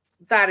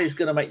is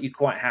going to make you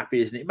quite happy,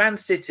 isn't it? Man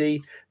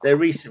City, their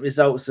recent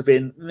results have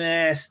been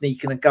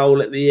sneaking a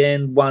goal at the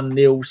end,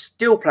 1-0,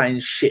 still playing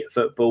shit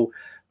football.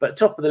 But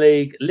top of the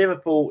league,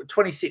 Liverpool,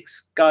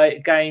 26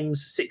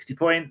 games, 60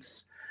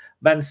 points.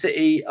 Man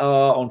City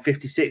are on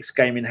 56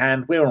 game in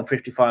hand. We're on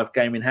 55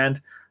 game in hand.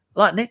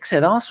 Like Nick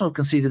said, Arsenal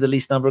conceded the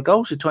least number of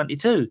goals with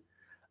 22.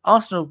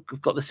 Arsenal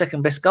have got the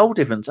second best goal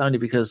difference only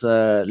because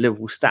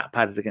Liverpool stat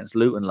padded against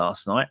Luton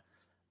last night.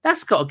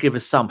 That's got to give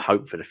us some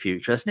hope for the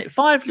future, hasn't it?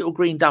 5 little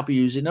green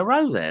W's in a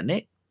row there,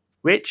 Nick.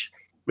 Rich,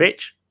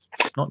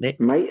 not Nick.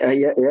 Mate,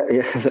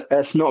 yeah.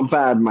 That's not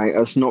bad, mate.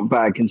 That's not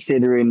bad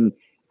considering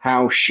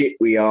how shit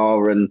we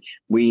are and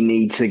we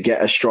need to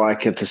get a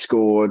striker to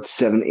score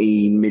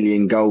 70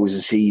 million goals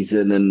a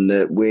season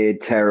and we're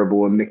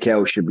terrible and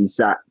Mikel should be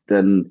sacked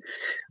and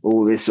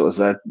all this sort of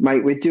stuff.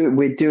 Mate, we're doing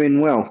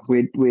well.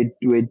 We're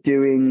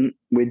doing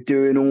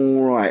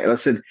all right. I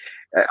said,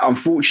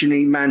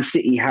 unfortunately, Man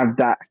City have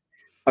that.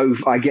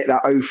 I get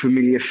that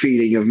familiar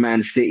feeling of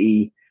Man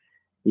City.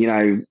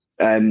 You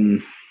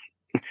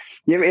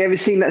ever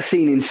seen that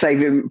scene in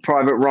Saving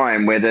Private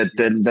Ryan where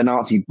the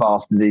Nazi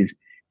bastard is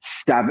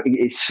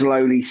it's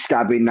slowly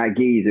stabbing that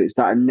geezer. It's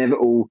that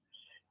inevitable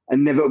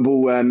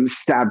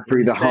stab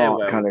through the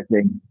heart kind of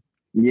thing.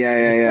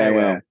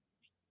 Yeah.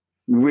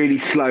 Really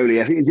slowly.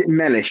 I think is it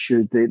Mellish?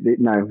 No,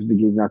 the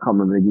geezer. I can't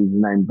remember the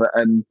geezer's name, but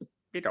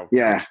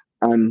yeah,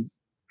 and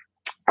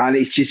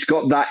it's just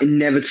got that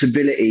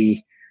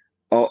inevitability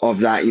of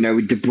that.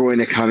 With De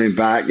Bruyne coming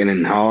back and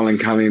then Haaland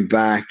coming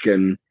back,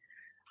 and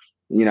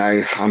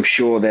I'm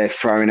sure they're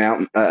throwing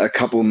out a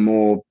couple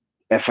more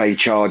FA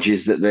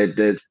charges that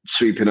they're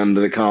sweeping under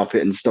the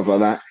carpet and stuff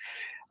like that.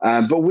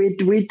 But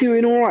we're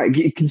doing all right,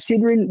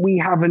 considering we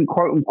haven't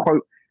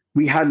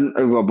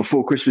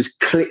before Christmas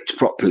clicked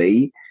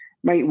properly,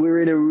 mate.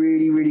 We're in a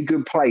really, really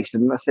good place,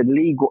 and like I said,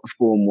 league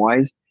form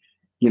wise,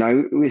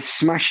 we're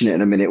smashing it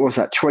in a minute. What's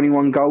that?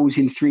 21 goals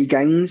in 3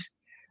 games,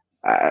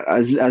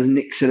 as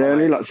Nick said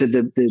earlier. Like I said,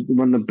 the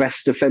one of the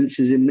best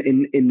defences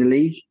in the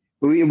league.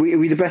 Are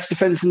we the best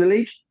defence in the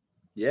league?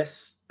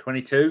 Yes,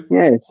 22.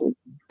 Yeah.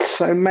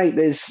 So, mate,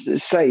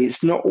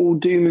 it's not all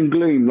doom and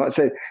gloom. Like I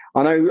said,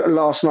 I know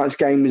last night's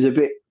game was a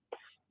bit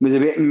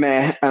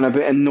meh and a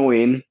bit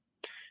annoying,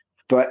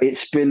 but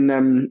it's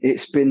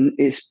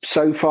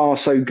so far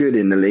so good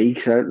in the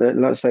league. So,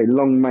 like I say,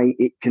 long may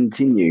it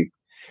continue.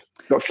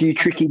 Got a few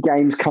tricky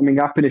games coming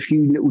up and a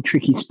few little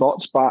tricky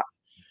spots, but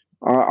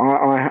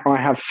I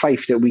have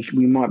faith that we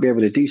might be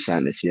able to do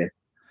something this year.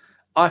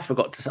 I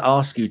forgot to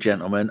ask you,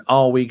 gentlemen,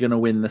 are we going to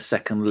win the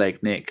second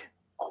leg, Nick?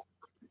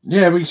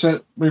 Yeah, we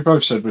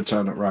both said we'd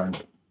turn it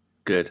round.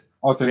 Good.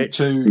 I think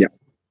 2-3,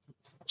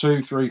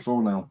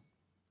 4-0.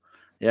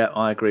 Yeah,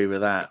 I agree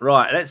with that.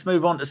 Right, let's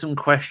move on to some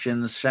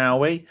questions, shall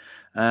we?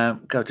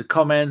 Go to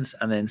comments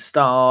and then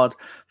start.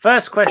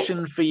 First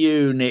question for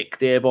you, Nick,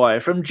 dear boy,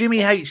 from Jimmy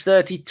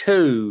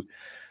H32.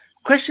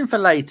 Question for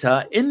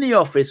later. In the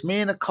office, me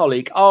and a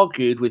colleague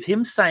argued with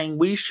him saying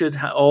we should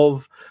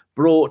have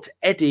brought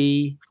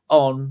Eddie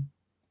on.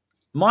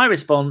 My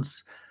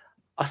response,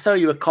 I'll sell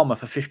you a comma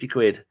for 50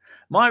 quid.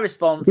 My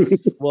response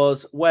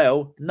was,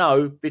 well,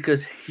 no,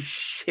 because he's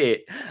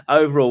shit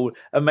overall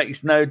and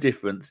makes no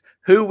difference.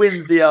 Who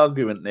wins the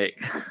argument,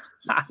 Nick?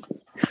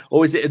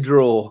 Or is it a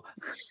draw?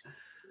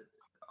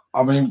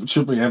 I mean,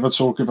 should we ever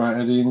talk about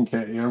Eddie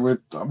Nketiah?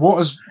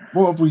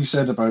 What have we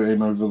said about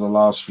him over the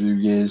last few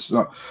years?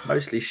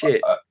 Mostly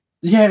shit.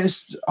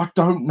 I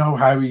don't know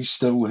how he's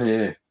still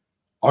here.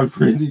 I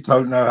really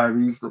don't know how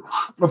he's...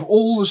 Of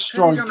all the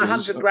strikers...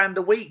 He's on $100,000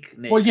 a week,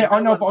 Nick. Well, yeah, I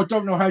know, but I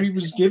don't know how he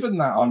was given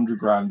that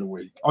 $100,000 a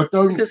week. I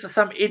don't... Because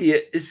some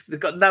idiot has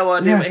got no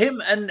idea. Yeah.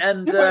 Him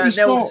and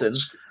Nelson,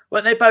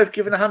 weren't they both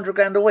given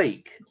 $100,000 a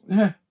week?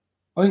 Yeah.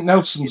 I think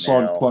Nelson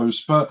signed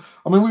close, but,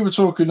 I mean, we were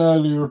talking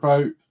earlier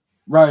about,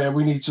 Raya,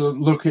 we need to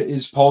look at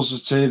his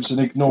positives and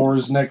ignore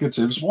his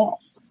negatives. What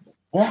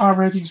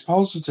are Eddie's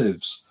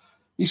positives?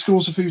 He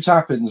scores a few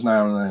tap-ins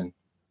now and then.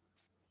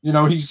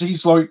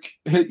 He's like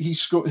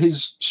he's got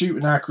his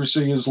shooting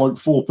accuracy is like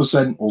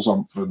 4% or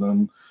something,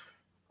 and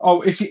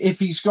if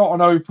he's got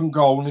an open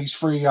goal and he's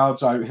 3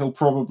 yards out, he'll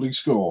probably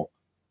score.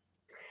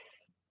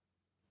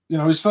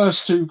 His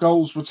first 2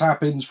 goals were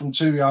tap-ins from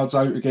 2 yards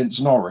out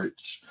against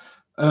Norwich,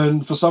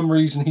 and for some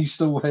reason he's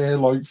still here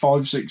like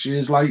 5-6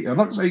 years later.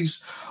 I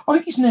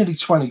think he's nearly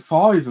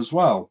 25 as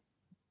well.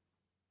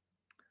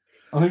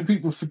 I think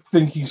people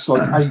think he's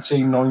like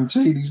 18,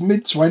 19. He's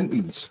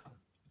mid-20s.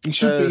 He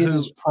should be in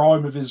his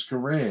prime of his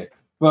career.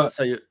 But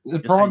the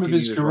prime of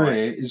his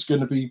career is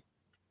going to be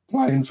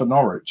playing for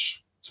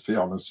Norwich, to be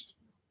honest.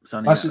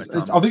 I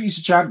think he's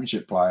a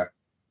championship player.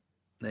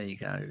 There you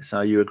go. So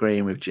you're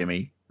agreeing with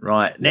Jimmy.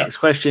 Right. Next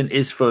question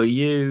is for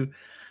you,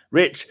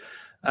 Rich.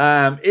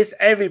 Is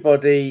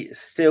everybody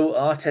still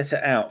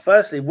Arteta out?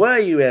 Firstly, were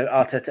you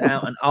Arteta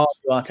out, and are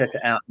you Arteta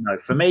out? No.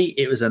 For me,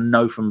 it was a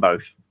no from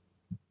both.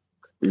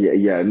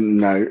 I've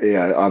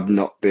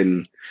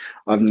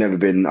never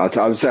been.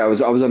 I would say I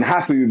was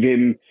unhappy with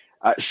him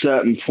at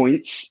certain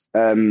points.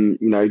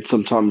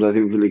 Sometimes I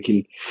think he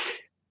can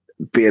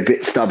be a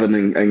bit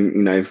stubborn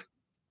and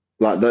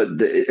like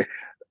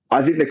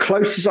I think the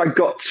closest I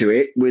got to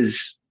it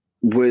was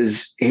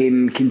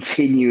him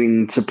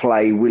continuing to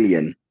play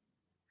Willian.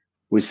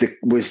 Was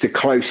the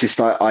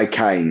closest I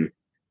came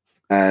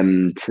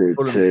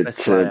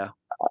to.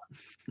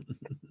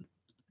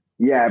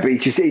 Yeah, but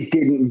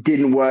it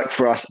didn't work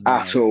for us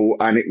at all,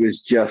 and it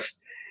was just.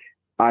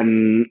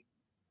 And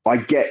I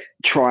get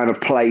trying to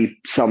play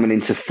someone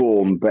into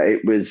form, but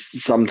it was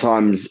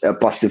sometimes a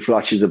busted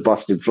flush is a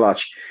busted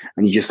flush,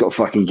 and you just got to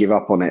fucking give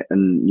up on it.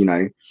 And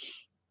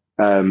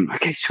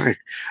okay, sorry.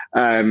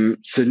 So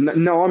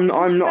no, I'm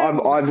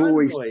not. I've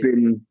always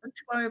been. Don't you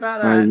worry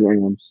about that.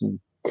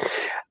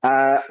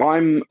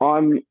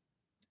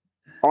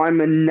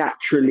 I'm a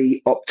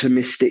naturally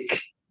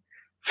optimistic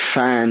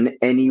fan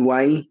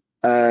anyway.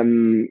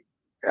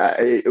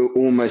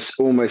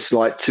 Almost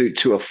like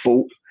to a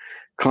fault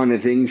kind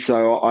of thing.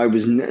 So I've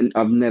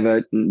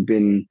never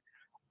been.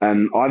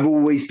 I've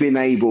always been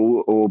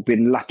able or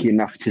been lucky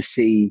enough to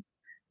see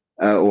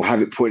or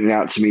have it pointed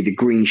out to me, the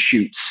green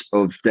shoots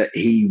of that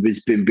he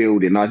has been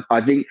building.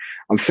 I think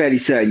I'm fairly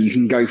certain you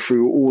can go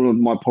through all of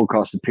my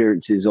podcast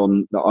appearances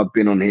that I've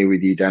been on here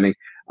with you, Danny,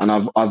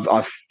 and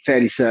I've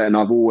fairly certain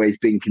I've always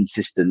been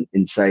consistent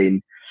in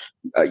saying,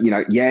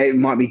 it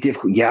might be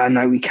difficult. Yeah, I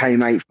know we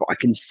came eighth, but I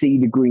can see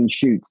the green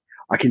shoots.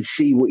 I can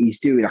see what he's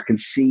doing. I can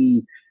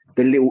see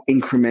the little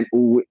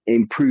incremental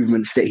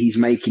improvements that he's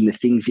making, the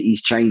things that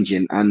he's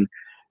changing, and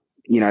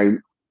you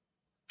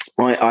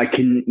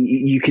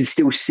can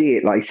still see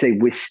it. Like I say,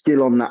 we're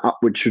still on that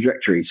upward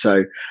trajectory.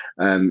 So,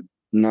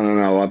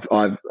 no.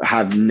 I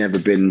have never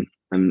been,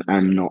 and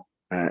am not,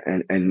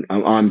 and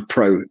I'm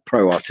pro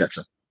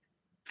Arteta.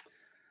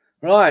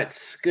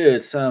 Right,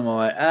 good. So am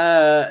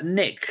I.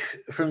 Nick,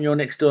 from your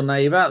next door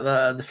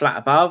neighbour, the flat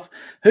above,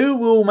 who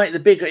will make the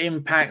bigger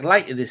impact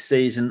later this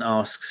season?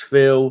 Asks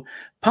Phil.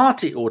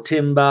 Partey or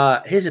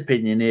Timber? His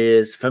opinion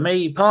is, for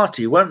me,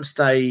 Partey won't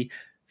stay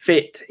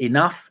fit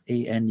enough,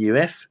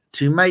 ENUF,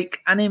 to make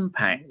an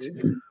impact.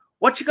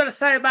 What you got to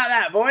say about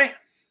that, boy?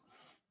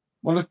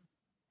 Well, if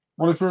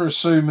we're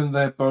assuming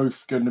they're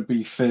both going to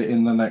be fit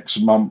in the next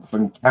month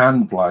and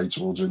can play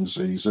towards the end of the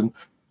season,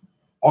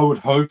 I would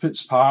hope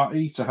it's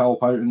Partey to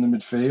help out in the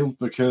midfield,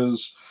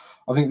 because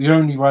I think the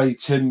only way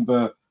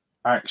Timber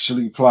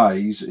actually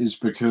plays is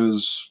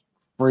because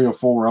 3 or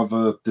 4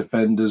 other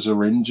defenders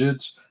are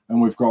injured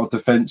and we've got a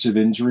defensive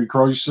injury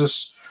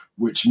crisis,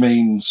 which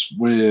means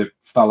we're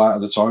fell out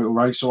of the title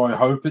race. So I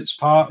hope it's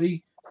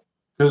Partey,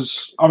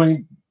 because, I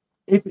mean,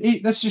 if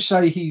let's just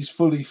say he's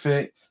fully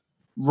fit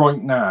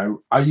right now,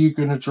 are you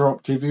going to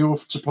drop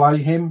Kivior to play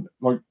him,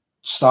 like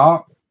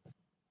start?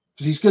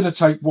 Because he's going to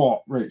take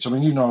what, Rich? I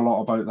mean, you know a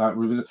lot about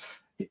that.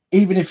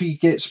 Even if he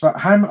gets back,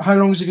 how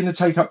long is it going to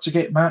take up to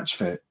get match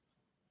fit?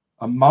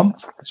 A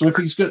month. So if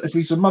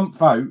he's a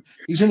month out,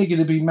 he's only going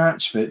to be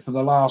match fit for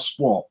the last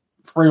 3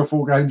 or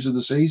 4 games of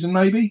the season,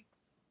 maybe.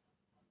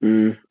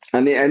 And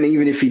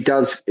even if he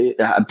does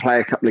play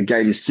a couple of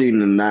games sooner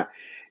than that,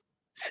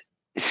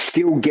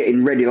 still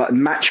getting ready. Like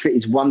match fit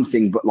is one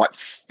thing, but like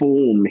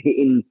form,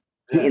 hitting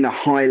a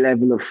high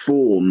level of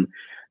form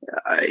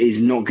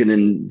is not going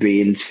to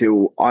be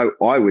until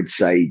I would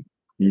say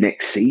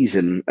next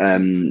season.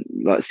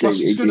 Plus,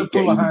 he's going to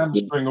pull a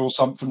hamstring or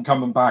something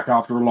coming back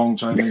after a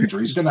long-term injury.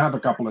 He's going to have a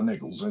couple of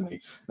niggles, isn't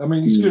he? I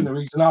mean, he's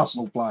an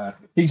Arsenal player.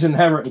 He's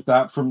inherited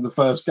that from the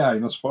first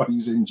game. That's why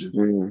he's injured.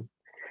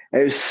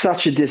 It was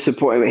such a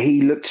disappointment.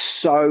 He looked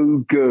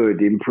so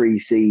good in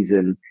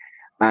pre-season,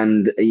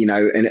 and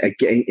and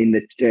again in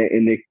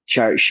the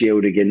Charity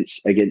Shield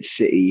against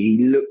City,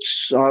 he looked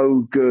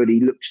so good.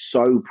 He looked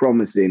so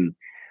promising.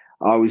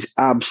 I was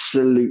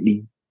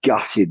absolutely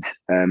gutted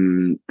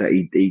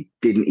that he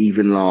didn't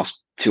even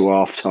last to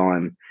half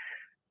time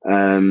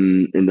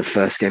in the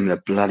first game of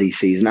the bloody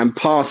season. And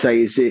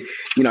Partey is,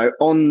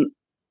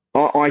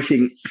 I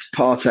think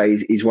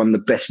Partey is one of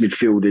the best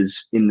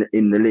midfielders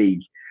in the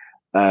league,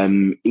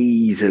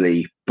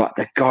 easily. But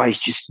the guy's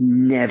just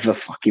never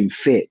fucking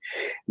fit.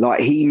 Like,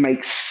 he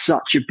makes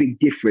such a big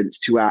difference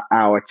to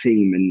our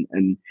team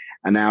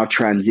and our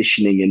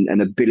transitioning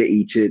and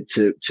ability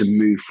to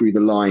move through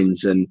the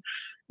lines and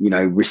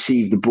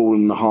receive the ball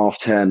in the half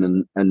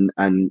turn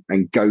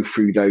and go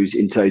through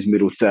into those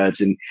middle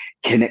thirds and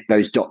connect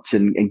those dots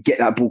and get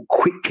that ball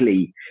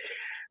quickly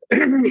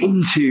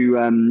into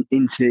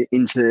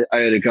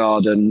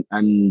Odegaard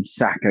and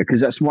Saka, because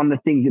that's one of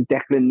the things that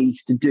Declan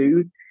needs to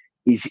do.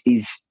 Is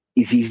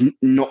he's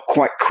not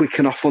quite quick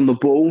enough on the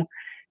ball.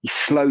 He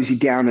slows it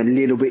down a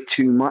little bit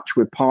too much,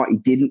 where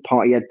Partey didn't.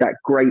 Partey had that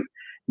great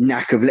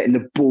knack of letting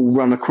the ball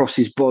run across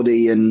his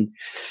body and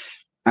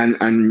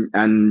moving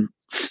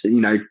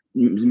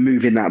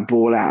that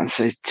ball out.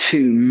 So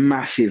 2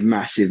 massive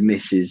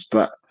misses.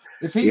 But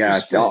if he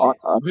was fit,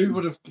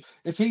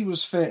 if he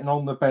was fit and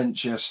on the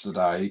bench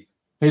yesterday,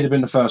 he'd have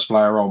been the first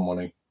player on,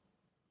 wouldn't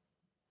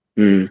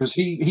he? Because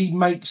he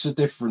makes a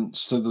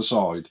difference to the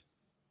side.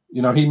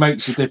 He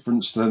makes a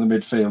difference to the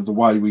midfield, the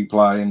way we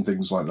play and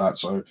things like that.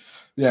 So,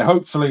 yeah,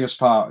 hopefully it's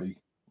Partey.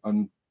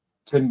 And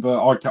Timber,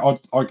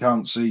 I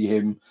can't see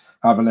him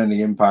having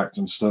any impact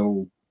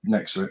until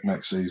next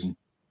season.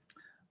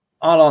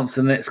 I'll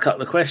answer the next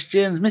couple of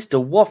questions.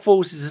 Mr.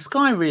 Waffles, is the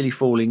sky really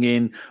falling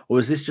in, or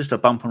is this just a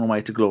bump on the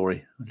way to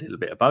glory? A little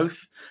bit of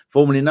both.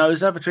 Formerly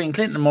Noser, between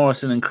Clinton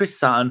Morrison and Chris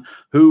Sutton,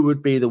 who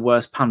would be the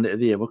worst pundit of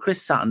the year? Well,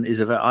 Chris Sutton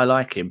I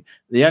like him.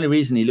 The only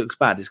reason he looks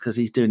bad is because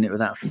he's doing it with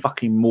that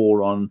fucking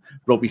moron,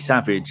 Robbie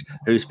Savage,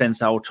 who spends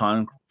the whole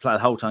time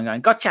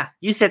going, gotcha,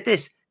 you said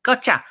this,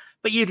 gotcha,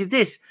 but you did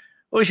this.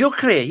 What was your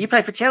career? You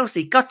played for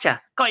Chelsea, gotcha,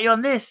 got you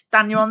on this,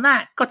 done you on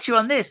that, got you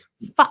on this.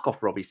 Fuck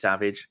off, Robbie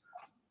Savage.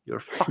 You're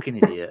a fucking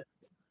idiot.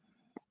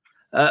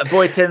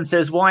 Boy 10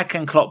 says, why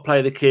can Klopp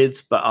play the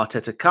kids, but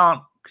Arteta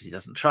can't? Because he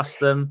doesn't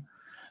trust them.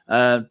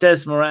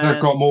 Des Moran.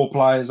 They've got more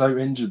players out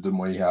injured than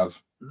we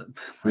have.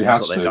 We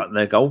have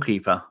their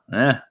goalkeeper.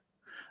 Yeah.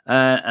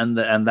 And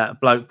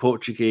that bloke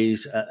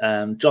Portuguese,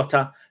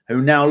 Jota,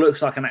 who now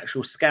looks like an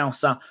actual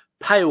Scouser,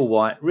 pale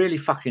white, really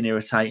fucking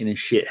irritating and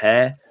shit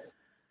hair.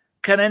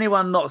 can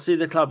anyone not see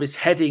the club is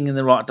heading in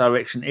the right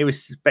direction,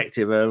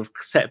 irrespective of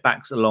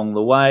setbacks along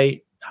the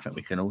way? I think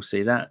we can all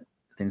see that.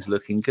 Things are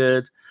looking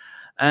good.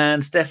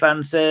 And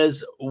Stefan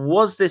says,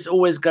 was this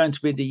always going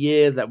to be the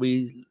year that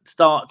we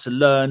start to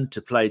learn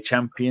to play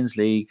Champions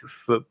League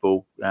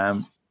football?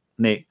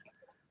 Nick,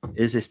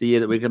 is this the year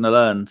that we're going to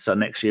learn? So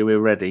next year we're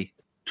ready.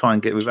 Try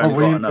and we've only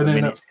got another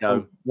minute to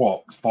go.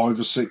 What, 5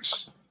 or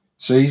 6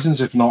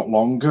 seasons, if not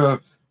longer?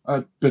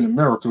 It'd been a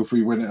miracle if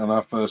we win it on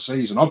our first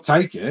season. I'd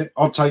take it.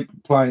 I'd take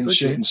playing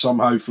shit and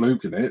somehow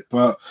fluking it.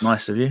 But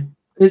nice of you.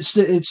 It's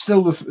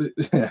still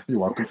yeah, you're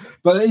welcome.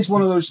 But it is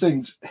one of those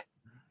things.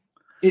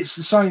 It's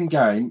the same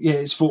game. Yeah,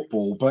 it's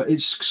football, but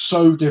it's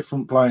so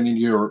different playing in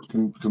Europe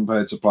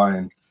compared to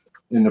playing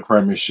in the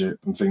Premiership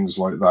and things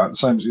like that.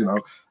 Same,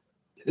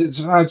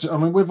 it's. I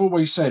mean, we've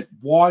always said,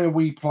 why are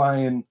we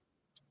playing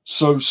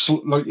so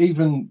like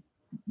even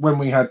when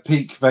we had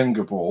peak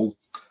Wenger ball,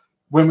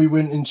 when we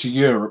went into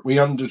Europe, we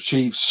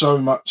underachieved so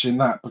much in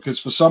that because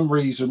for some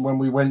reason, when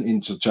we went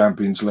into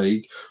Champions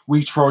League,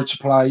 we tried to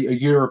play a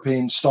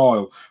European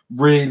style,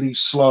 really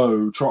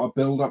slow, try to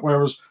build up.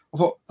 Whereas I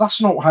thought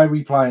that's not how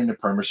we play in the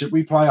Premiership.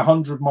 We play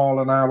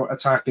 100-mile-an-hour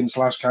attacking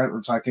 /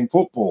 counter-attacking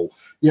football.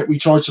 Yet we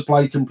try to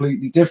play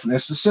completely different.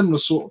 It's a similar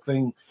sort of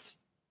thing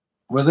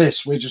with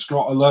this. We just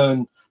got to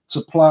learn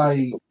to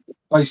play.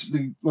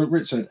 Basically, like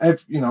Rich said,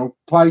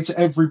 play to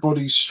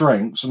everybody's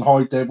strengths and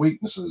hide their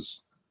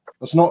weaknesses.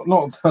 That's not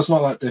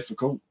that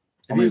difficult.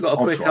 Have you got a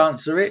quick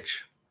answer,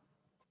 Rich?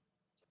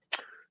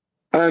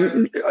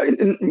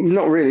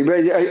 Not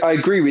really. I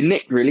agree with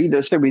Nick. Really,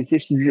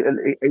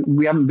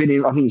 we haven't been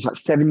in. I think it's like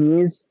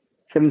 7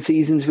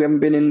 seasons. We haven't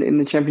been in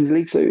the Champions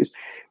League, so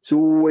it's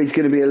always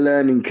going to be a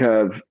learning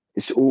curve.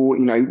 It's all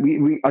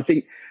I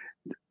think.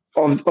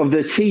 Of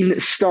the team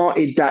that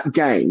started that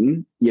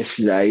game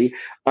yesterday,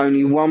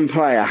 only one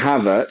player,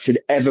 Havertz, had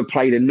ever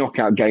played a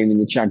knockout game in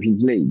the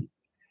Champions League.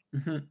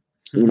 Mm-hmm.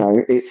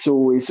 It's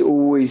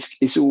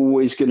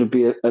always going to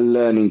be a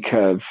learning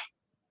curve,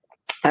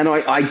 and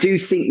I do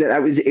think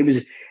that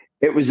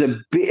it was a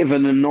bit of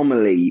an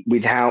anomaly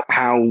with how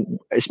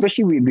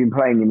especially we've been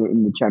playing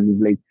in the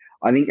Champions League.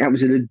 I think that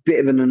was a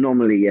bit of an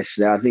anomaly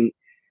yesterday.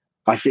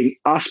 I think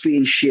us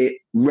being shit,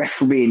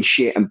 referee being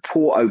shit, and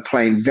Porto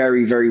playing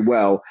very, very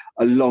well,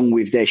 along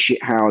with their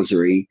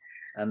shithousery,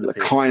 and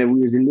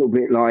we was a little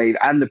bit like,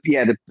 and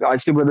I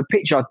still with the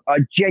pitch. I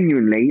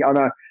genuinely,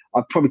 I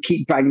probably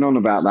keep banging on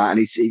about that, and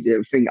it's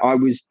a thing.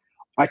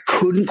 I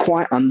couldn't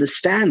quite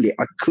understand it.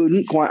 I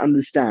couldn't quite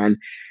understand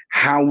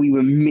how we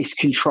were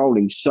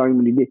miscontrolling so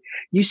many.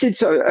 You said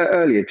so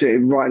earlier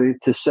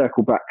to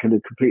circle back and to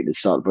complete the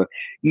start, but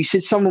you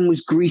said someone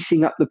was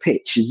greasing up the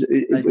pitch.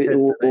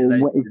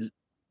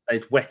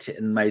 They'd wet it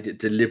and made it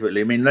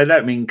deliberately. I mean, they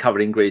don't mean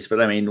covered in grease, but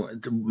they mean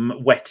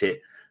wet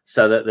it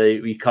so that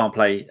we can't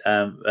play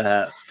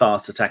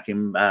fast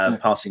attacking,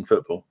 passing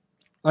football.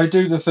 They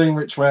do the thing,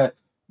 Rich, where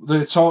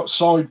the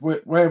side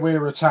where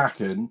we're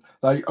attacking,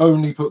 they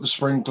only put the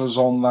sprinklers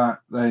on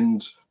that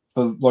end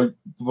for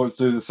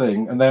do the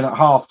thing, and then at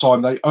half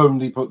time they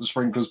only put the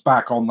sprinklers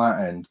back on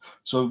that end.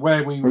 So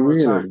where we were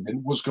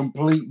attacking was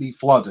completely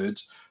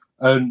flooded,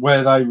 and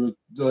where they were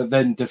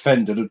then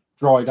defended had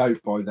dried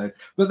out by then.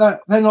 But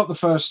they're not the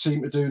first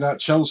team to do that.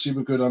 Chelsea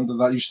were good under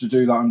that. Used to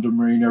do that under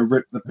Mourinho,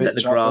 rip the pitch, let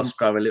the grass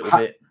grow a little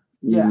bit.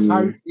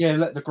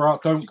 Let the grass.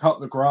 Don't cut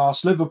the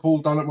grass.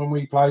 Liverpool done it when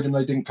we played them.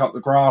 They didn't cut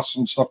the grass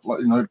and stuff like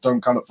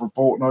don't cut it for a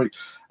fortnight.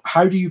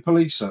 How do you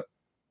police it?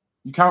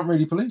 You can't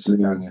really police it,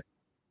 can you?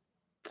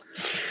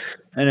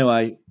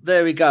 Anyway,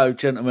 there we go,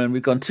 gentlemen.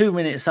 We've gone 2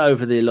 minutes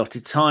over the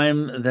allotted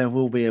time. There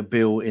will be a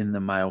bill in the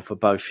mail for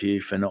both of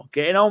you for not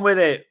getting on with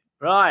it.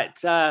 Right.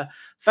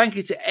 Thank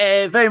you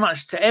to very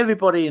much to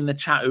everybody in the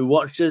chat who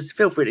watched us.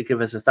 Feel free to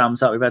give us a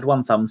thumbs up. We've had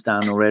 1 thumbs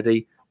down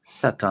already.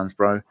 Sad times,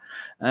 bro.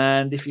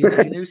 And if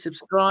you're new,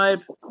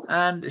 subscribe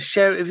and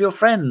share it with your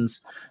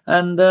friends.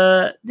 And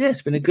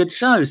it's been a good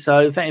show.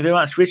 So thank you very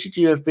much, Richard.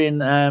 You've been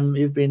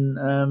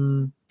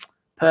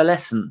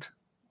pearlescent.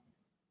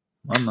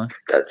 I don't know.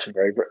 That's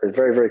very,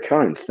 very, very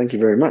kind. Thank you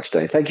very much,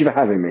 Dave. Thank you for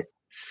having me.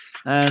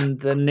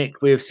 And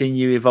Nick, we have seen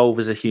you evolve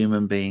as a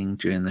human being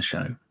during the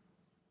show.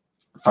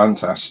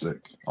 Fantastic.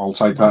 I'll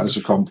take that as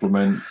a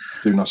compliment.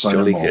 Do not say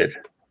Jolly more.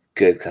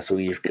 Good. That's all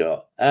you've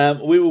got.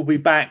 We will be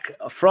back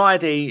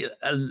Friday,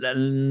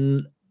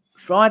 early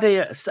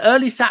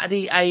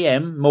Saturday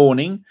AM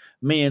morning,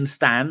 me and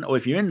Stan, or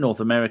if you're in North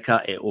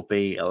America, it will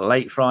be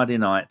late Friday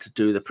night to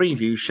do the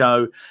preview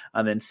show.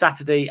 And then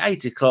Saturday,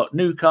 8 o'clock,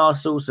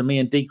 Newcastle. So me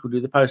and Deke will do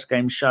the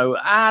post-game show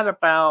at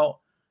about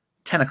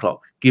 10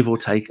 o'clock, give or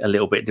take a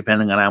little bit,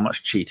 depending on how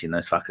much cheating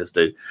those fuckers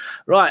do.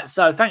 Right,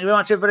 so thank you very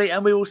much, everybody,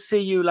 and we will see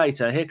you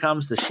later. Here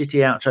comes the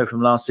shitty outro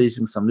from last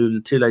season, because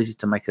I'm too lazy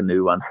to make a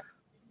new one.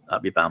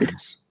 Up your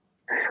bums.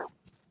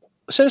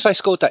 As soon as I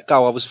scored that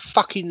goal, I was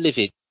fucking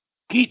livid.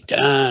 Get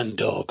down,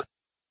 dog.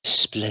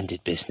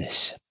 Splendid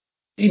business.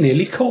 He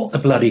nearly caught the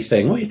bloody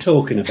thing. What are you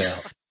talking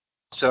about?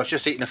 So I've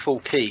just eaten a full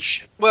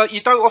quiche. Well,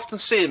 you don't often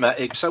see them at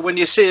Ibs, so when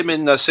you see them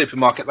in the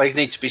supermarket, they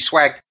need to be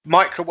swagged,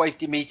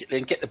 microwaved immediately,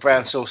 and get the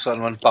brown sauce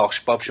on and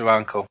bosh, Bob's your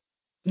uncle.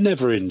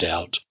 Never in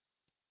doubt.